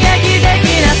悲劇的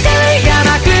なスカイが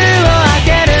幕を開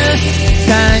ける。最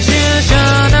終章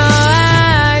の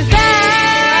合図だ。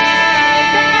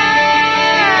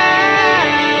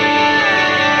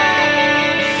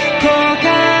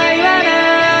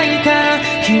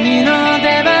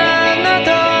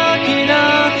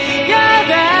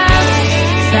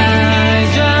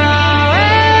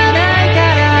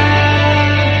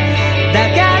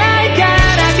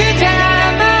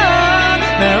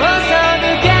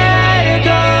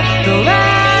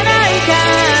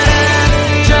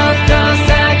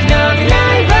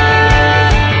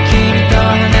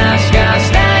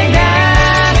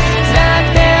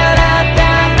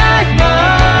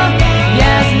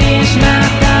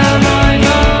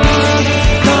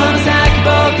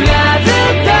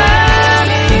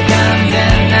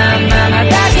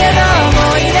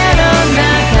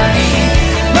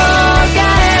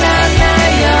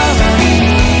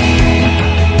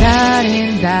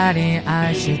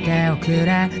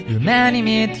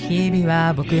って日々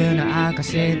は僕の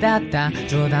証だった。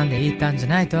冗談で言ったんじゃ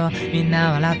ないとみん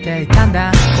な笑っていたん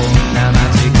だ。こんな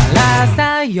街から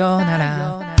さよな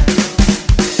ら。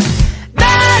ダー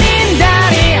リンダ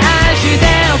ーリン愛して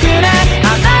おくね。あ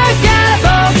の日から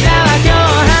僕らは共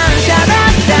犯者だ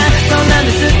った。そんなん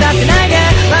で突っ立ってないで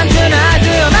ワンツーの合図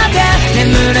を待って眠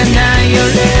れない夜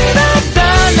だった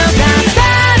のさ。ダ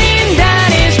ーリンダー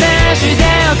リンして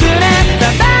おくね。バ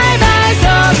イバイそ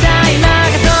うさ今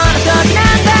がその時な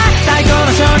んだ。最高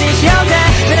のショーにしようぜ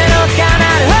胸のつかな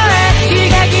る方へ。悲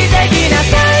劇的な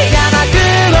最後幕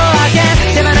を開け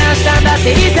手放したんだっ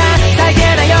ていいさ。最低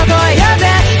な横へようぜ。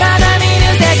まだ見ぬ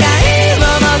世界を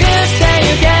潜って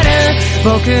ゆける。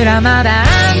僕らまだ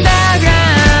アンダーグラウン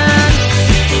ド。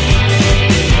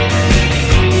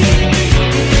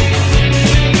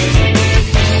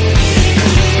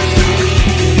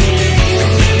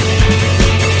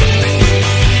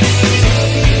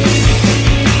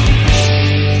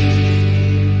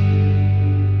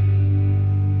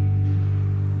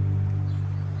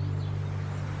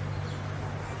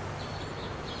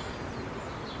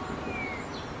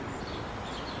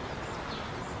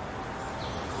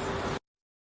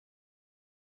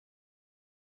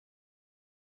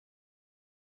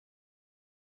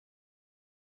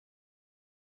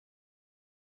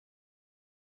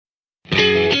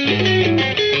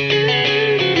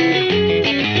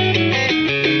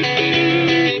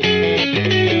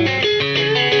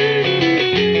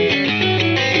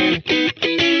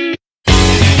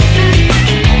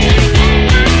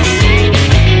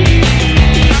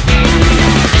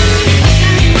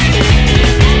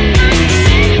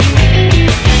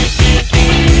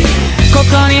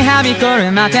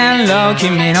摩天楼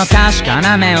君の確か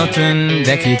な目を摘ん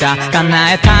できた。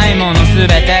叶えたいものすべ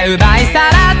て奪い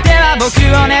さらっては僕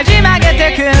をねじ曲げ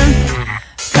てく。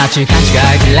価値観違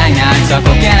い嫌いなあいつはコ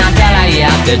ケなんたら嫌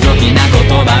って上品な言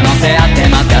葉乗せ合って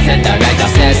待たせたがいた。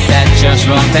せっせ調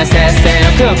子をってせっせ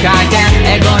欲を回転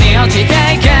エゴに落ちて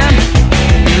いく。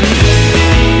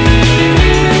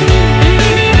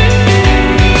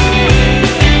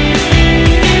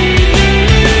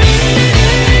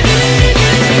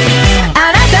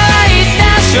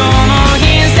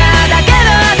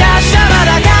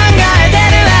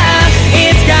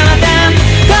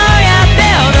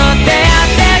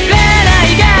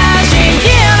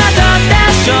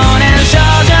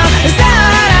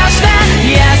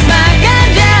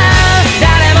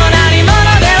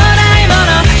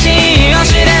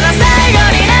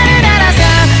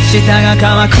舌が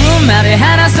乾くまで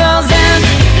話そうぜ。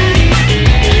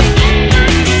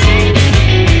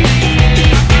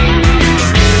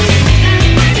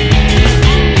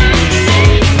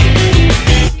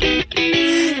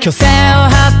虚勢を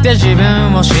張って自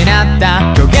分を失っ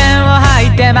た。虚言を吐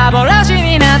いて幻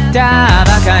になった。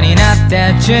バカになっ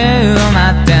て宙を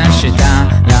舞ってした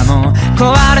らもう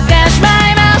壊れてしま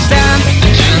いました。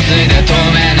純粋で透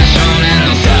明な少年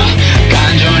のさ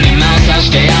感情に間を刺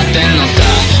してやってんのさ。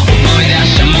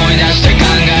思い出して考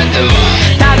えては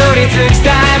たどり着きさ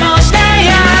えもしてや。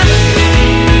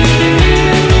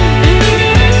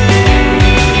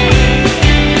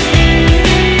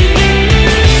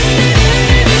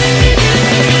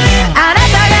あな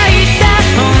たが言った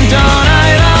本当の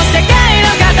色世界の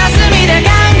片隅で考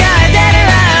えてる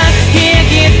わ。冷え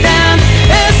切った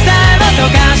薄さも溶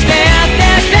かしてやって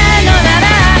くれのなら。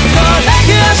孤独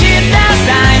を知った才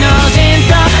能人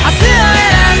と明日を選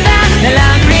んだ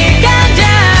ランクリー感じゃ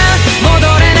戻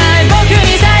れない僕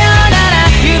にさよなら。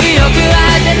指をくわ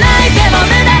えて泣いても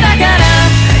無駄だから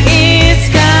いつ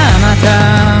かまた。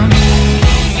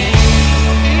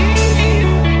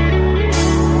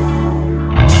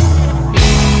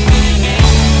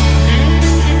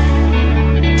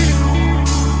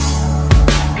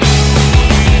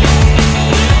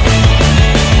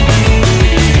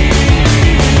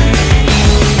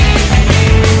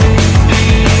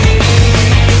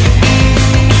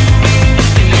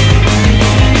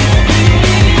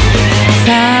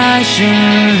最終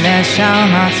列車を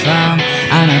待つわ。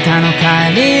あなたの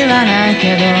帰りはない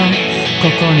けどこ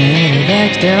こにいるべ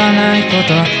きではないこ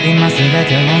と。今すべ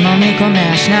てを飲み込め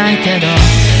はしないけど遠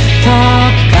く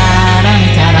から見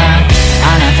たら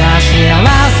あなたは幸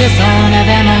せそうね。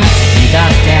でも見た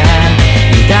くて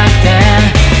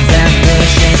全部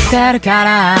知ってるか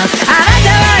ら。あなた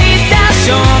は言った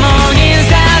消耗品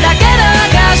さだけど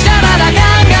私はまだ考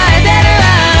えてるわ。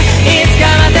いつか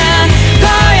またこ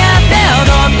うやって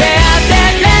踊ってやって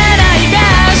くれないか。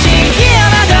新規を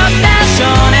まとった少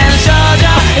年少女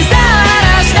さあ晴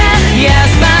らして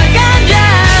Yes man 感情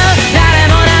誰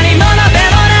も何者で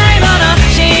もないもの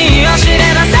真意を知れ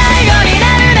ば最後にな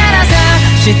るならさ。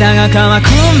舌が乾く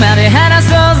まで話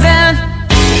そうぜ。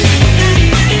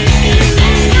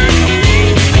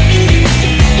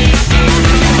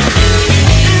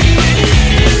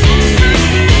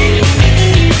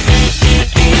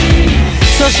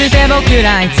して僕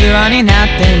ら偽になっ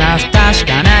ています。確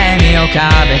かな笑みを浮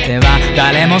かべては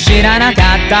誰も知らなか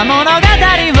った物語を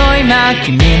今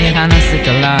君に話す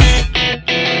から。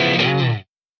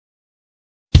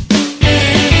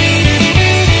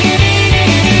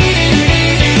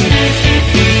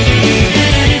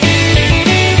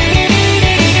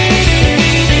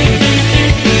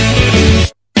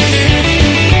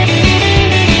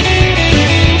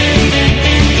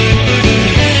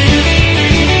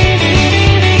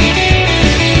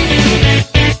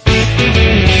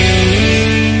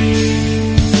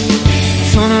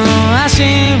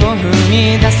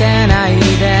せない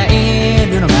でい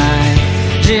るのが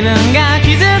自分が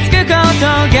傷つくこと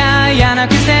が嫌な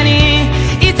くせに、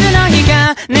いつの日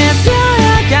か熱量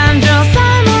や感情さ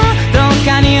えもどっ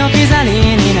かに置き去り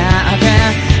になって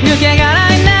抜け殻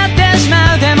になってし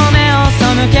まう。でも目を背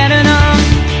けるの、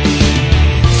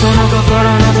その心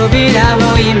の扉を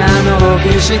今ノッ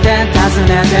クして訪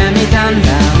ねてみたんだ。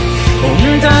本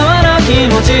当の気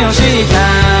持ちを知りた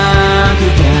く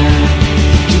て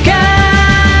聞か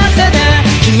せて。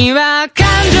君は感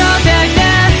情的で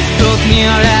時に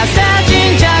は冷静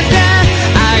沈着で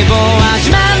相棒は自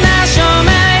慢な証明。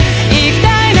生きた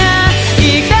いな生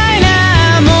きたいな、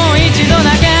もう一度だ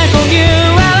け呼吸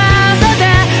を合わせて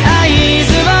合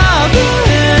図を送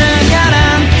るか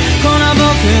ら、この僕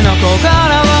の心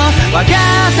を沸か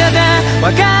せて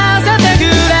沸かせてく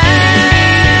れ。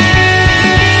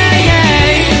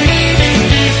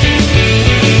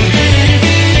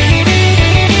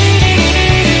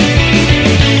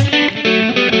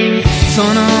そ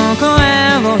の声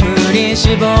を振り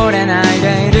絞れない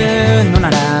でいるのな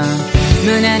ら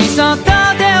胸にそっと手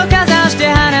をかざして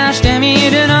話してみ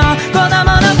るの。子供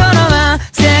の頃は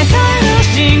世界の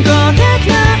進行的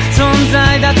な存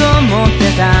在だと思って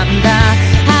たんだ。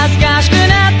恥ずかしく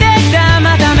なってきた、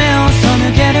また目を背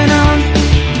けるの。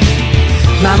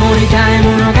守りたい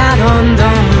ものがどんどん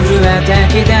増え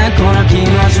てきて、この気持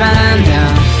ちはなんだ。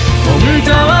本当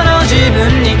の自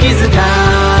分に気づか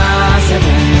せて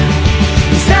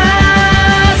さ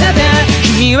せて。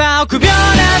君は臆病な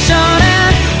少年、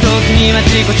時には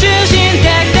自己中心的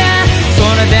で、そ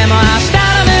れでも明日の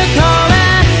向こうへ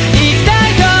行きた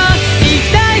いと行き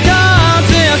たいと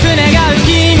強く願う君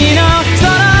のそ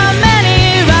の目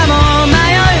にはもう迷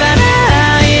いはな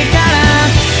いから、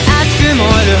熱く燃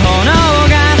える炎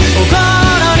が心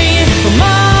に灯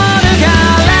るか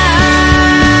ら。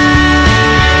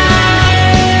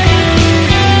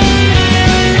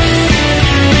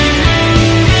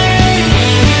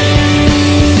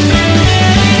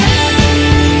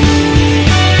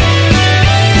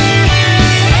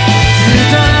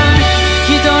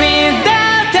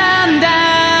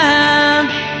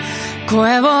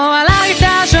声を荒げ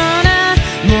た少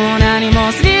年、もう何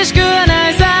も寂しくはな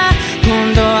いさ。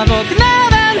今度は僕の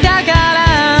番だか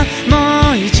ら、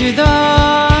もう一度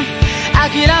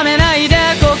諦めないで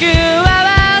呼吸を合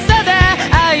わせて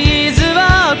合図を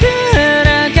送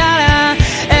るから、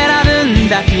選ぶん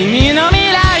だ君の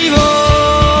未来を。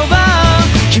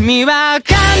君は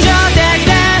感情的で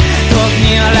時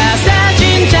には冷静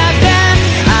沈着で、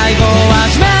相棒は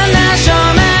自慢な証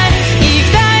明。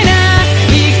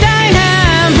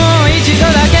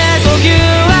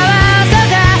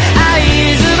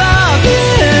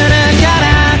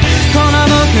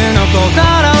心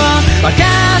を沸か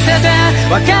せて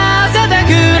沸かせてく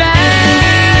れ。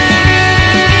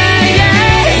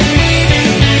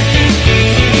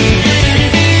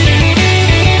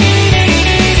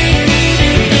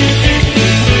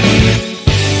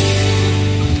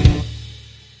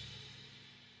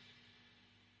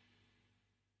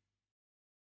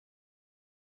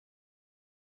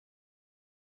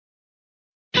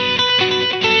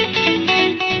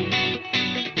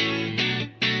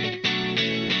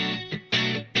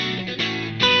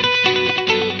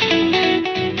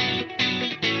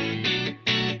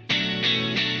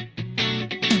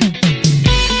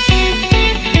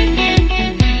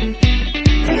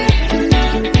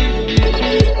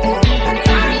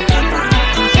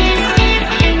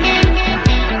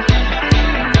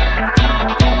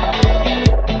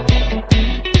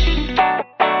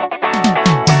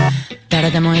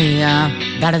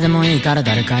誰でもいいから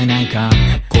誰かいないか、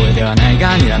声ではない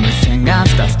が睨む視線が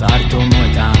スタスタあると思え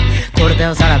た。これで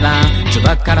おさらば呪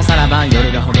縛からさらば、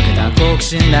夜がほどけた好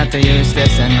奇心だという指定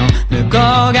線の向こ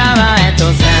う側へと。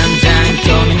全然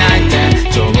興味ないっ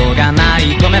て情報が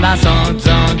舞い込めば想像通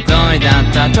りだっ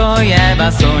たといえば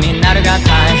そうになるが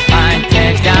大敗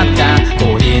的だった。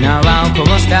コーヒーの泡をこ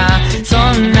ぼしたそ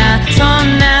んな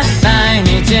毎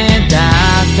日だっ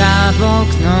た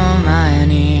僕の前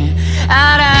に現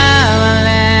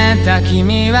れた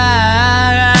君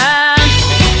は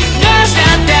どうした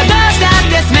って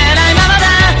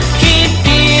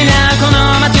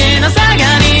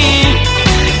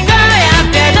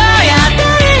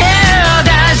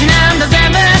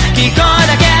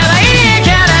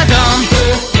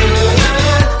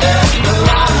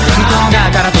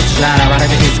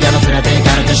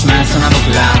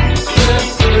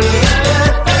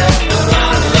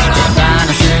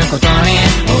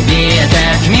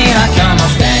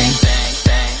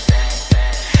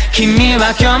君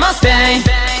は今日もステイ。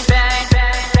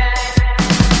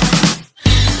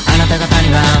あなた方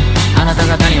に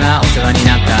はお世話に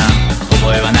なった。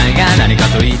覚えはないが何か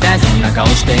と言いたい、そんな顔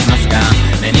していますが、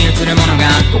目に映るものが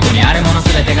ここにあるもの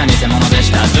全てが偽物でし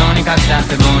た。情にかけたっ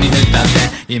て棒に振ったって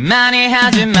今に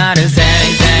始まる。せい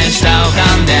ぜい舌を噛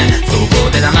んでそこ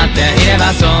で黙っていれ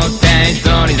ばそうって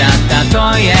通りだった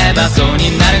といえばそう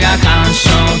になるが感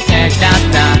傷的だっ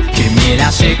た。君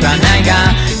らしくはない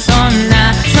がそん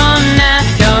な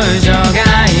表情が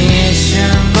一瞬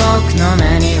僕の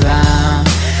目には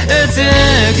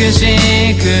美し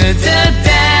く映って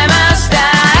ました。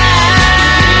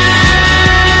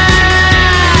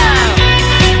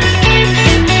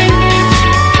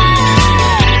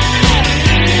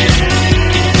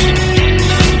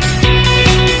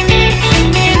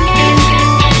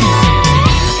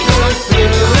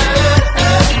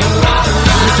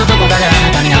ずっとどこかであ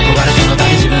なたに憧れその度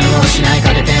自分を失い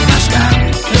かけていました。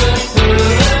本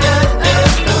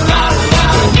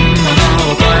物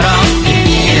を超えろ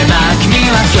言え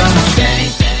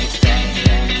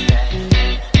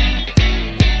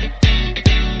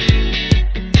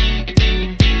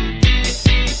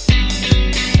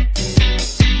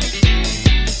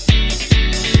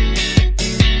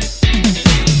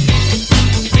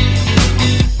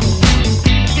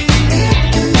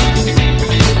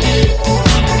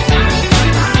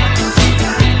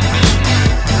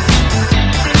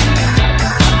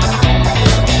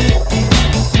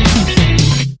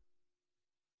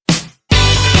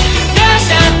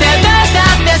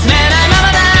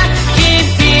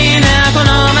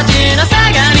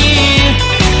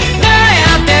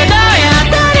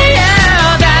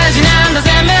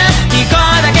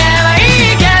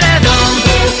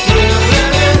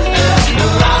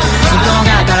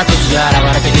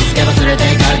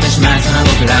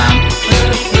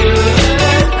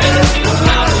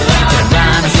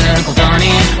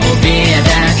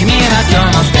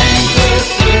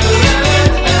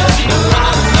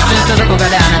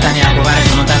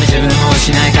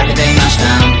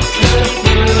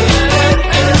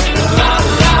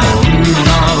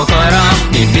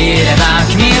ば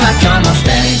君は今日もステ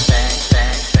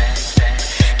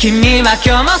イ。君は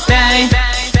今日もステイ。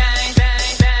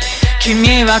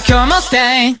君は今日もステ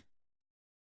イ。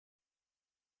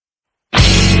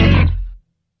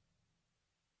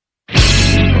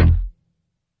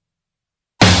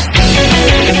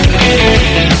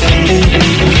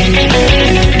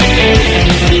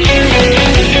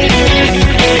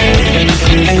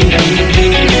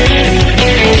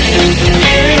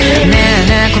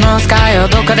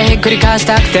どっかでひっくり返し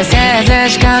たくてせいぜい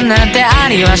時間なんてあ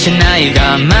りはしない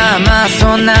が、まあ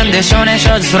そんなんで少年少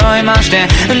女揃いまして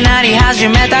なり始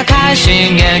めた快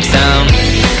進撃さん。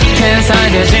天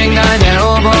才で人外で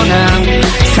横暴な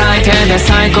最低で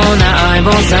最高な相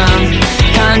棒さん。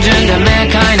単純で明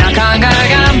快な考え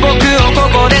が僕をこ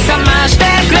こで覚まして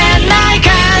くれない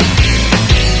か。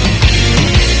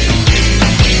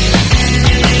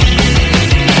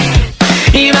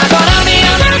今この身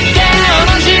をもって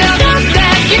面白がって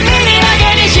君にだけ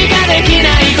にしかできな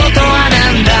いことは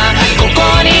なんだ。ここ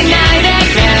にないで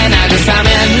くれ慰め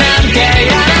なんて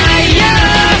いらないよ。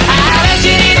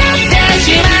嵐になって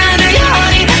しまうよ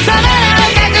うにその名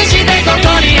を隠してここ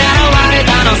に現れ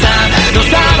たのさ。の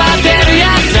さばってる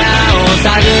やつらを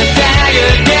探って言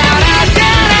って洗って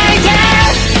ないで。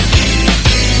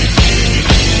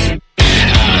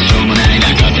しょうもないな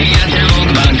勝手にやってる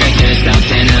僕ばっかり消したっ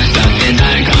てなしたって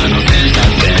誰かのせいした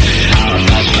ってフ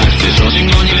ラッシュバックして初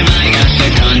心後にめまいがして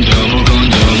感情も根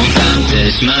性も去って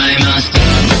しまいまし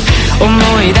た。思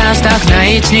い出したくな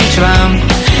い一日は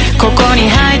ここに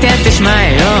入ってってしま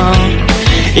えよ。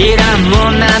いらん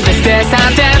もんなんて捨て去っ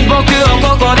て僕を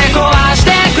ここで壊し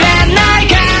てくれない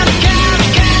か。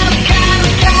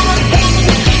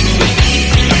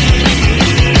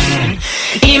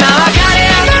今別れ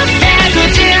を待って口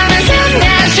を結んで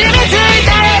染みつい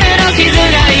た夜の傷が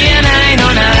言えないの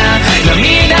なら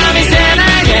涙見せな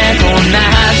いで。こんな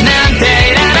恥なんて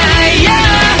いらないよ。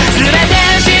全て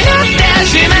失って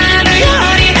しまうよ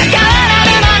うに変わらぬ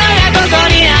ものがここ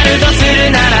にあるとす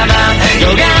るならば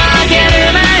夜が明ける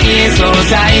前にそう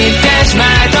さ言ってしま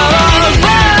えと思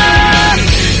う。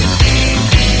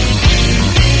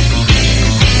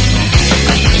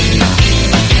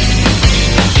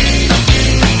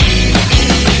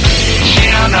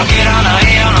白と黒の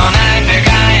色のない世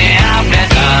界に溢れ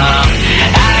た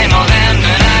愛も全部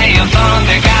ないよその世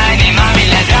界にまみ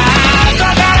れた心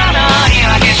の言い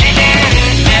訳して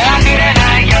手はくれ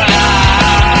ないから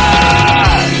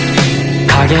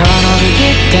影は伸びき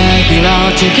って日は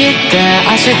落ちきって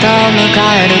明日を迎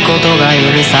えることが許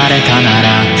されたな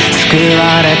ら救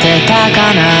われてた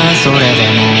かな。それ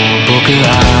でも僕は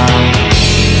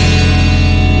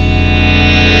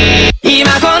今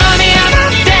この身をも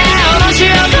って面白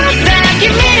くって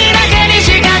君にだけにし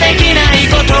かできない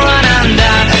ことはなんだ。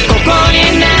ここ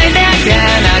にないでって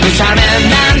慰め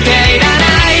なんていら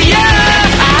ないよ。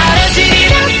嵐に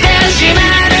なってしま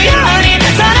えるように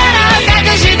それらを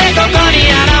隠してここに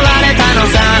現れたの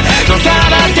さ。のさ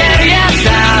ばってるやつ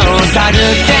さを探って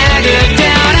ぐって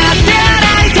笑って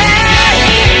泣いて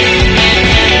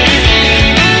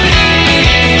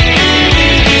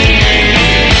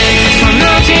その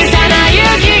小さな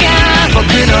雪が僕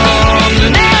の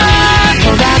胸を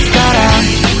焦がすから。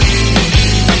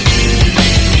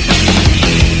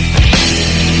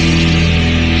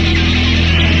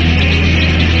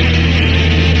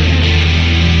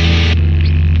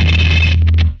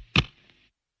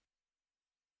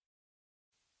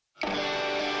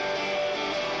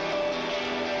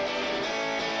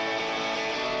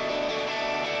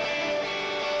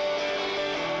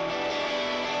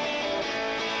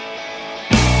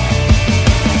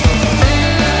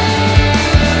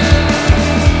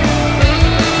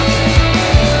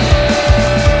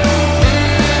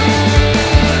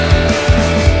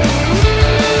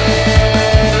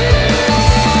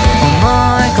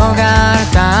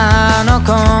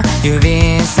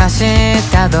指さし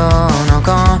たどの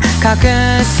子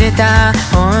隠した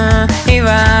本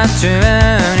岩中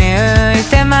に浮い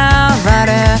て回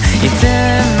る。いつ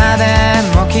まで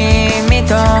も君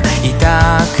といた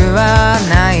くは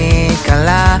ないか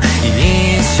ら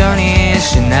一緒に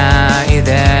しない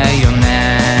でよね。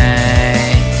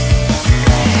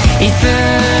いつ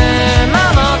も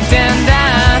持ってんだ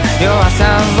弱さ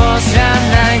を知ら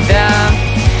ないんだ。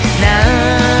な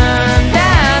んだ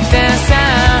ってさ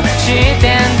知って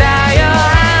んだよあ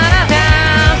なた。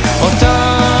落と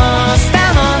した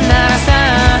もんならさ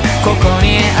ここ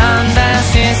にあんだ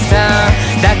シスタ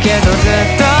ー。だけどず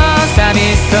っと寂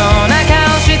しそうな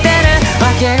顔してる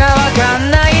わけがわかん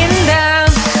ないんだ。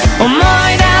思い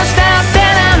出したって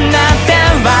なんだって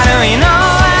悪いの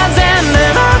は全部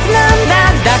僕なん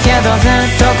だ。だけどず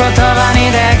っと言葉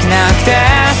にできなくて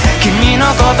君の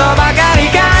ことばかり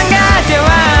考えては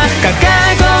抱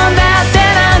え込んだって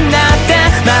なんだって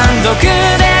満足で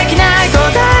きない答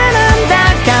えなんだ。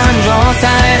感情さ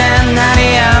えれんな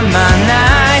りやまな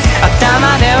い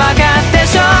頭で分かって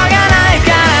しょうがないか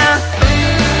ら。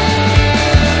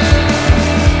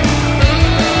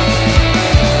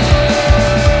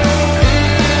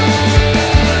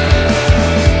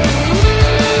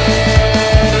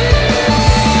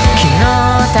昨日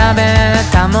食べ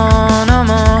たもの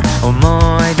も思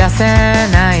い出せ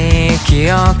ない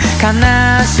記憶。悲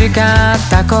しかっ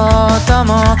たこと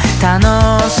も楽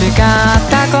しかっ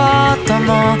たこと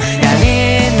もやり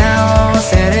直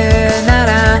せるな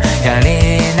らやり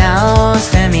直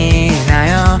してみな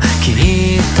よ。きっ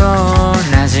と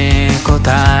同じ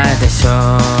答えでしょう。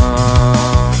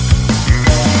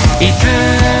いつ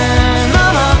も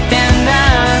持ってんだ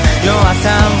弱さ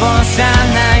を知ら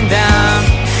ないんだ。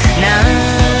な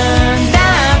んだ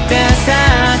ってさ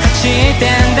知って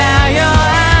んだよ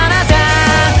あなた。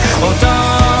落と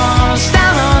した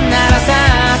もんならさ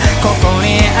ここ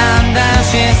にあんだ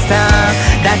シスター。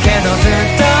だけどずっ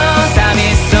と寂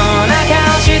しそうな顔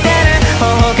してる頬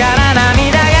から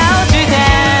涙が落ちて。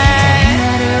トン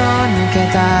ネルを抜け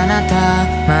たあなた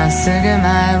まっすぐ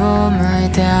前を向い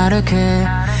て歩く。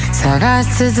探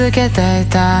し続けてい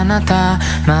たあなた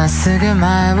まっすぐ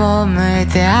前を向い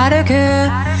て歩く。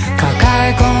抱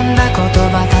え込んだ言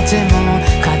葉たちも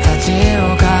形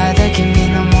を変えて君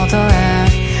のもとへ。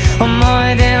思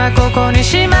い出はここに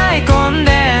しまい込んで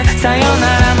さよ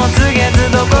ならも告げず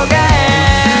どこかへ。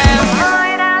思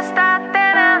い出したって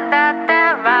なんだって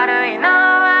悪いの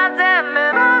は全部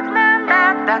僕なん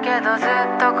だ。だけどず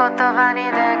っと言葉に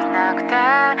できなくて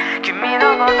君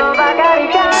のことばかり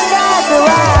考えて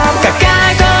は抱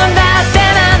え込んだって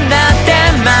なんだって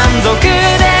満足で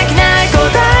きない答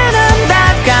えなん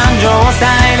だ。感情さ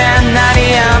えれんな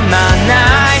りやま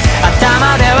ない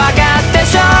頭で分かって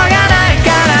しょうがない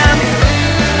から。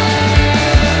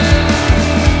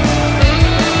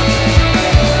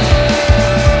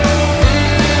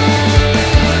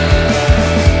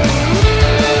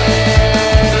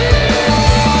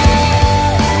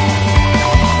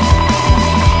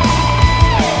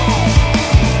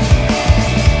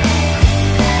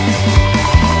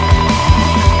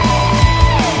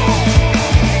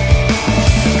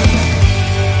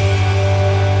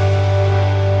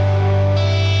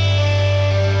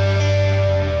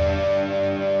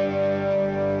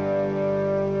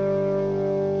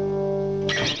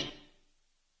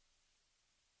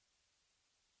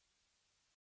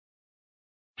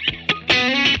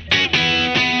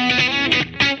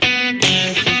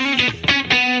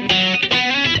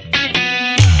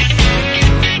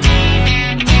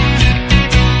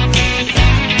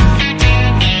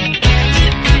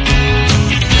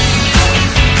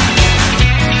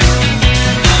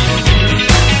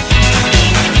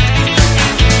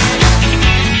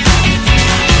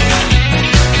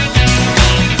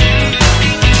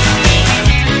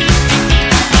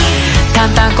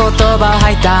葉を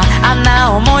吐いた、あん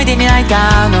な思い出に泣い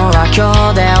たのは今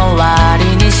日で終わ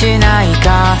りにしない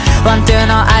か。ワンツー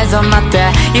の合図を待っ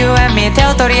て You and me 手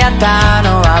を取り合った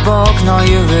のは僕の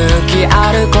勇気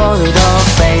あるコールド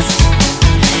フェイス。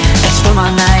立ち止ま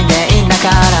んないでいいんだか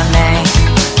らね。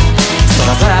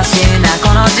空々しいな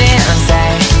この人生。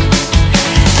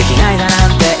できないだな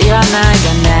んて言わないで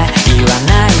ね、言わ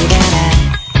ないでね。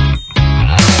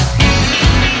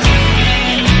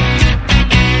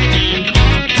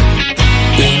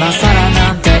今さら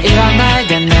なんて言わない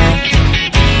でね。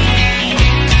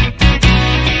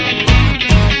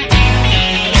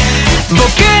僕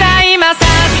ら今ささ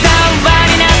わ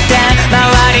になって回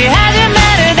り始め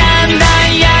る、だんだ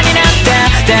ん嫌になっ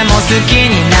て、でも好き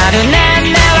になるね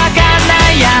んね、わかんな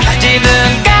いや。自分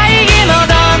会議も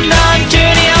どんどん中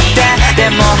によって、で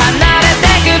も離れて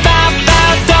くパッパ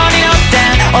ッとによって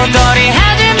踊り始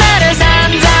める、散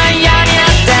々嫌にな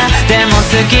って、でも好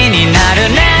きになる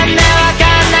ねんね、わか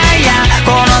んないや。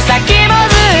この先も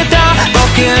ずっと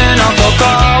僕の心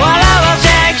を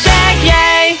シェイクシェイクイ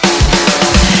ェイ。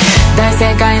大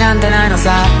正解なんてないの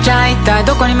さ。じゃあ一体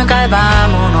どこに向かえば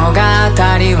物語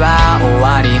は終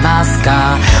わります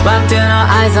か。ワンツー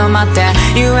の合図を待って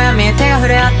You and me 手が触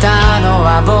れ合ったの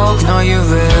は僕の勇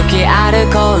気ある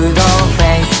コールドフ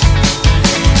ェイス。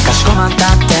かしこまっ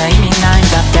たって意味ないん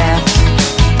だって、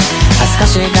恥ずか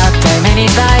しがって目に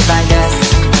バイバイで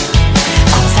す。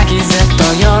この先ずっと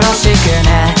よろしく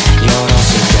ね、よろ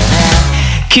しく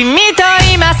ね。君と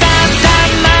今さっさ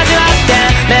交わって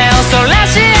目をそら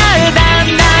し合う、だ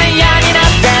んだん嫌になっ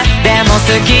て、でも好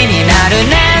きになる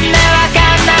ねんね、わか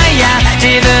んないや。自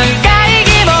分会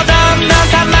議もどんどん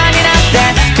様になっ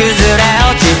て崩れ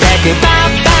落ちてく、パ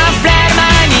ンパン触れる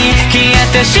前に消え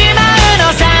てしまう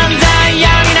の、散々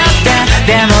嫌になって、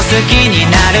でも好きに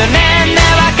なるねんね、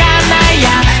わかんない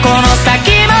や。この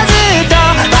先もずっと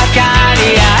分か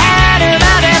り合える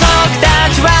まで僕た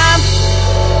ちは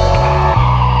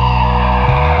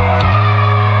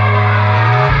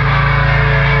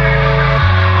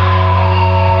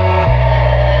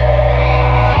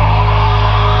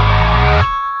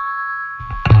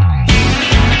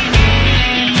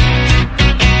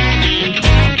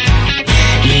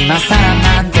今さら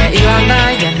なんて言わ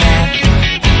ないでね。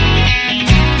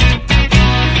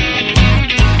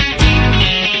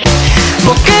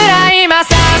僕ら今さっ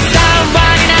さわ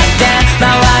になって回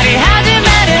り始め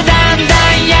る、だんだ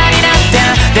ん嫌になって、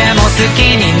でも好き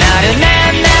になるね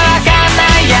んね、わかんな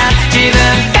いや。自分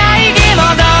会議も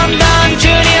どんどん中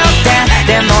によっ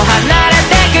て、でも離れ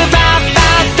てくパッパ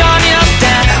ッとによっ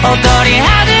て踊り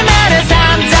始める、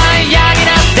散々嫌に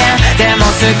なって、でも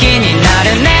好きにな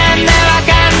るねんね、わ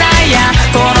かんないや。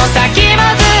この先も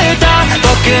ずっと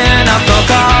僕の心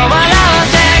を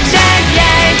シェイクシェイクイェ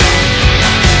イ。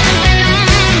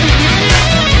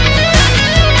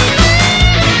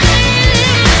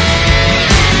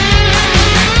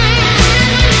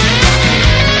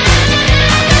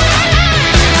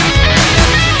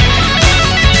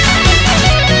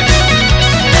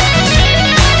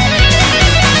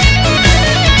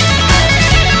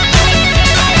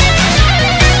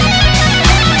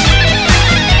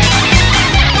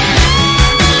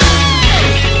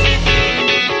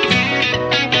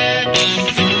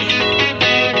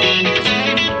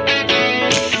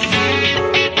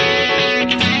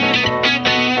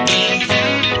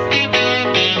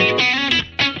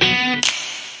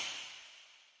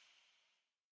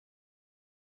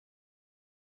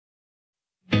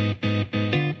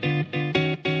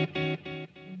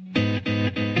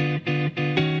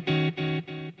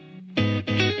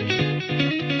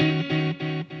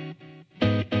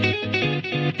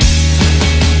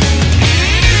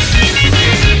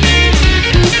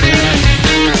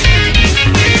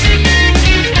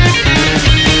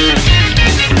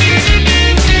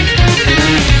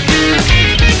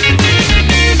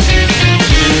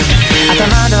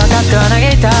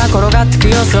転がってく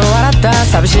様子を笑った、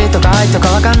寂しいとか愛とか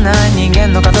わかんない人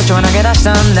間の形を投げ出し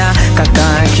たんだ。抱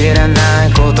えきれない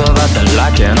言葉だ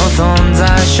らけの存在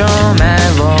証明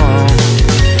を、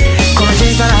この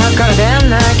小さな箱から出会ん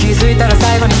ない、気づいたら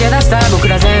最後に逃げ出した。僕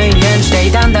ら全員演じて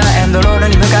いたんだ、エンドロール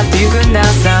に向かって行くんだ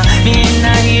さ。みん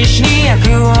な必死に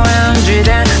役を演じ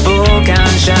て傍観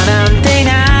者なんてい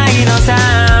ないのさ。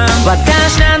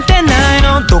私なんてない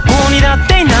の、どこにだっ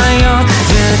ていないよ。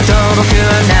ずっと僕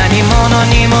は何者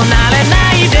にもなれ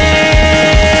ないで。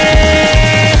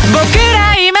僕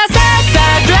ら今さっさ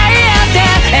とやって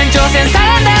延長線サ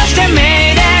ランダして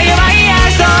目で弱い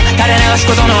愛想垂れ流す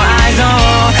ことの愛憎、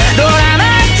ドラマ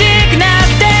チックな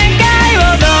展開を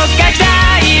どっか期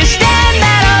待してんだ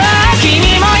ろう。君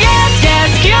もイエスイ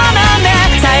エス気を飲んで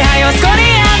采配をすこに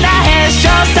やんだ、へっしょ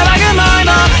騒ぐもい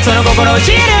も心打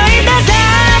ち抜いたさ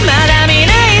まだ見ぬ糸を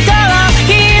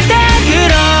引いて黒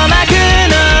幕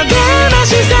の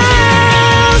魂さ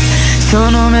そ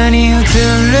の目に映る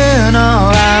の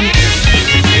は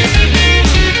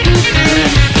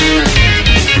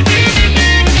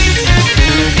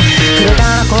触れた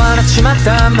ら壊れてしまっ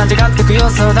た間違ってく様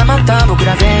子を黙った僕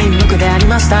ら全員無垢であり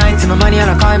ましたいつの間にや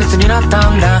ら怪物になった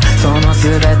んだその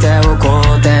全てを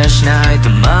肯定しないと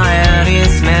前に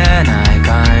進めない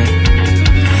かい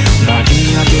君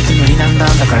にはきっと無理なんだ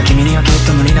だから君にはきっ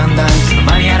と無理なんだいつの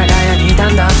間にやらガヤにいた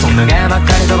んだそんなガヤばっ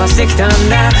かり飛ばしてきたん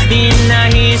だみんな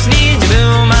必死に自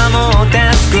分を守って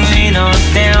救いの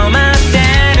手を待って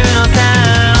るのさ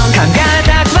考え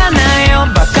たくはないよ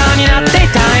バカになってい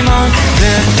たいもんずっ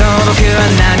と僕は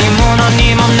何者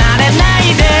にもなれな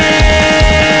いで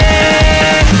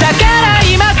だから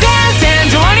今前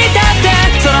線上に立って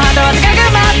その旗は高く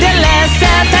舞って劣勢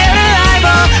頼る相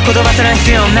棒言葉すら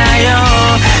必要ないよ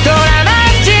ドラマ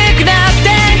チックな展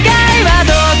開は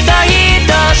どっとヒッ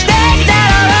トしてきた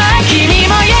ろう君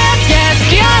もイエスイエス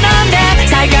気を飲んで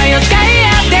再会を誓い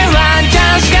合ってワンチ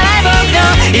ャンしかない僕の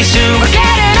一瞬分ける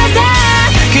のさ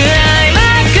クライマ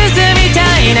ックスみた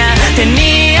いな手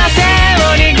に汗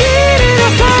を握るの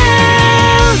さ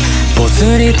ぽ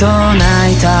つりと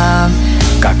泣いた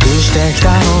隠してき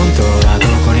た本当はど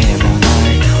こにでもない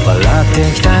笑って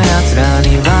きた奴ら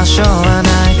に場所は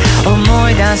ない思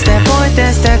い出してポイっ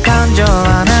て捨て感情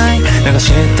はない流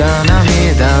した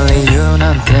涙理由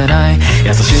なんてない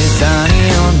優しさ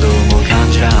に温度も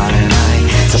感じられない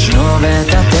差し伸べ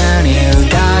た手に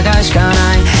疑いしかない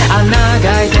穴が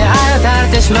開いてあやたれ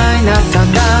てしまいなった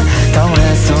んだ倒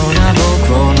れそうな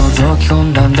僕を覗き込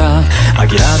んだんだ諦め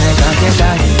かけ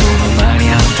た人の前に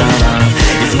あったわい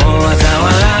つもは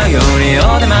笑うように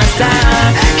お出ました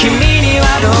君に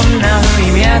はどんな風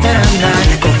に見えてるんだ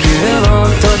呼吸を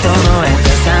整えて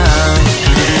さ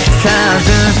さあず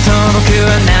っと僕は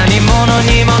何者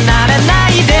にもなれな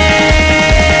いで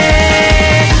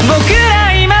僕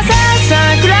ら今さっさ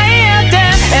くらいやって延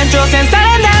長線さ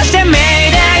れ出して目で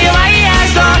弱い愛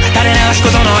想垂れ流しこ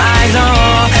との愛憎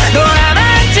ドラマ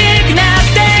チックな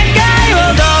展開を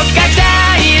どっか期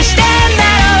待してんだ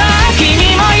ろう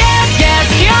君もイエスイエ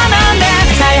ス気を飲んで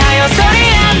采配をそり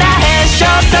やんだへっしょ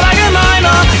騒ぐもいも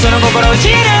その心打ち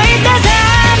抜いたさ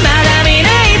まだ見ぬ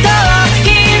糸を引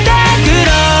いて黒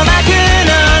幕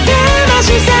の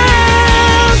魂さ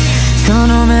そ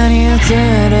の目に映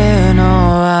るの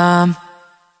は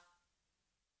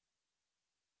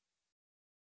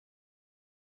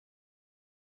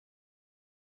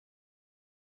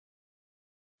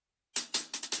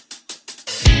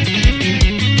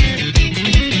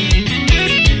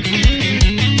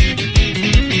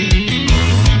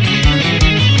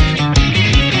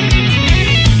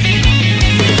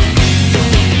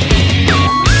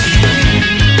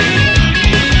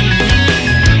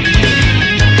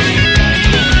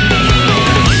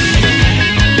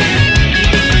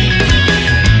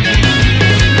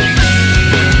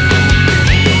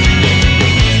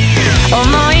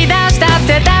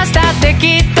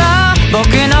僕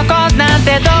の子なん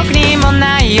てどこにも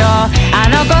ないよあ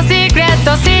の子シークレッ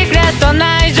ト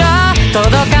内情届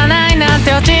かないなん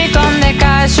て落ち込んで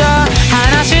解消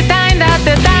話したいんだっ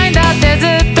てず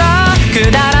っとく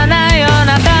だらないよう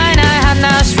な絶えない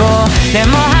話をで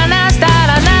も話した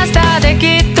らでき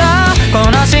っとこ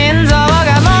の心臓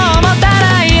がもう持た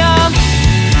ないよ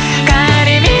帰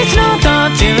り道の途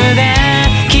中で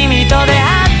君と出会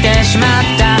ってしまっ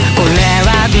たこれ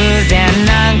は偶然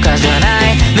なんかじゃ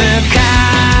ない向か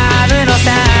うの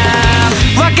さ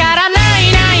わからない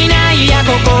いや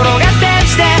心がステー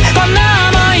ジでこの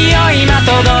想いを今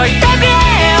届いてくれよ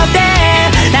って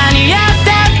何やっ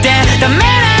たってダメな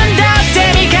んだっ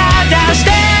て味方し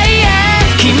て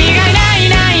君がい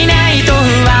ないと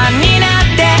不安になっ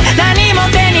て何も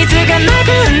手につかなく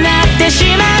なってし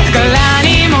まうから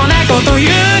にもないこと言う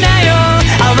なよ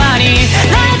泡に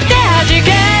なって弾け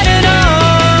るの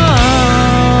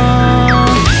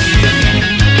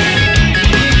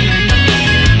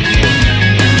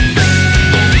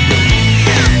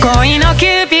恋のキ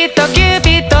ューピッ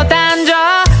ド誕生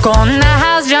こんな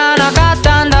はずじゃなかっ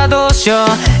たんだどうしよう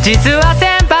実は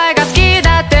先輩が好き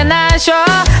だって内緒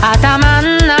頭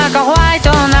ん中ホワイト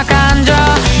な感情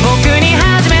僕に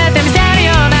初めて見せる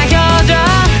ような表情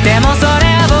でもそれ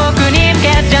は僕に向け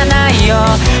じゃないよ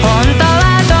本当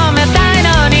は止めたい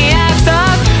のに約束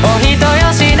お人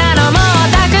よしなのも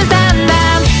たくさん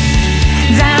だ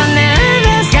残念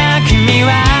ですが君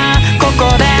はこ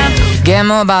こでゲー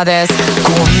ムオーバーです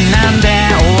こんなんで終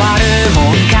わる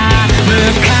もんか向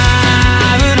か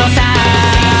うのさ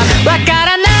わか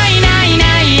らない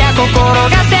いや心が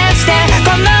接して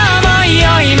この想いを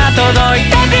今届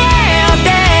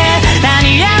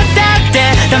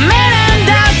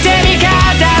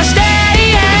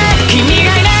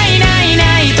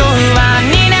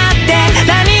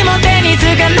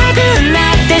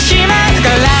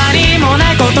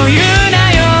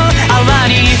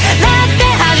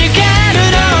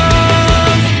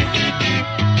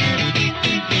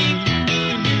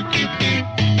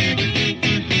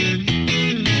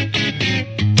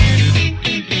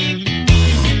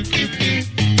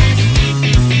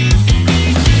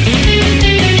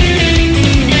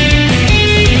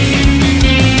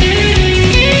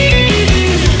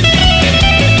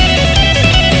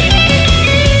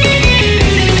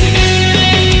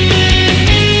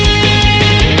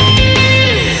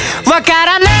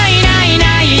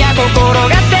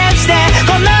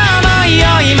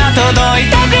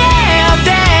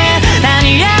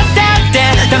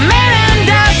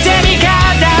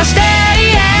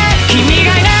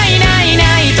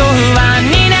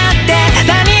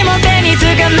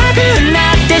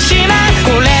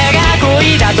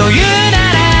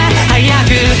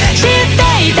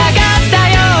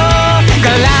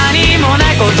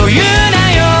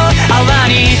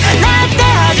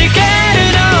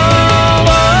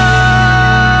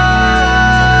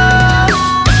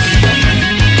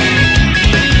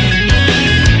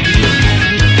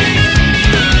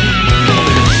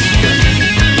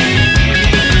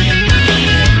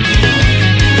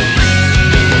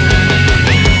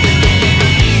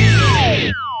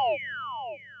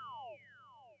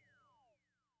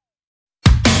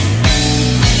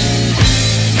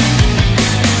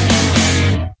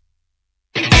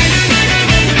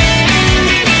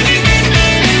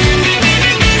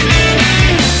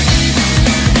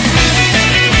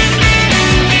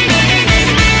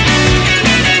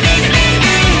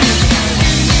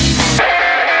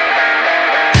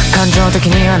感情的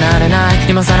にはなれない、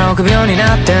今更臆病に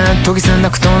なって研ぎ澄ん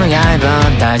だ苦闘の刃、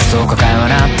大事そうか会話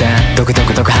なってドクド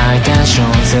クドクハイテンショ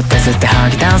ン、吸って吸って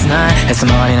吐き出すないへそ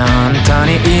周りのあんた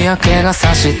に嫌気が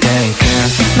さしていく。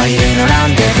真昼のラ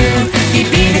ンデブー、ビ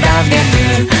ビりダブデ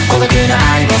ブー、孤独な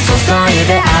愛を注い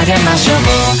であげましょ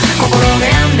う。心が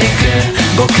病んでいく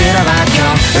僕らは今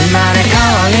日生まれ変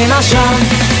わりましょ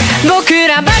う。僕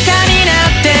らバカにな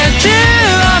って宙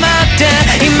を待っ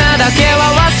て、今だけは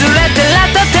忘れてラ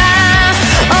タタ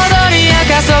踊り明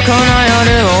かそうこの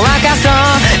夜を沸かそう。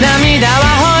涙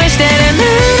はホイして眠ら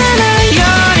ないよ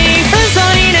うに、嘘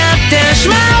になってし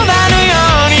まうばるよ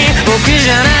うに、僕じ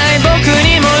ゃない僕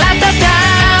にもラタタ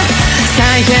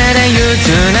最低で憂鬱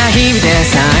な日々で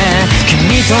さえ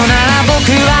君となら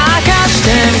僕は明かして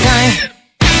みたい。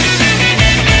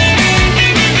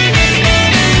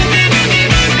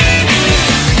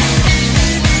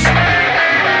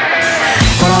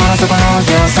そこのお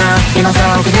嬢さん、今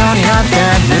さ臆病になって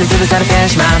塗りつぶされて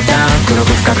しまった。黒く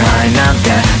深く灰になっ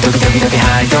てドキドキドキ背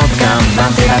徳感な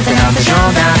んてだってなんでしょう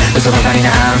が、嘘ばかり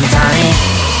なあんたに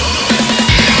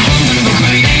本当に僕は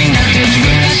いないんだって、自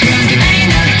分らしくなんてないん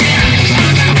だって、あなたとあ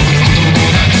なたが僕のことを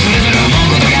だってそれぞれ思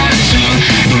うことがあるでしょう。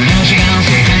僕の違う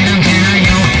正解なんてない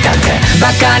よ、だって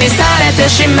バカにされて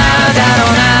しまうだ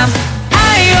ろうな。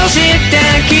愛を知って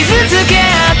傷つけ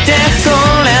合って、そ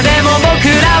れでも僕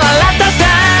らはラタ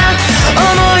タ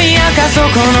思い明かそう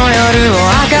この夜を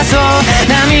明かそう。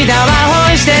涙は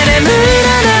ホイして眠ら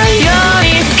ないよう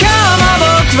に、今日も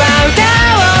僕は歌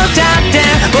を歌って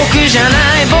僕じゃ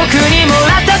ない僕にも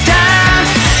ラタタ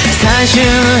最終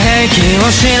兵器を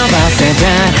忍ばせて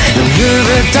余裕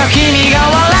ぶった君が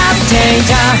笑ってい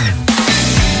た。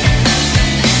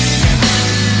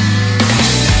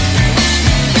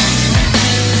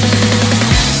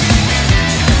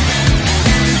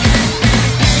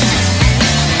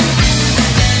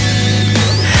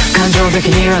感情的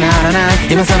にはならない、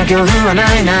今更恐怖はな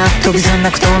いな、研ぎ澄ん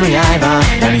だ苦闘の刃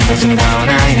何一つ無駄は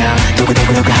ないな、ドクド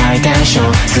クドクハイテンショ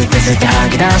ン吸って吸って吐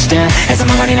き出してへそ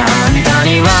曲がりなあんた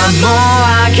には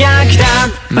もう飽き飽きだ。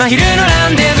真昼の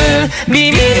ランデブー、ビ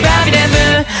ビリバビデブ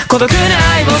ー、孤独な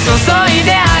愛を注い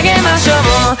であげましょ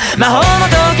う。魔法も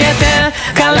解けて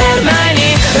枯れる前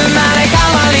に生まれ変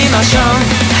わりましょ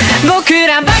う。僕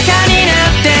らバカにな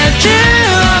って宙を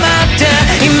待って、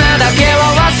今だけは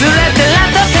忘れてラ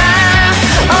タタ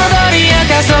踊り明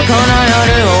かそうこの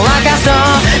夜を沸かそう。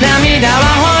涙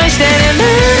はホイして眠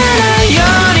らないよ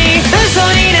うに、嘘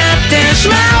になってし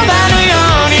まうばるよ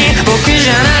うに、僕じ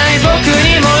ゃない僕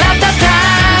にもラタタ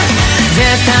絶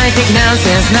対的なセ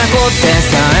ンスな子って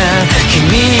さえ君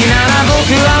になら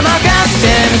僕は任せて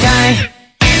みたい。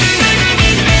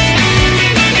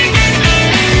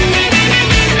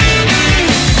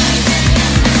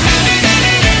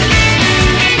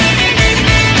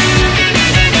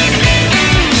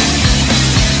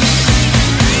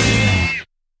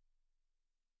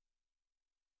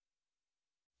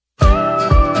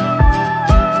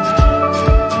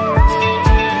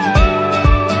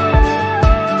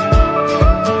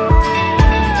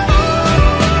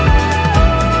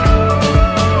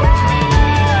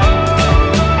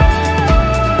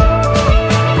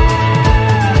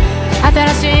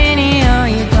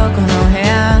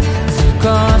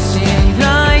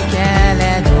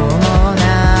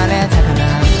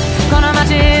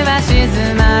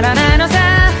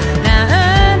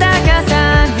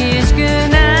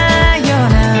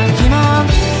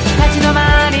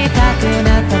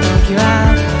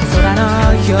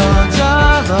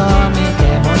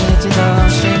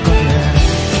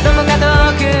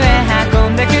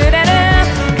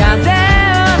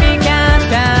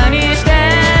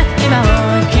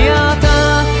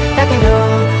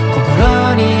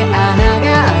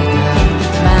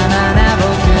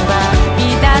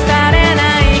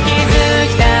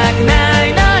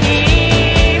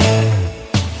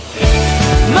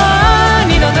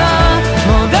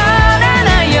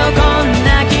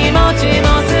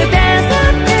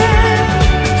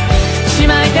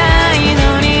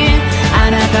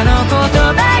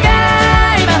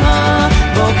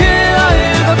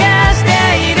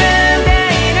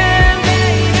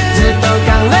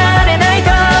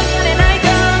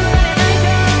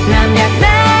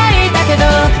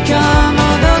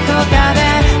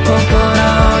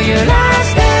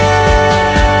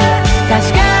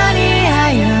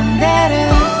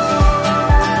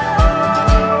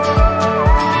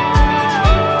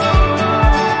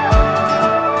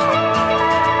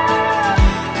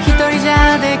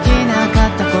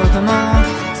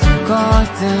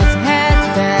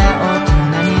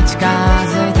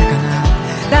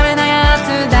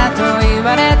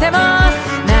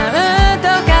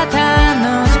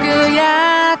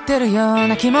ってるよう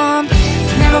な気も寝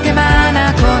ぼけま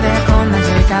なこでこんな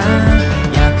時間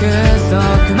約束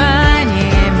前に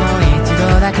もう一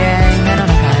度だけ夢の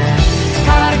中へ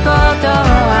変わること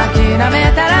を諦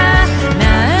めたら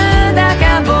なんだ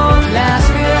か僕らし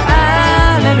く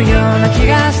あれるような気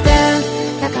がして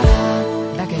だか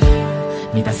らだけど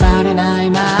満たされない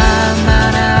ま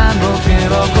まな僕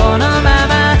をこのま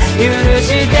ま許し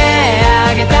て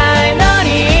あげたいのに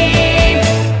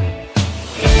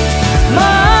も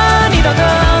う二度と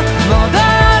戻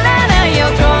らないよ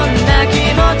こんな気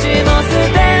持ちも捨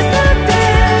て去って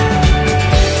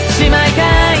しまいた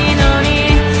いのに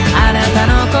あなた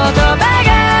の言葉が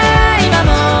今も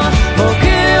僕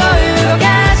を動か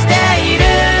している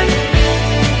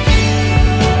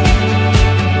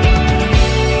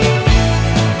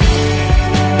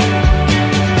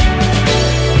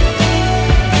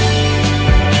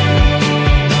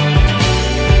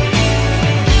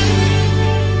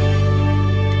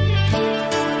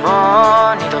も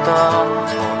う二度と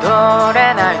戻れ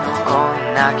ないのこ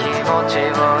んな気持ち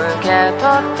を受け取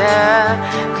って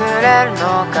くれるの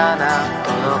かな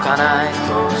届かないと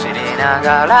知りな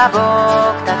がら僕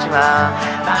たちは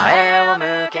前を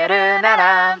向けるな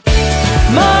らも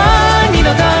う二度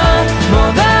と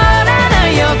戻らな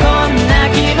いよこんな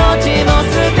気持ちも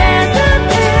捨て去っ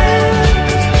て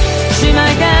しま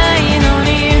いたいの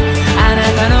にあな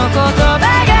たの言葉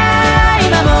が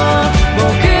今も僕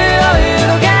を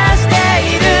動かして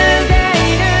いる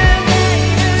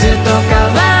ずっと変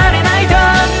われないと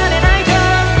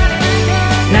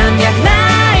何百泣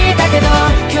いたけど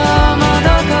今日もど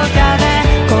こかで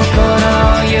心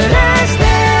を揺らして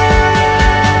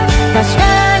確か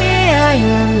に歩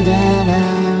んでる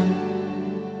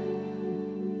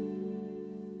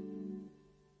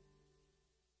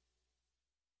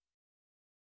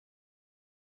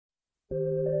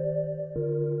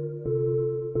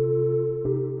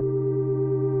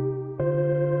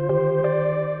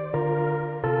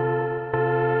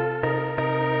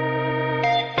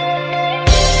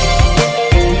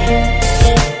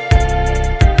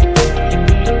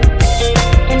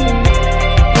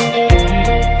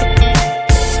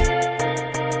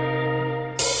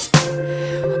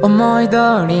思い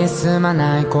通り進ま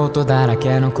ないことだら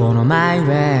けのこのマイウ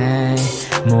ェ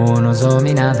イもう望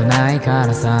みなどないか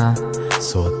らさ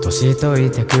そっとしと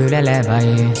いてくれれば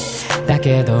いいだ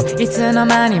けどいつの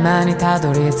間にた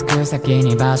どり着く先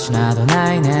に場所など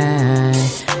ないね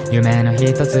夢の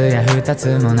一つや二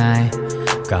つもない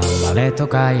頑張れと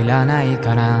かいらない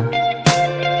から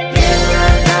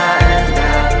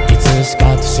いつし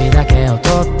か年だけを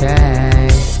とって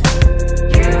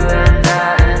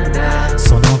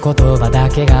言葉だ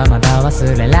けがまだ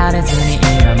忘れられずに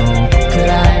今も暗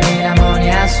い水面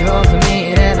に足を踏み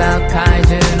入れば怪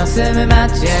獣の住む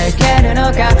街へ行ける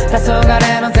のか黄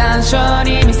昏の残暑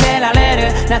に見せられ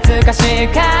る懐かしい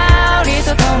香り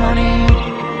とともに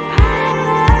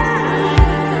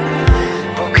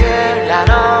僕ら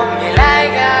の未来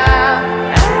が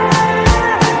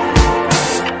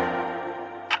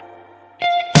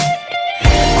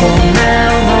こんな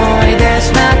思い出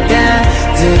しまって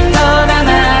ずっと黙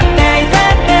っていた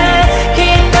ってき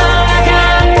っと分か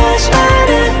ってしまう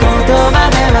言葉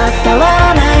では伝わ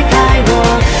らない介護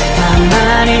た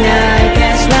まに泣いて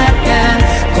しまって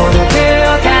孤独を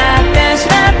買ってし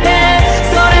まって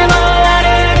それも悪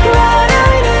くはな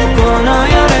いねこの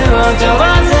夜を上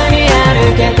手に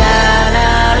歩けた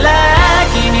なら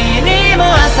君にも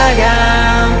朝が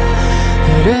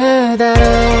降るだろ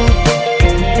う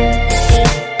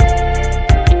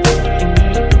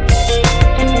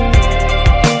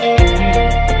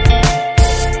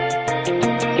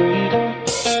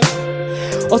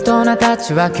大人た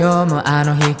ちは今日もあ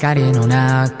の光の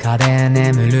中で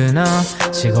眠るの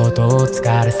仕事お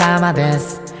疲れ様で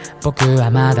す僕は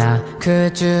まだ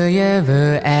空中遊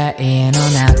泳の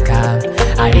中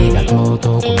ありがとう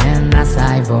とごめんな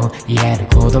さいを言える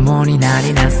子供にな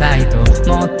りなさいと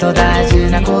もっと大事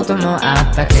なこともあ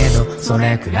ったけどそ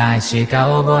れくらいしか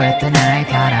覚えてない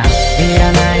からい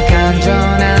らない感情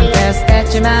なんて捨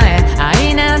てちまえ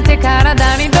愛なんて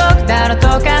体に毒だろと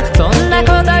かそんなこ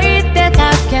と言ってた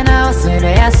っけな忘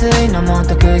れやすいのも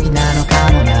特技なの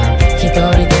かもな一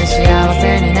人で幸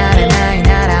せになれない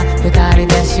なら二人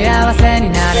で幸せに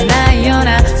なれないよう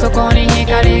なそこに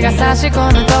光が差し込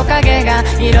むトカゲが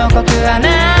色濃くあ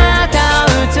なたを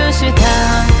映した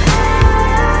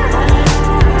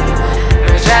無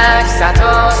邪気さと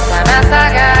幼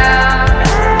さが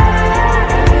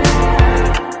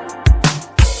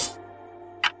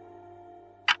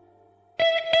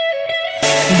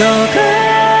どこ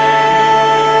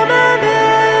まで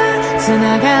繋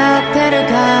がってる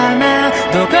かな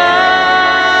どこ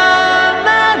ま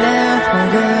で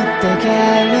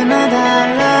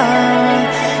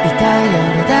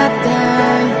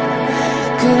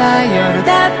暗い夜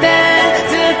だって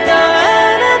ずっとあ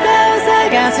なたを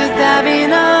探す旅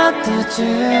の途中、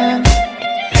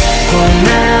こんな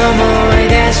思い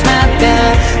出しまって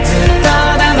ずっと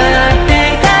黙って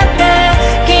いたって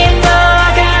きっとわ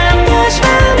かってしま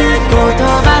うね。言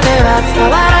葉では伝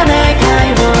わらない会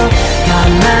話、た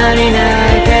まに泣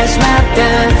いてしまって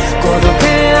孤独を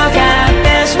買っ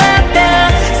てしまって、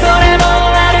それも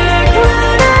悪くは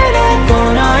ないね。こ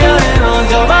の夜を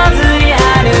上手に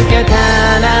歩けた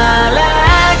なら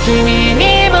君に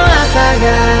も朝が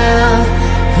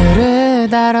降る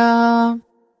だろう。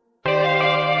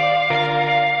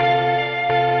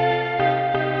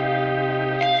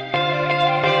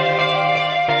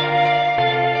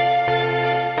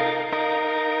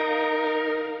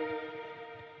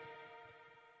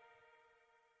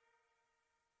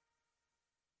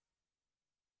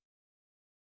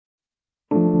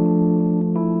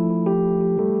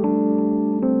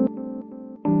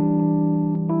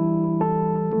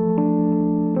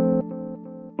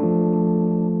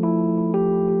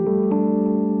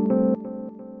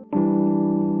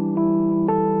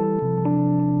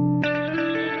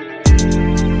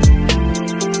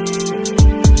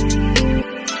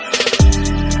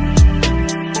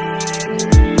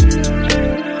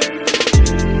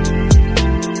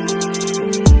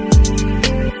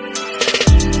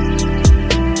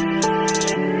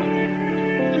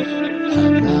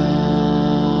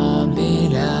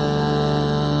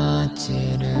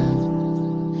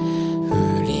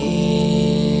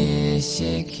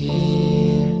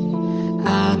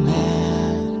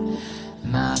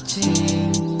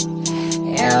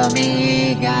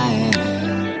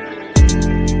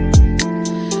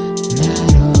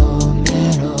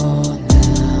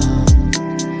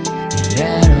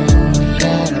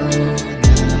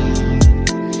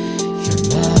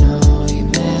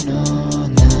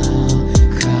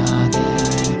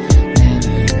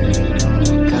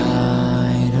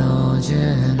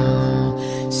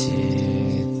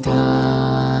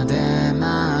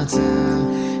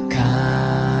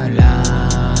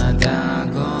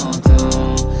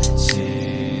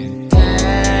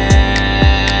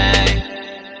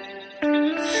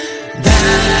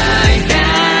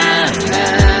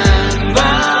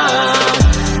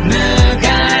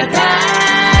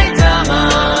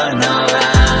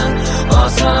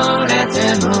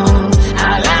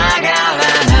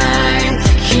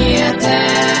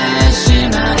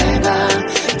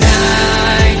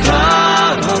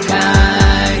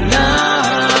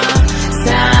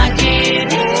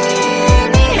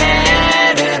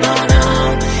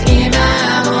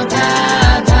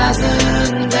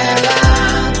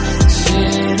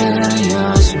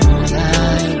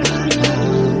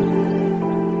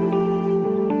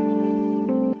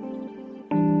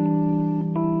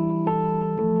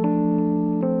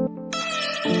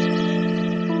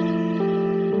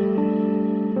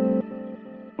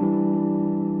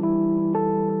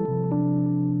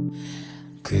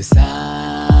草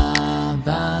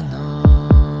場の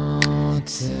梅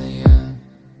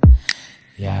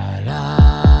雨や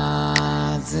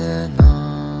らずの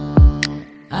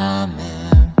雨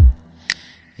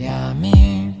闇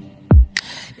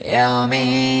よ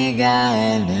みがえ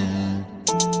る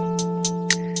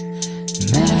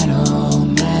メロ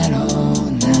メロ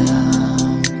な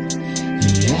イ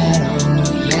エロー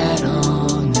イエロ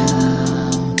ーな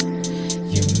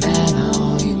夢の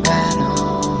夢の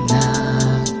中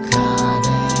で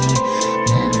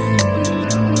眠る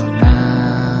の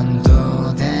何度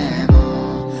でも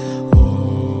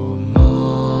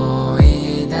思い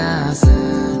出す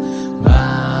わ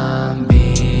び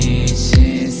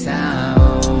しさを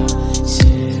知っ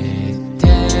て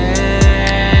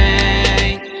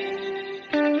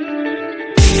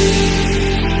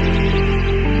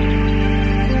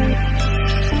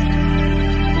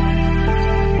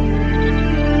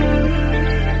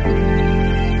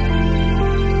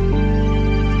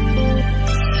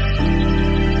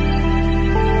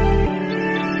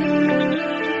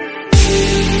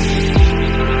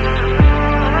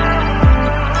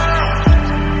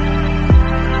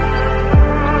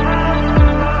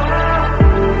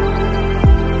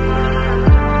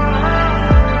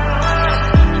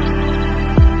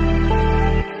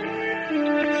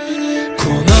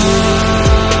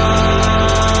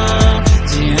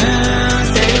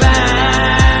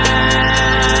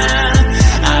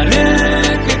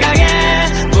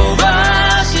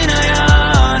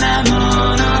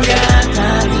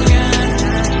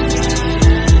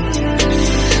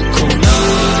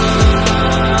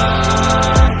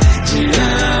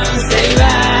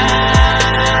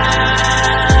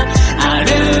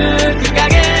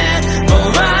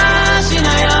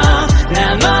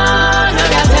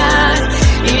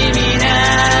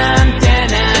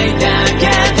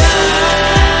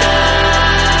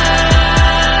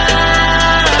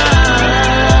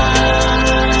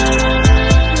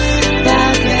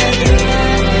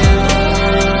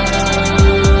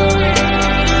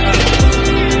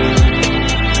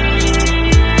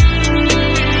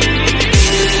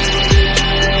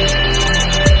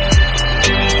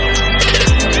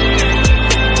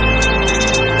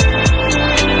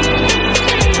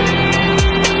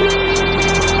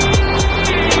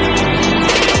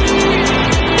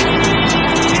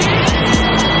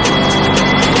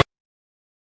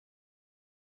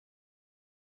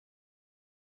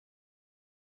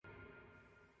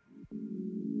新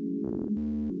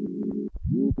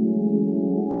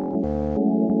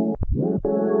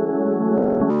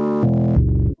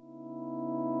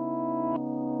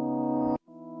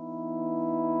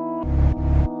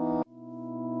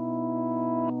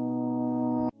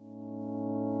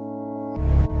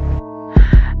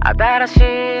しい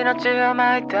命を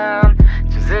まいた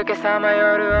続けさま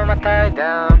夜をまたい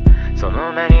だそ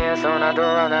の目に嘘など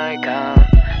はないか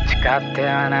誓って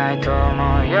はないと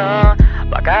思うよ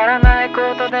わからない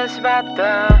ことで縛っ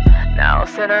た直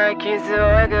せない傷を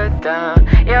えぐった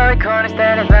良い子にして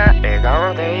れば笑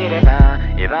顔でいれば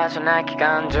居場所なき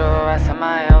感情はさ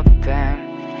まよって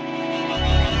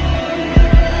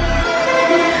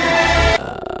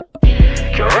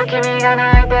今日君が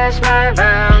泣いてしまえ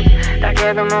ばだ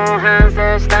けどもう反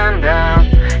省したんだ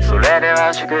それで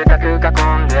は食卓囲ん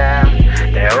で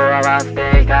手を合わせ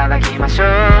ていただきましょう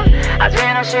味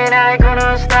のしないこ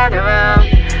の下では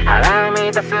腹を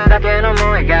満たすだけの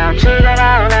思いが内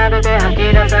側を撫でて吐き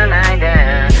出さない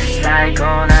で最高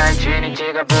な一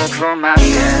日が僕を待って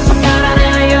わから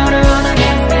ない夜を投げ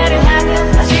捨てるはず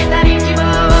明日に希望を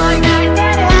抱いてる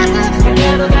はずだけ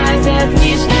ど大切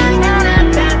にしないなら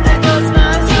たった一つの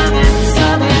嘘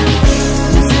で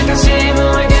懐かしい思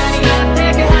い出になって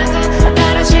くはず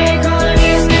新しい声に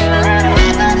救われるは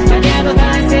ずだけど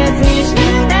大切にしない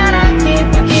ならきっ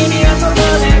と君はここ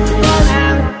でこう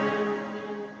なる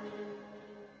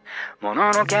も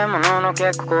のの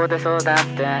けここで育っ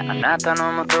てあなた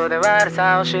の元で悪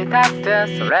さをしたっ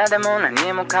てそれでも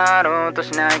何も変わろうと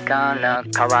しないから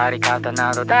変わり方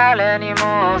など誰にも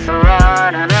教わ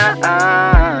ら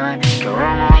ない今日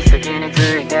も席につ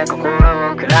いて心を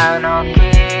食らうの君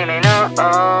の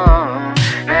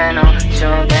目の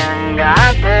焦点が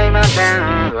合っていません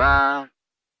わ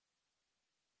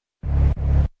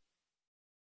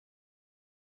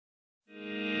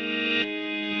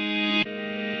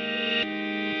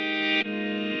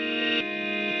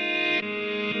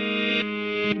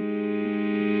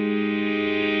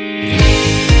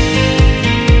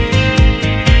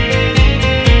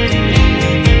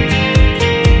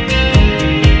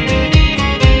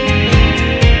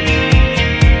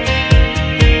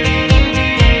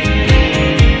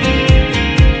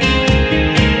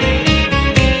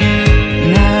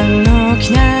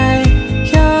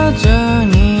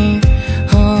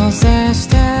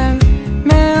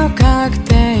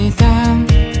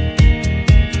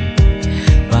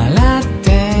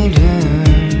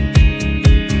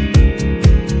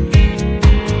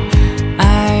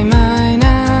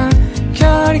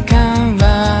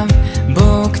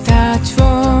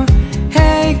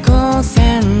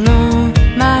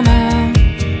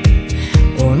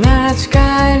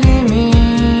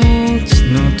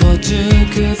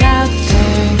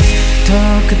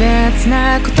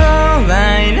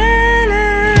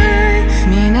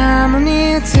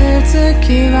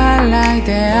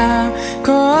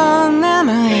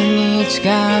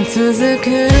続く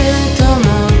と思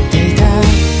っていた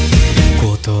言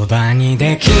葉に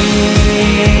できな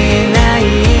い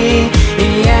言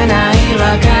えない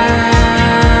わか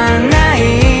んない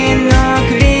の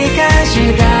繰り返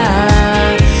しが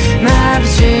眩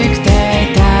しくて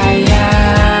痛いや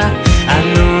あ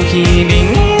の日々に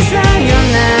さよ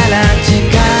なら近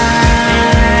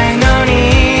いのに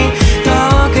遠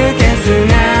くて素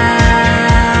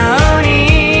直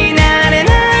になれ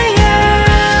ないよ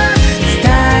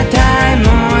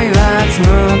募っ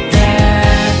て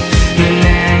胸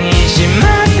にしま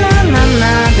ったまま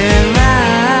では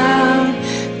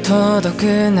届く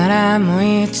ならもう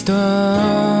一度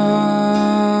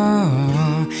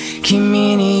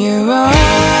君に言おう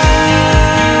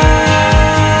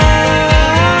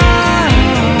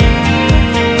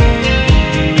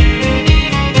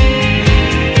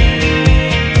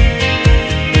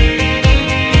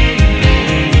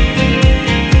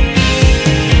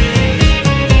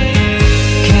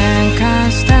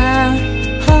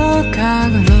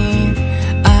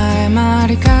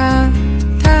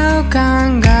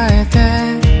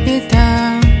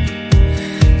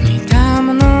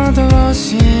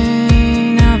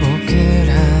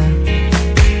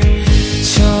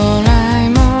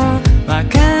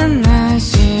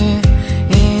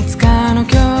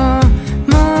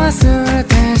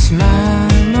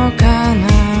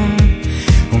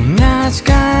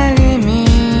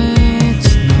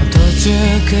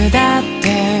だっ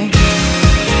て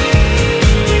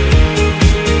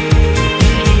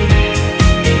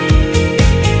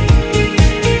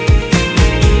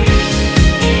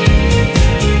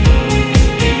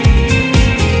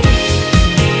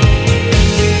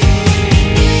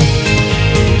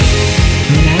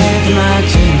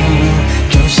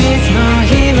教室の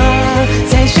日を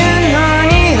青春の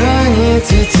匂い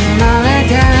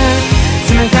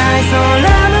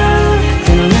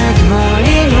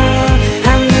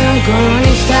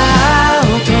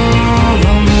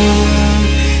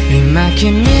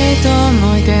君と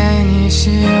思い出にし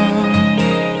よ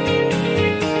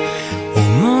う、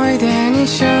思い出に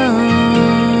しよう、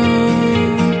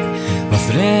忘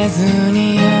れず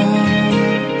によ。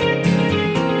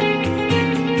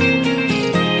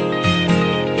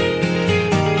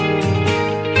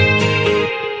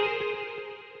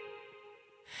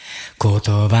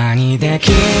言葉にでき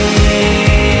な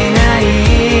い、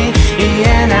言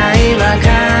えない、わか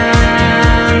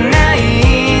んない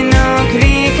の繰り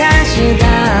返しだ。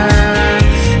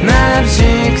眩し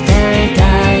くて痛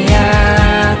いや、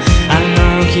あの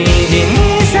日に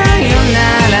さよな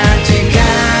ら、近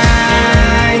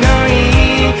いのに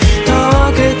遠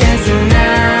くて素直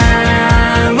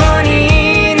に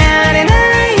なれな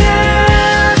いや。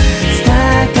伝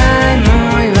えたい想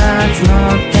いは募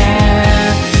って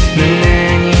胸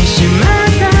にしま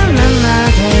ったまま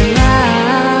では、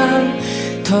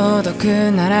届く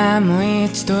ならもう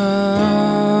一度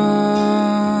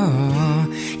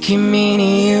君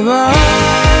に言おう。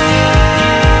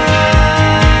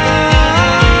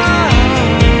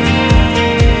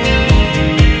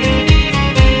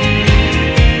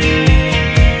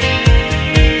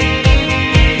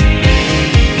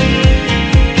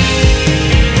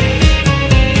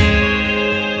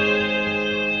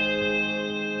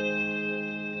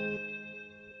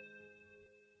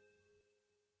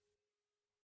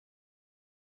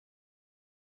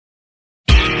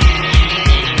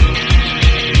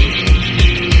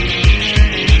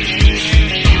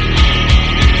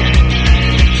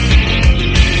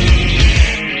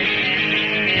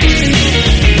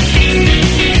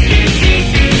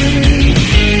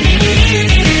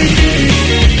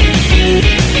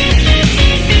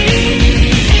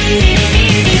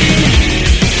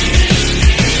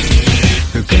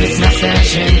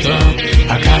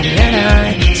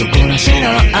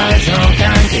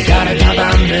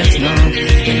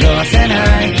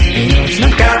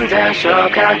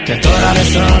受け取られ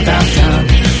そうだった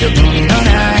よどみのな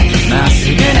いまっす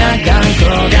ぐな眼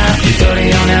光が一人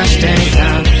をなしていた。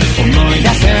思い出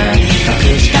せ隠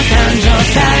した感情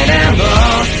サイレンを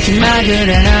気まぐれ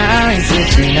な相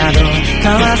槌など交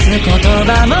わす言葉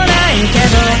もないけ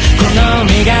ど、この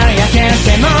身が焼け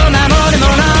ても守るも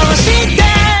のを知って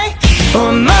思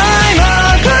いも声も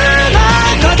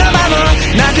言葉も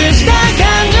なくした感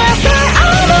情さ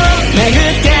えも巡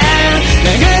って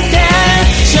巡って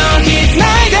正気つな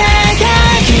いで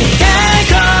きって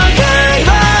後悔を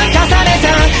重ねた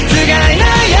つがいの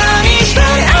ようにした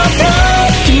いあと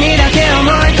君だけ思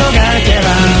い焦がれては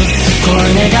恋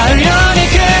願うように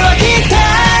空を切って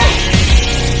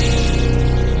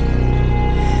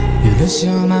許し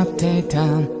を待っていた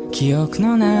記憶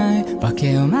のない化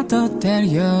けをまとって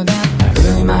るようだった。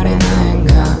生まれない縁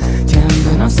が天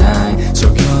部の際諸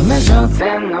行無常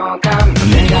全能感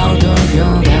胸が躍るよ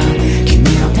うだ。君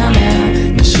のため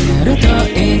に死ねると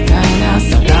言いたいな。定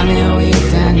めを一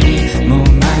点にもう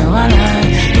迷わない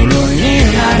呪いに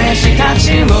生まれし価値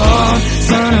を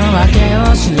その訳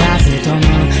を知らずとも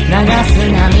流す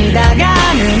涙が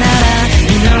あるなら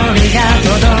祈りが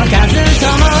届かずと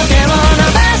も手を伸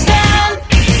ばして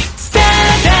伝え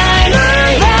たい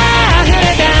愛は溢れ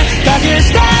た隠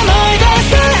した想い出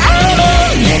す愛も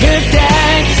巡って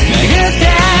巡って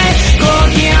こ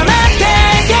う極まって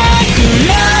いて黒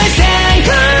い線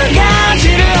が散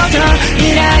る音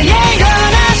未来永劫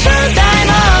な正体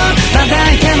も叩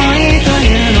いてもいいとい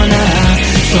うのなら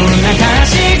そんな悲し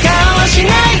い顔をしな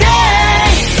いで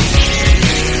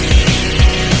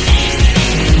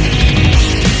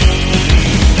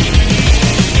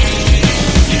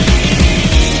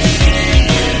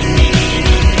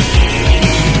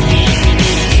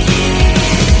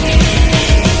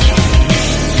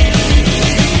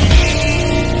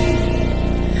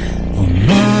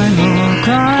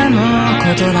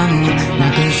言葉もな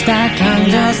くした感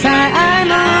情さえ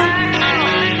も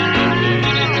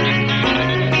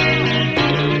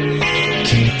期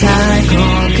待後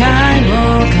悔を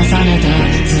重ねた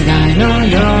つがいの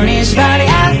ように縛り合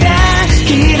って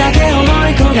君だけ思い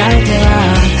焦がれては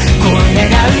恋願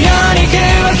うように空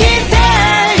を切って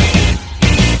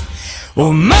思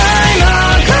いも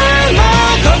声も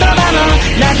言葉も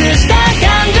なくした感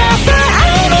情さ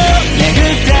えも巡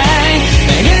って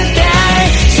巡って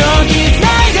正気つな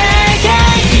いで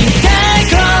きって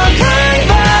後悔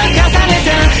を重ね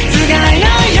たつがいの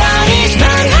ように縛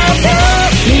り合って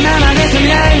今までと未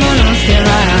来もの捨ては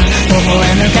微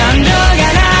笑む感情が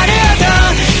鳴る音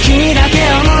君だ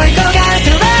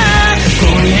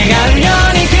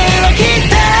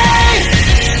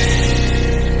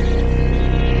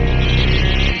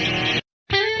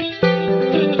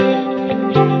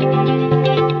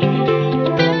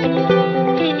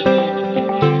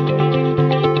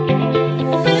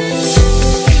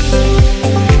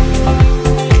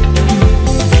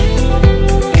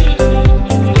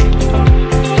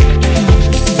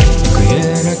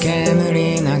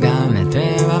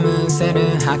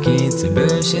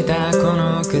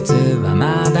靴は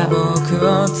まだ僕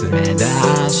を連れ出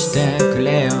してく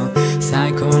れよ。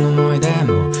最高の思い出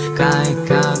も快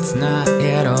活なイ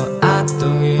エロー、あっと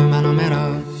いう間のメロ。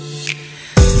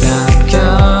残響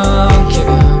気分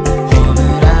ホーム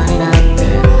ランになって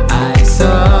愛そう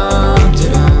自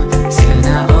分素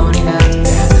直になって、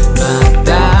また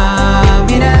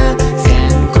皆先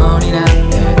行になっ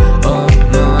て思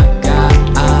いが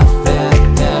溢れ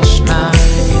てしまう。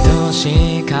愛し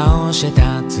い顔した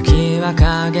次は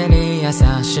陰り優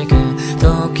しく、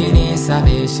時に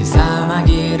寂しさ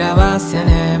紛らわせ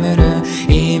眠る。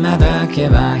今だけ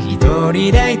は一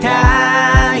人でい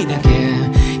たいだけ、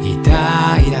い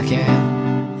たいだけ。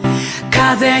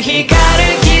風光る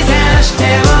兆し手を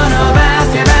伸ば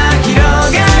せば広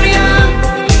がるよ。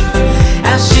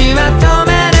足は止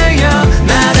めるよ、ま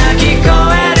だ聞こ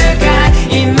えるか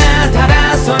い。今ただ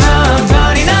その音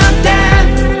に乗って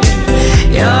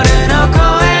夜の声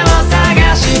を探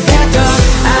してと、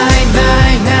曖昧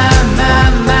なま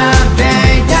まで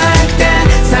いたくて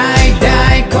最大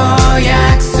公約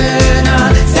数の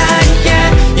最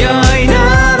悪酔いの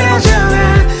明星は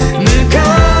向こ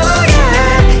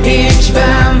うへ一番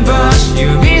星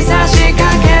指差しか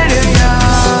けるよ。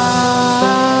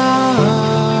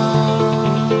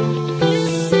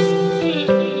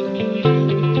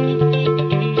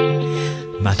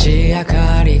街明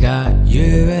かりが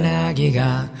夕うなぎ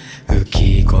が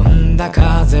吹き込んだ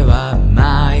風は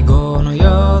迷子の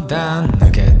ようだ。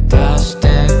抜け出して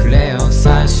くれよ、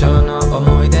最初の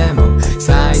思い出も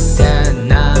最低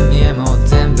な見えも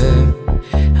全部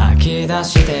吐き出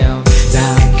してよ。残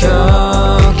響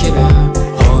気分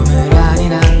ホームランに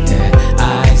なって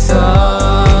愛そう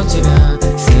自分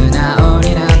素直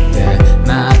になって、ま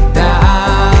た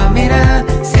皆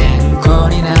先行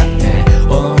になって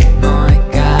思い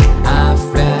が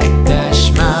溢れて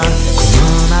しまう。こ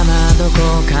のままどこ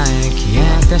かへ消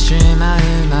えてしまう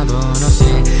幻、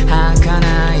儚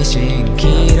い蜃気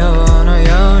楼のよ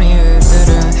うに映る。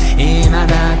今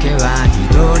だけは一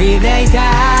人でいた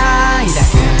いだ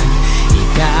け、い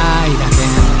たいだけ。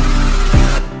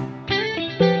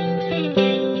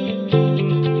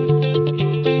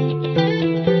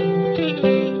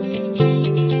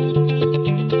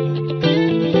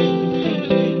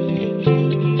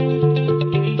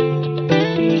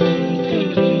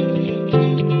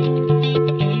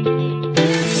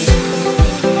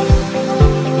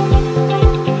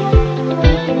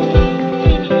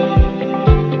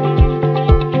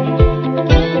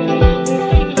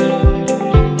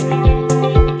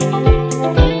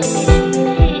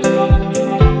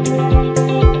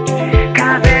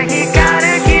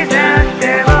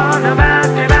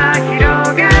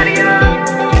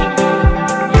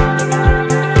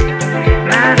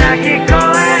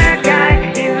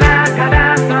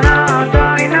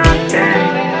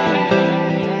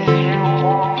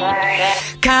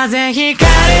風光る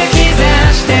兆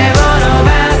し手を伸ば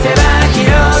せば広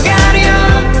がるよ。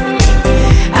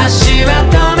足は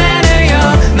止めるよ、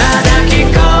まだ聞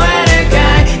こえるか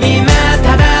い。今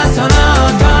ただその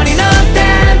音に乗って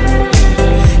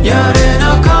夜の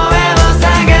声を探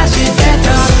してと、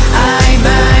曖昧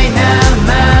なま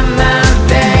ま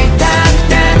でいたく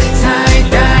て最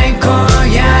大公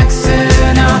約数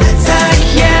の最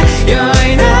悪酔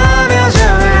いの明星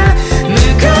は向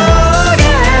こうが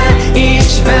一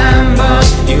番星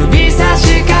指差し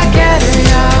かける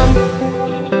よ。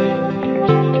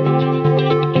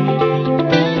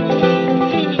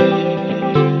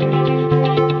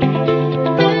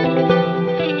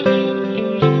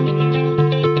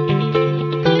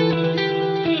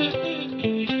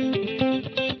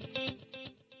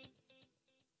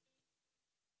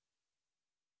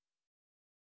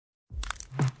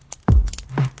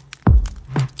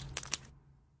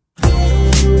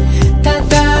た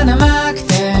だ生くて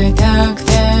痛く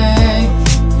て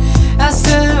明日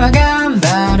は頑張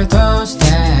るとして、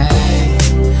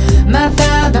ま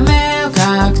たダメを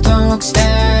獲得して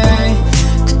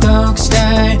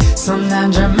そんな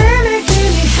んじゃめめき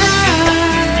に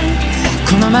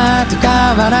このままと変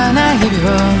わらない日々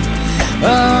を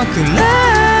送ろう。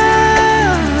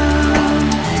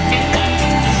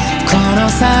この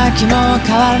先も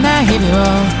変わらない日々を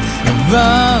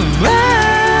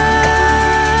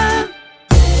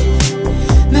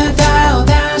無駄を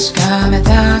確かめた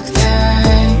くて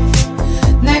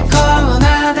猫を撫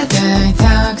でていた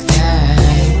くて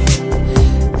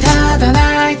ただ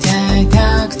泣いてい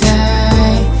たくて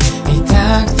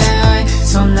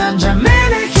そんなんじゃめめ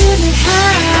きに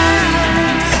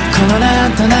このな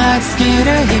んとなく尽きる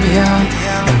日々を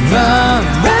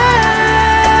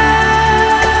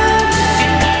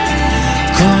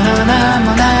このなん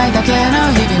もないだけの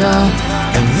日々を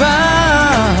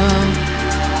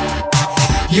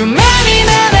夢にまで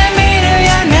見るよ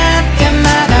うになって、ま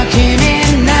だ君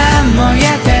何も言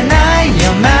えてないよ。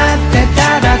待って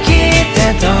ただ聞いて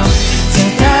と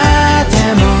伝えて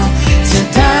も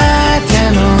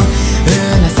う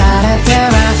なされて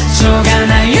はしょうが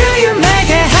ない。You make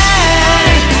it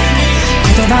high。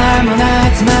 言葉もな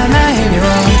いつまんない日々を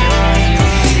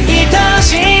愛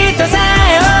しいとさ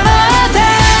え思った。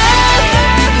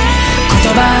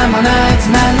言葉もないつ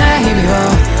まんない日々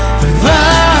を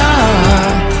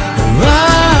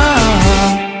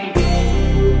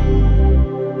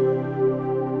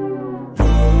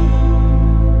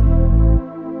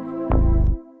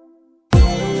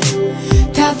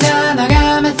ただ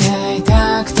眺めてい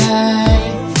たくて、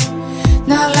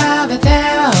並べて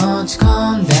は落ち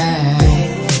込んで、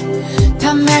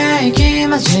ため息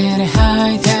混じり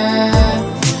吐いて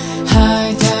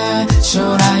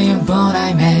将来をぼな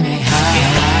いめめ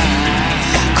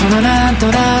このなんと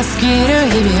なすぎる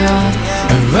日々を、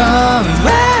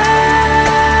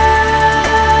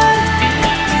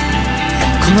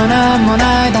このなんも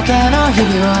ないだけの日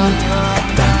々を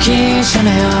抱きしめ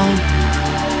よう。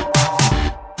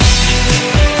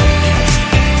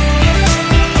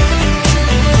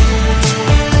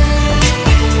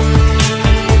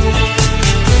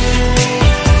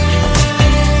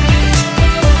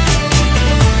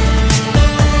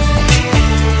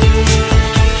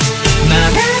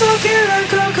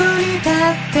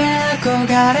憧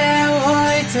れを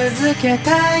追い続け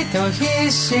たいと必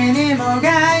死にも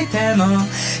がいても、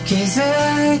気づ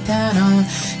いたの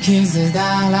傷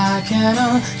だらけ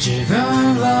の自分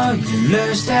を許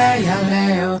してや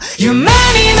れよ。夢にま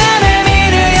で見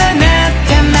るようになって、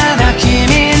まだ君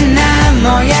何も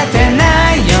言えてな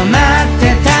いよ。待って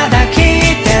ただ聞い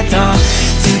てと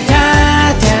伝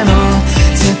えても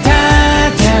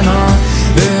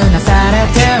うなされ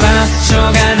てはしょう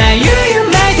がない。You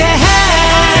make it high。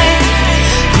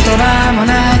 言葉も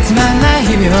ないつまんない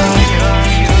日々を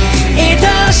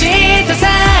愛しいとさ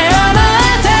え思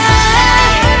った。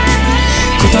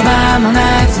言葉もな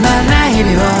いつまんない日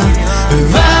々を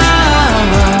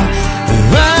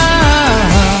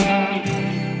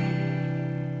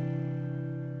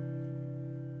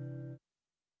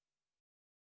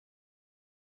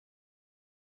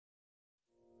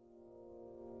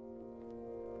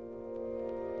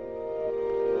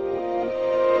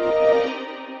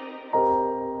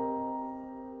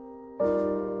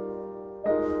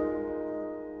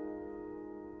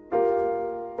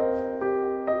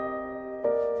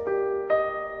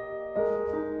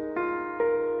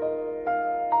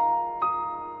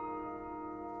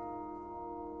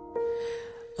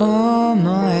思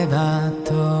えば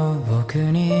と僕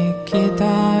に来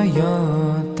たよ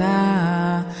う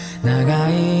だ。長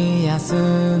い休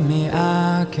み明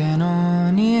けの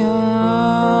匂い、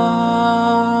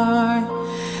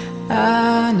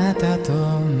あなたと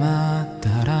まった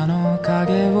らの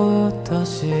影を落と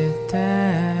し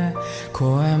て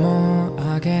声も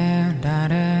上げら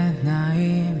れない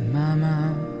ま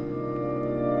ま、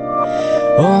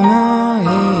思い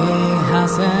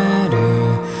馳せる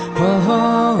頬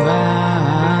は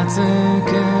熱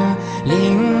く輪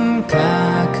郭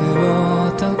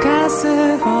を溶か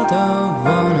すほど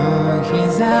の日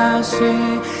差し、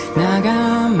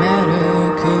眺める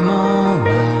雲は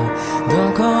ど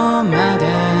こまで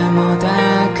も高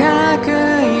く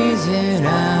いじら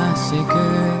しく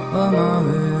思う。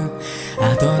あ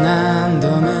と何度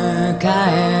迎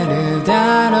える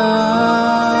だろう。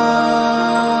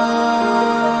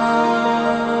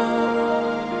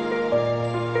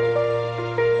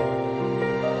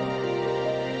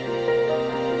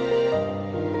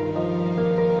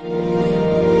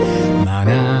ま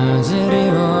なじり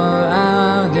を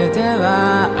上げては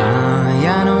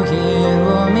綾の日を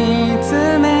見つ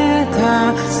めた。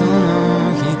その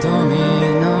瞳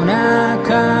の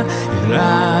中揺ら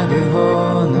ぐ炎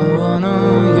の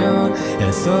よう、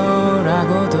空ご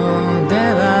とで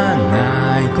はな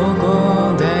いここ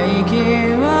で息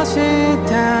をし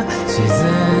た静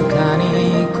かに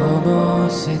こぼ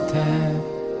して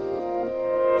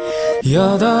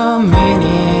よどみに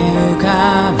浮か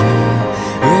ぶ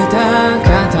歌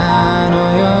方の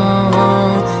よ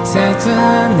う、切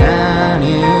なに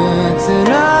移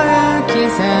ろう季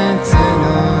節の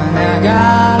流れ、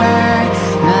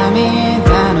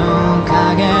涙の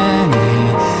影に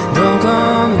どこ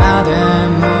まで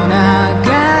も長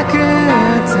く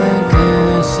美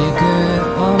しく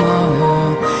思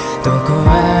う。どこ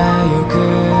へ行く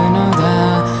のだ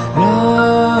ろ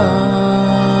う。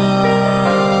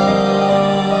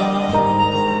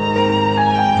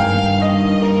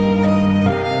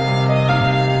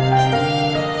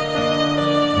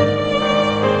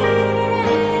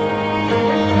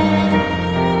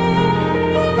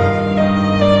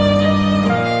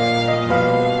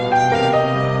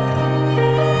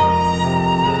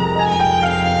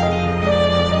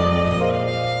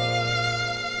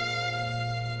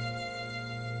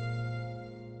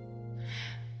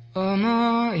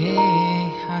思い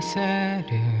馳せ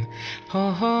る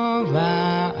頬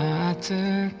は熱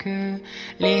く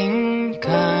輪郭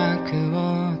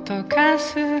を溶か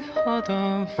すほど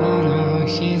の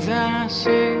日差し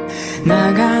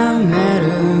眺める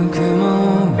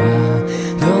雲は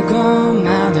どこ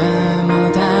までも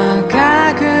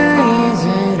高くいじ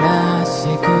ら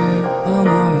しく思う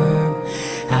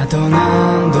あと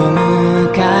何度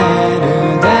迎え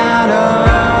るだろ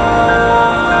う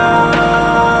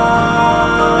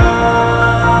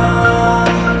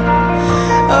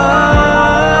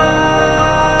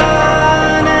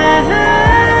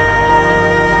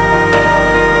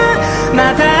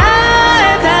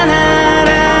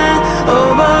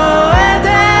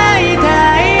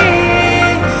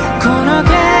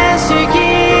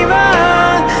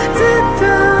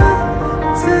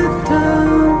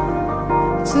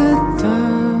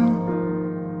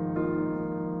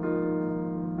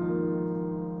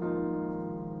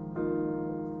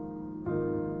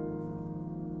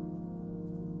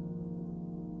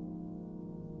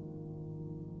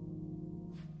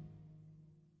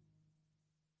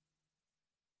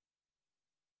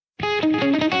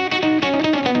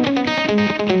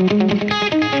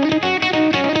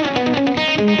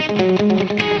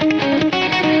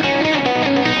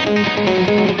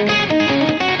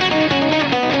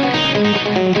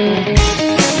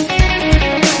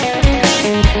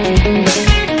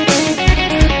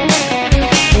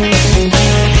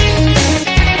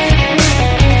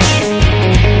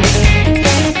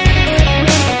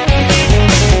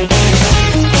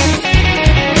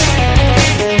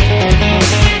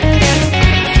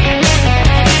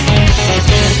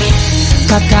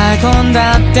抱え込ん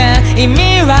だって意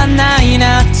味はない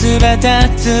な全て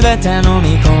飲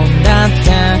み込んだっ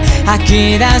て吐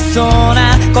き出しそう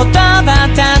な言葉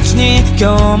たちに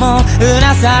今日もう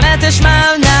なされてし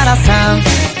まうならさ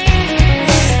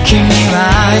君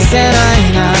は愛せな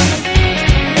いな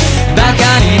バ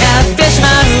カになってしま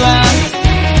うわ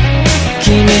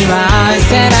君は愛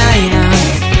せないな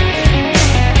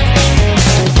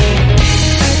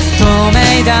透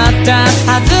明だった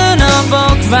はずの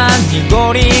僕は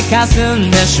濁り霞ん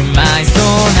でしまいそう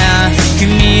な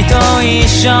君と一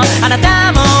緒あな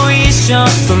たも一緒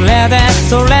それ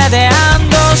で安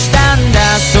堵したんだ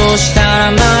そした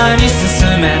ら前に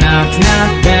進めなく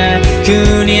なって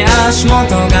急に足元が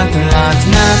暗くなっ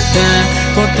て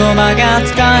言葉が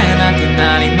使えなく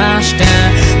なりまして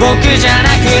僕じゃ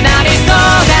なくなりそ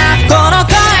うだこの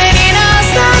声に乗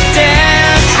せて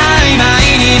曖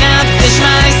昧になってしま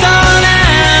いそうな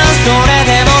それ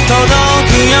でも届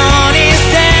くように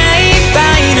精一杯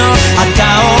の旗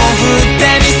を振って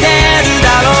みせる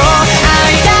だろう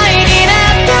会いたいにな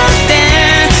ったって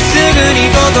すぐに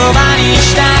言葉に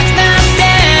したくなって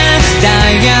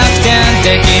大逆転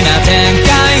的な展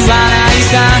開はない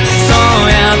さそ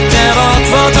うやって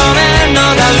僕を止めるの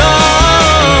だろ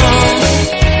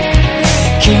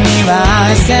う君は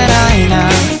愛せないな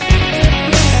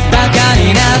バカ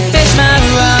になってしまう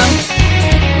わ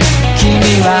君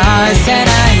は愛せな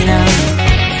いな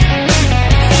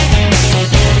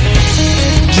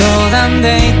冗談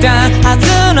でいたはず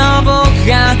の僕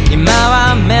が今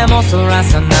は目もそら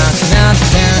さなくなっ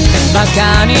てバ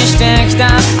カにしてきた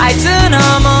あいつの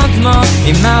僕も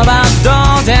今はど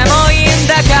うでもいいん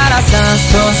だからさ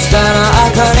そしたら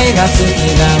明かりがつ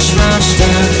き出しまして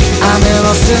雨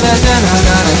をすべて流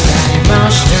れてい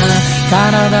まして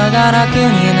体が楽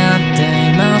になって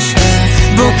いまして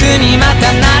僕にまた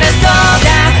なれそう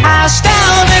だ明日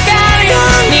を迎えるよ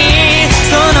うに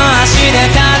その足で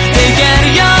立っていけ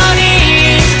るよう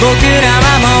に僕ら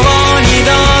はもう二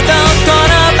度とこ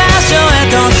の場所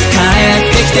へと帰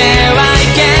ってきては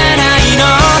いけないの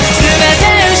全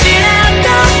て失っ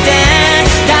たって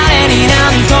誰に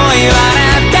何と言わ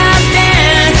れたっ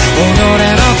て己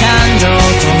の感情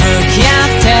と向き合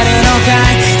ってるのか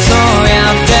いそうや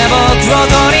って僕を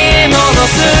取り戻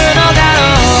すのだろ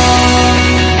う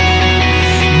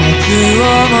熱を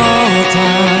持った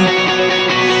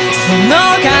その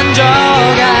感情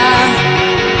が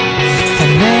冷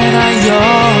めないよう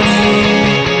に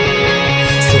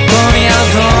そこにあ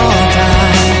どった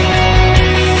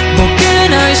僕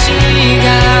の意志が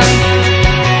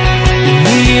意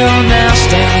味をなし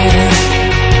て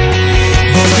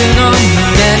僕の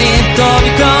胸に飛び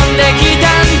込んできた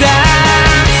んだ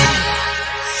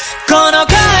この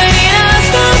声に乗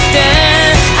せて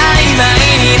曖昧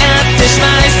になってしま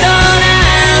いそうな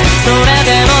それ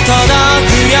でも届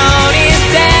くように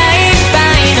精一杯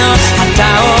の旗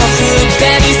を振っ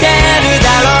てみせる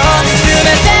だろう全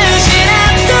て失っ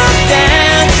たって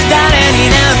誰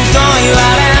に何と言わ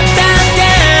れたって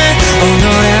己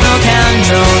の感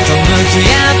情と向き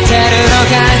合ってるの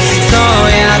かい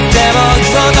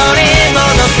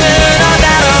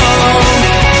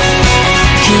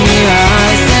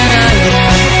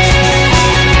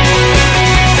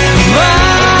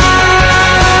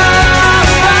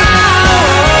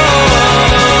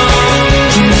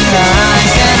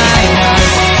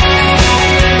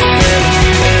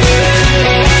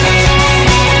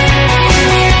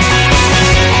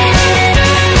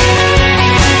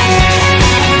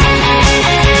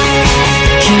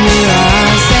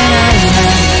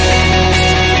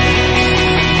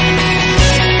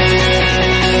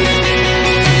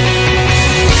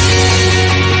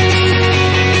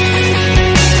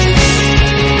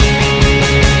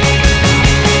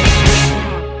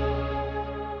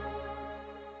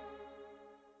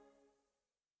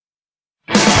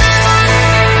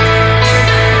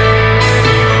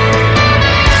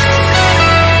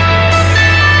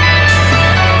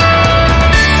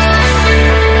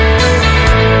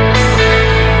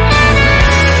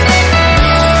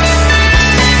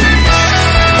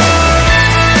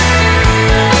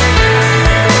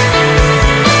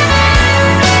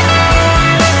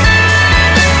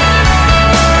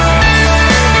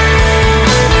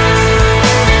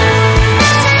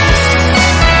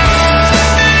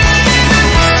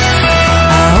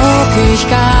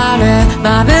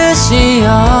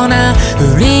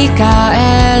帰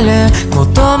るこ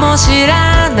とも知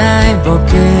らない僕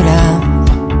ら。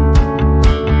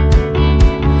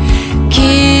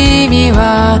君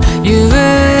は言っ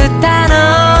たの、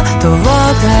どうか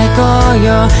行こうよ、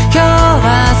今日は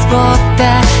スポット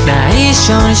内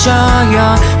緒にしようよ、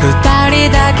二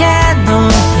人だけの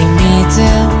秘密。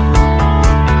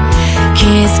気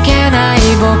づけない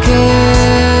僕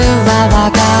はバ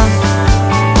カ、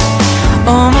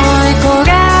思い焦が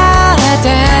れて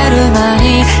る間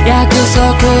に約束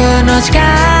の時間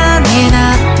にな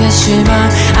ってしまう。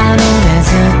あのね、ず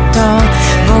っと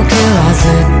僕はず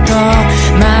っと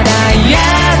まだ嫌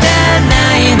でな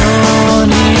いの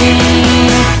に、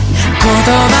言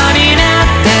葉にな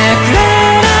ってくれ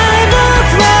ない僕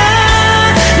は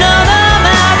喉ま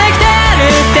で来てる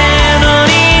ってのに、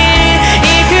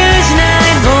育児な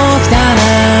い僕だな、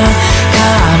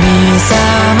神様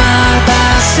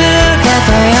助け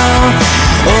てよ、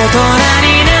大人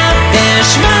になってし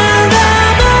まうんだ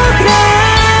僕ら、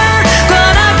こ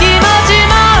の気持ち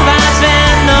も忘れ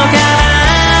んのかな、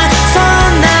そん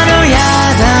なのや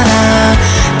だな、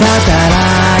だから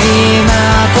今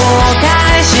後悔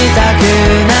したく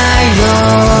ないよ、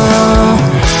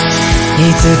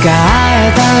いつか会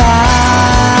えたら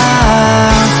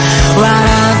笑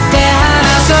って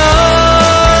話そう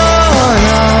よ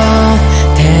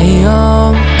って言お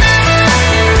う。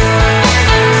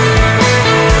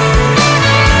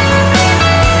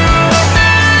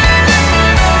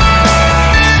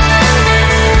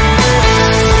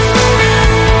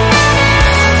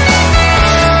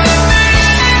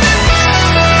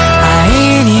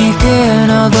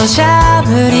土砂降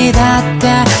りだって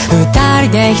二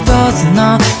人で一つ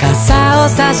の傘を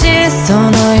差し、そ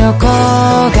の横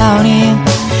顔に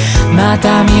ま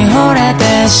た見惚れ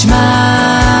てし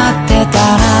まってた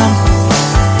ら、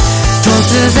突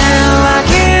然は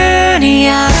急に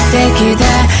やってきて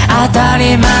当た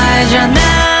り前じゃな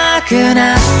く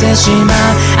なってしまう。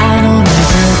あのね、ず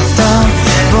っと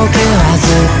僕はず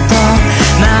っと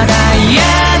まだ嫌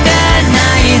でな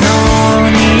いの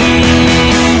に、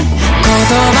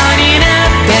言葉にな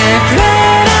ってくれな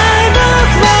い僕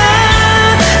は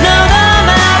喉ま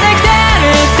で来てる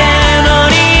っての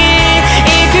に、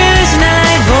育児な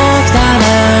い僕だな、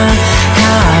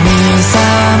神様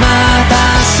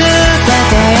助け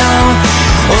てよ、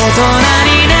大人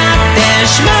になって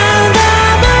しまうんだ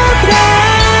僕ら、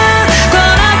こ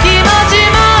の気持ち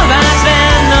も忘れ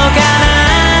んのかな、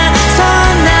そ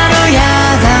んなのや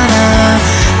だな、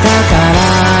だから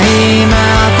今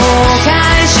後悔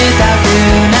したく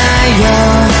ないよ。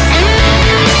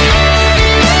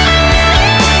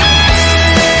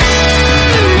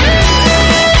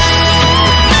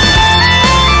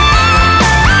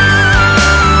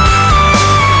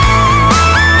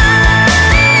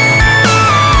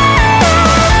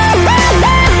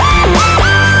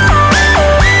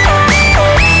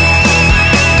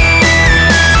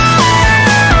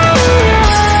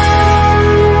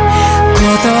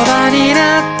言葉にな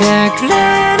ってくれな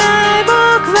い僕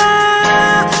は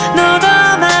喉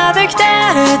まで来て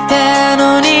るって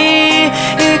のに、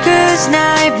育児な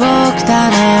い僕だ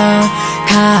な、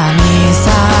神様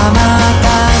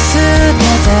助け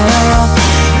てよ、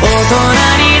大人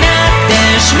になって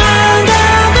しまうんだ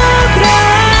僕ら、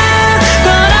こ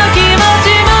の気持ち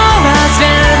も忘れ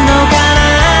んのかな、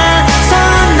そ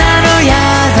んなのや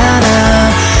だな、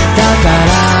だから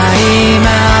今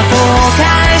後悔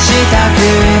したく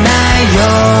ないよ、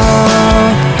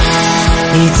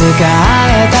いつか会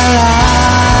えたら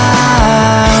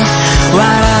笑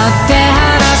って話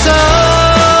そう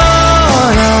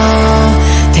よ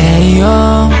って言お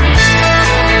う。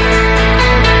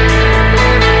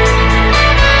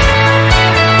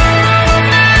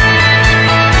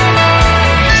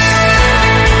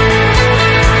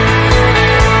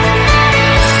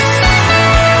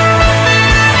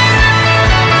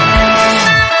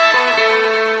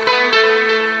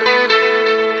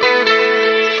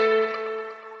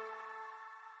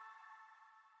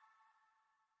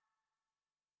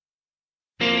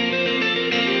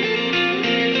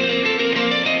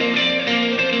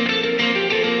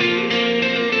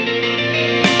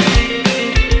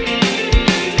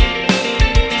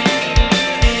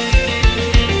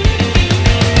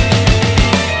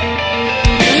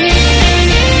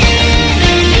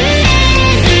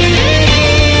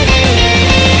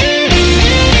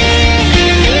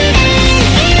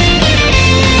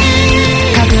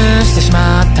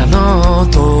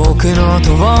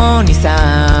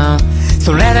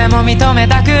それでも認め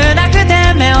たくなく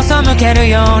て目を背ける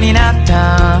ようになっ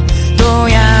た。どう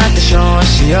やって消費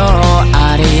しよう、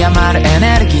あり余るエ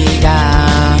ネルギーが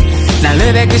な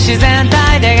るべく自然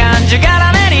体でがんじが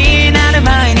らめになる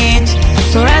毎日。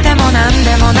それでもなん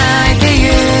でもないって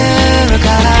言うか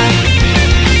ら。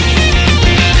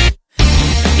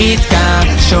いつか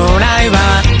将来は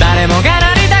誰もが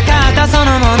なりたかったそ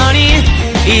のものに、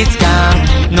いつか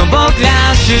の僕ら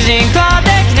主人公で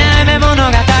きない夢物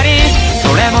語。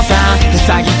それもさ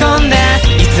塞ぎ込んで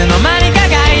いつの間にか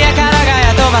ガヤからガ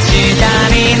ヤ飛ばした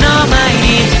りの前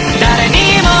に誰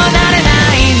にもなれな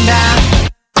いんだ。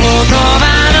言葉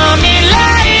の未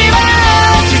来は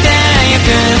落ちてゆ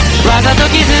く、わざと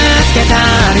傷つけた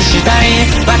りしたり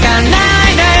わかんな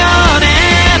いんだよね。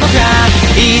僕は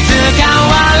いつか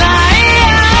笑い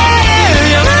合え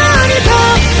るようにと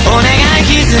お願い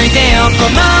気づいてよ。こ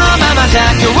のままじ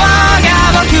ゃ今日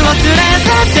が僕を連れ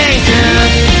去っていく。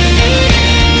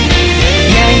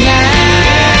Yeah, yeah,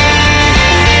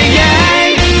 yeah.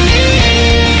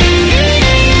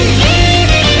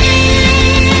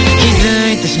 気づ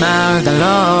いてしまうだ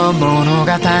ろう物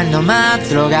語の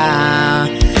末路が。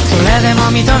それでも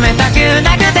認めたく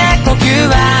なくて呼吸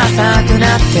は浅く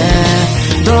なって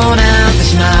どうなって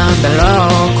しまうんだろ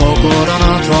う。心の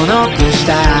遠のくした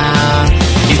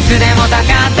いつでもたか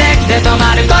ってきて止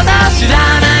まること知ら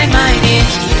ない毎日。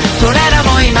それら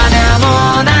も今では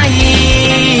もうない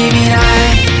未来。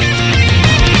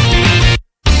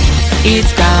い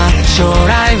つか将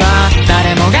来は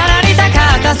誰もがなりた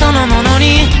かったそのもの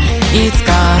に、いつ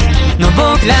かの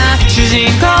僕ら主人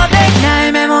公できない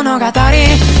夢物語。い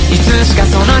つしか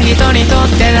その人にとっ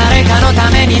て誰かのた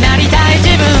めになりたい自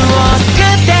分を救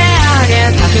ってあ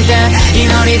げたくて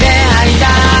祈りでありた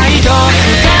いと歌う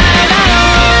だろ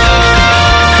う。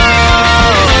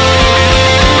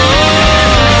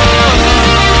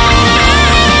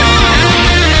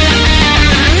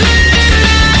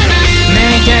ね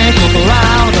えここは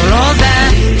踊ろうぜ、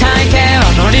大抵は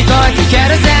乗り越えていけ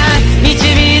るぜ、導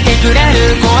いてくれ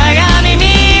る声が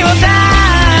耳をさ、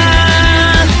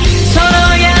その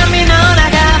闇の中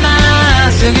ま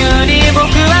っすぐに僕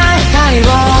は光を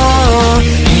見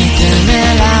つめ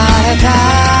られた。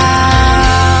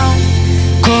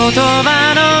言葉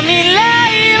の未来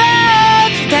は落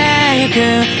ちてゆく、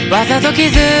わざと傷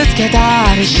つけた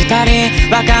りしたり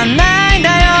わかんないんだ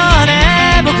よね。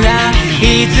僕が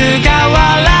いつか笑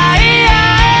い合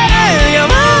えるよう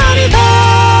にと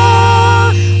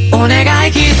お願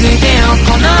い気づいてよ。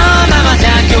このままじゃ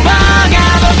今日が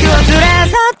僕を連れ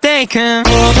去っていく。言葉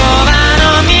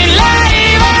の未来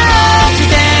は落ち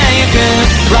てゆ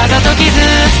く、わざと傷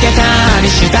つけたり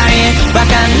したりわかん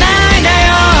ないんだ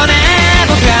よね。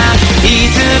僕がい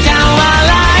つか笑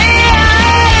い合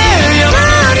えるよう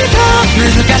にと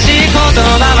難しい言葉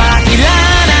はいら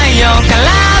ないよ。空っ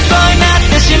ぽにな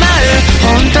ってしまう。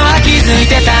本当は気づい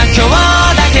てた今日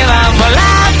だけは笑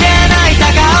って泣いた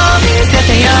顔見せ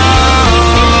てよ。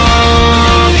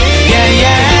Yeah,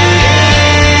 yeah.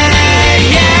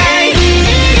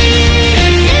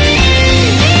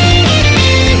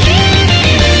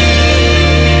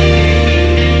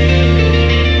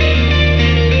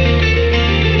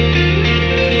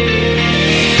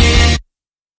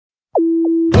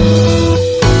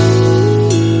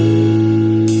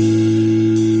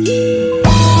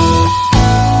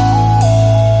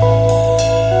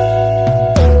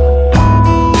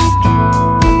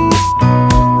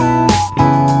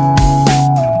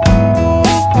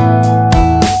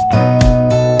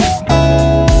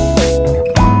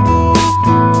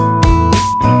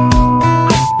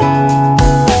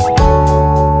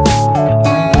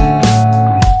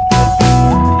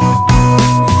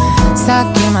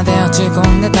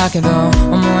けど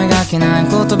思いがけない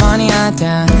言葉にあって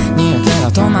にやけ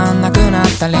が止まんなくなっ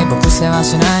たり僕せは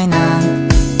しないな。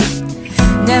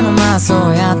でもまあ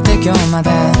そうやって今日まで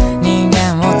人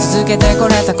間を続けてこ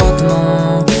れたこと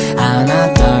もあな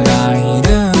たがい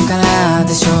るから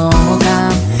でしょうか。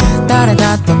誰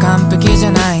だって完璧じ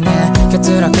ゃないね、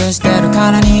欠落してる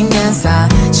から人間さ。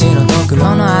白と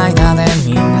黒の間で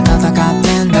みんな戦っ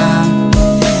てんだ。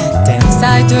天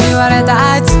才と言われ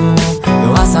たあいつも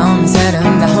弱さを見せる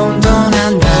んだ。本当な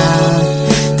んだ、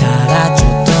ただちょ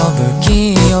っと不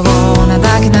器用な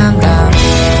だけなんだ。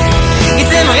いつ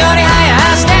もより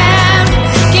早足で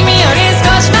君より少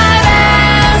し前で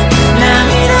涙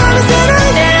を見せない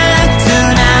で素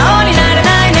直になれな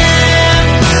いね。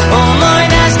思い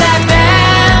出したくて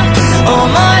思い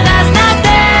出せなくて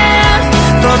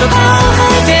言葉を吐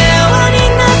いて終わりに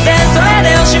なってそれで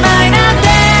おしまいなんて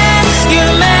夢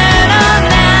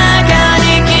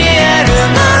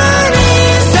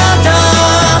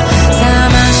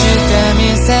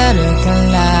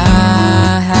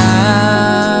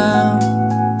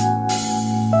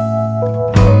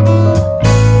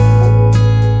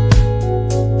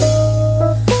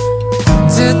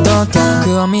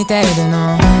を見ている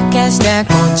の、決して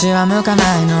こっちは向かな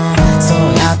いの。そう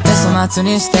やって粗末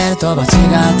にしてると罰が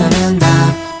当たるんだ。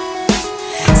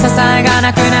支えが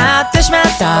なくなってしまっ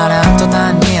たら途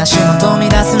端に足元を乱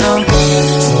すの。そ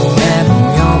れも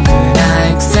良くな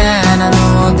い癖な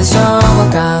のでしょ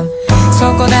うか。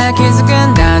そこで気づく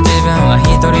んだ、自分は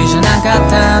一人じゃなかっ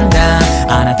たんだ。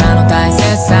あなたの大切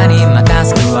さにまた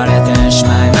救われてし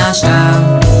まいました。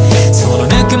その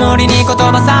ぬくもりに言葉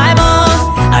さえも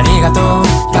ありがとう、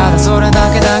ただそれ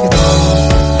だけだけど、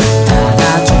た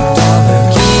だちょっと不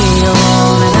器用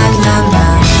なだけなんだ。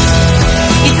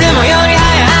いつもより早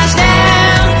足で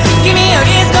君よ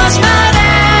り少し前で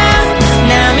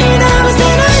涙を見せ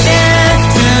ないで、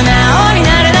素直に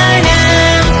なれないね。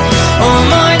思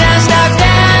い出したくて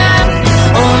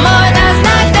思い出せ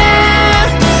なくて、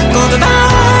言葉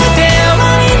を置いて終わ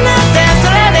りになって、そ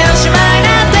れでおしまい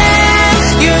なんて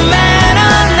夢の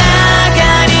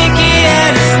中に消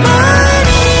える前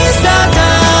にそっと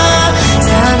探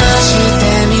して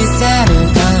みせる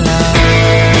から。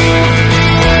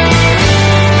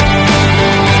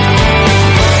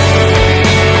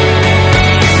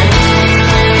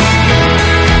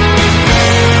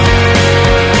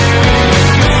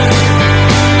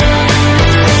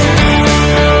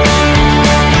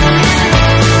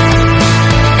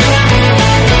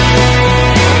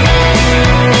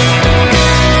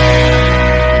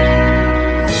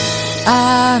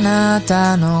あな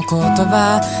たの言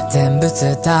葉全部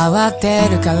伝わって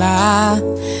るから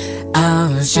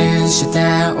安心して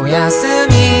おやす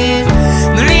み。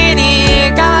無理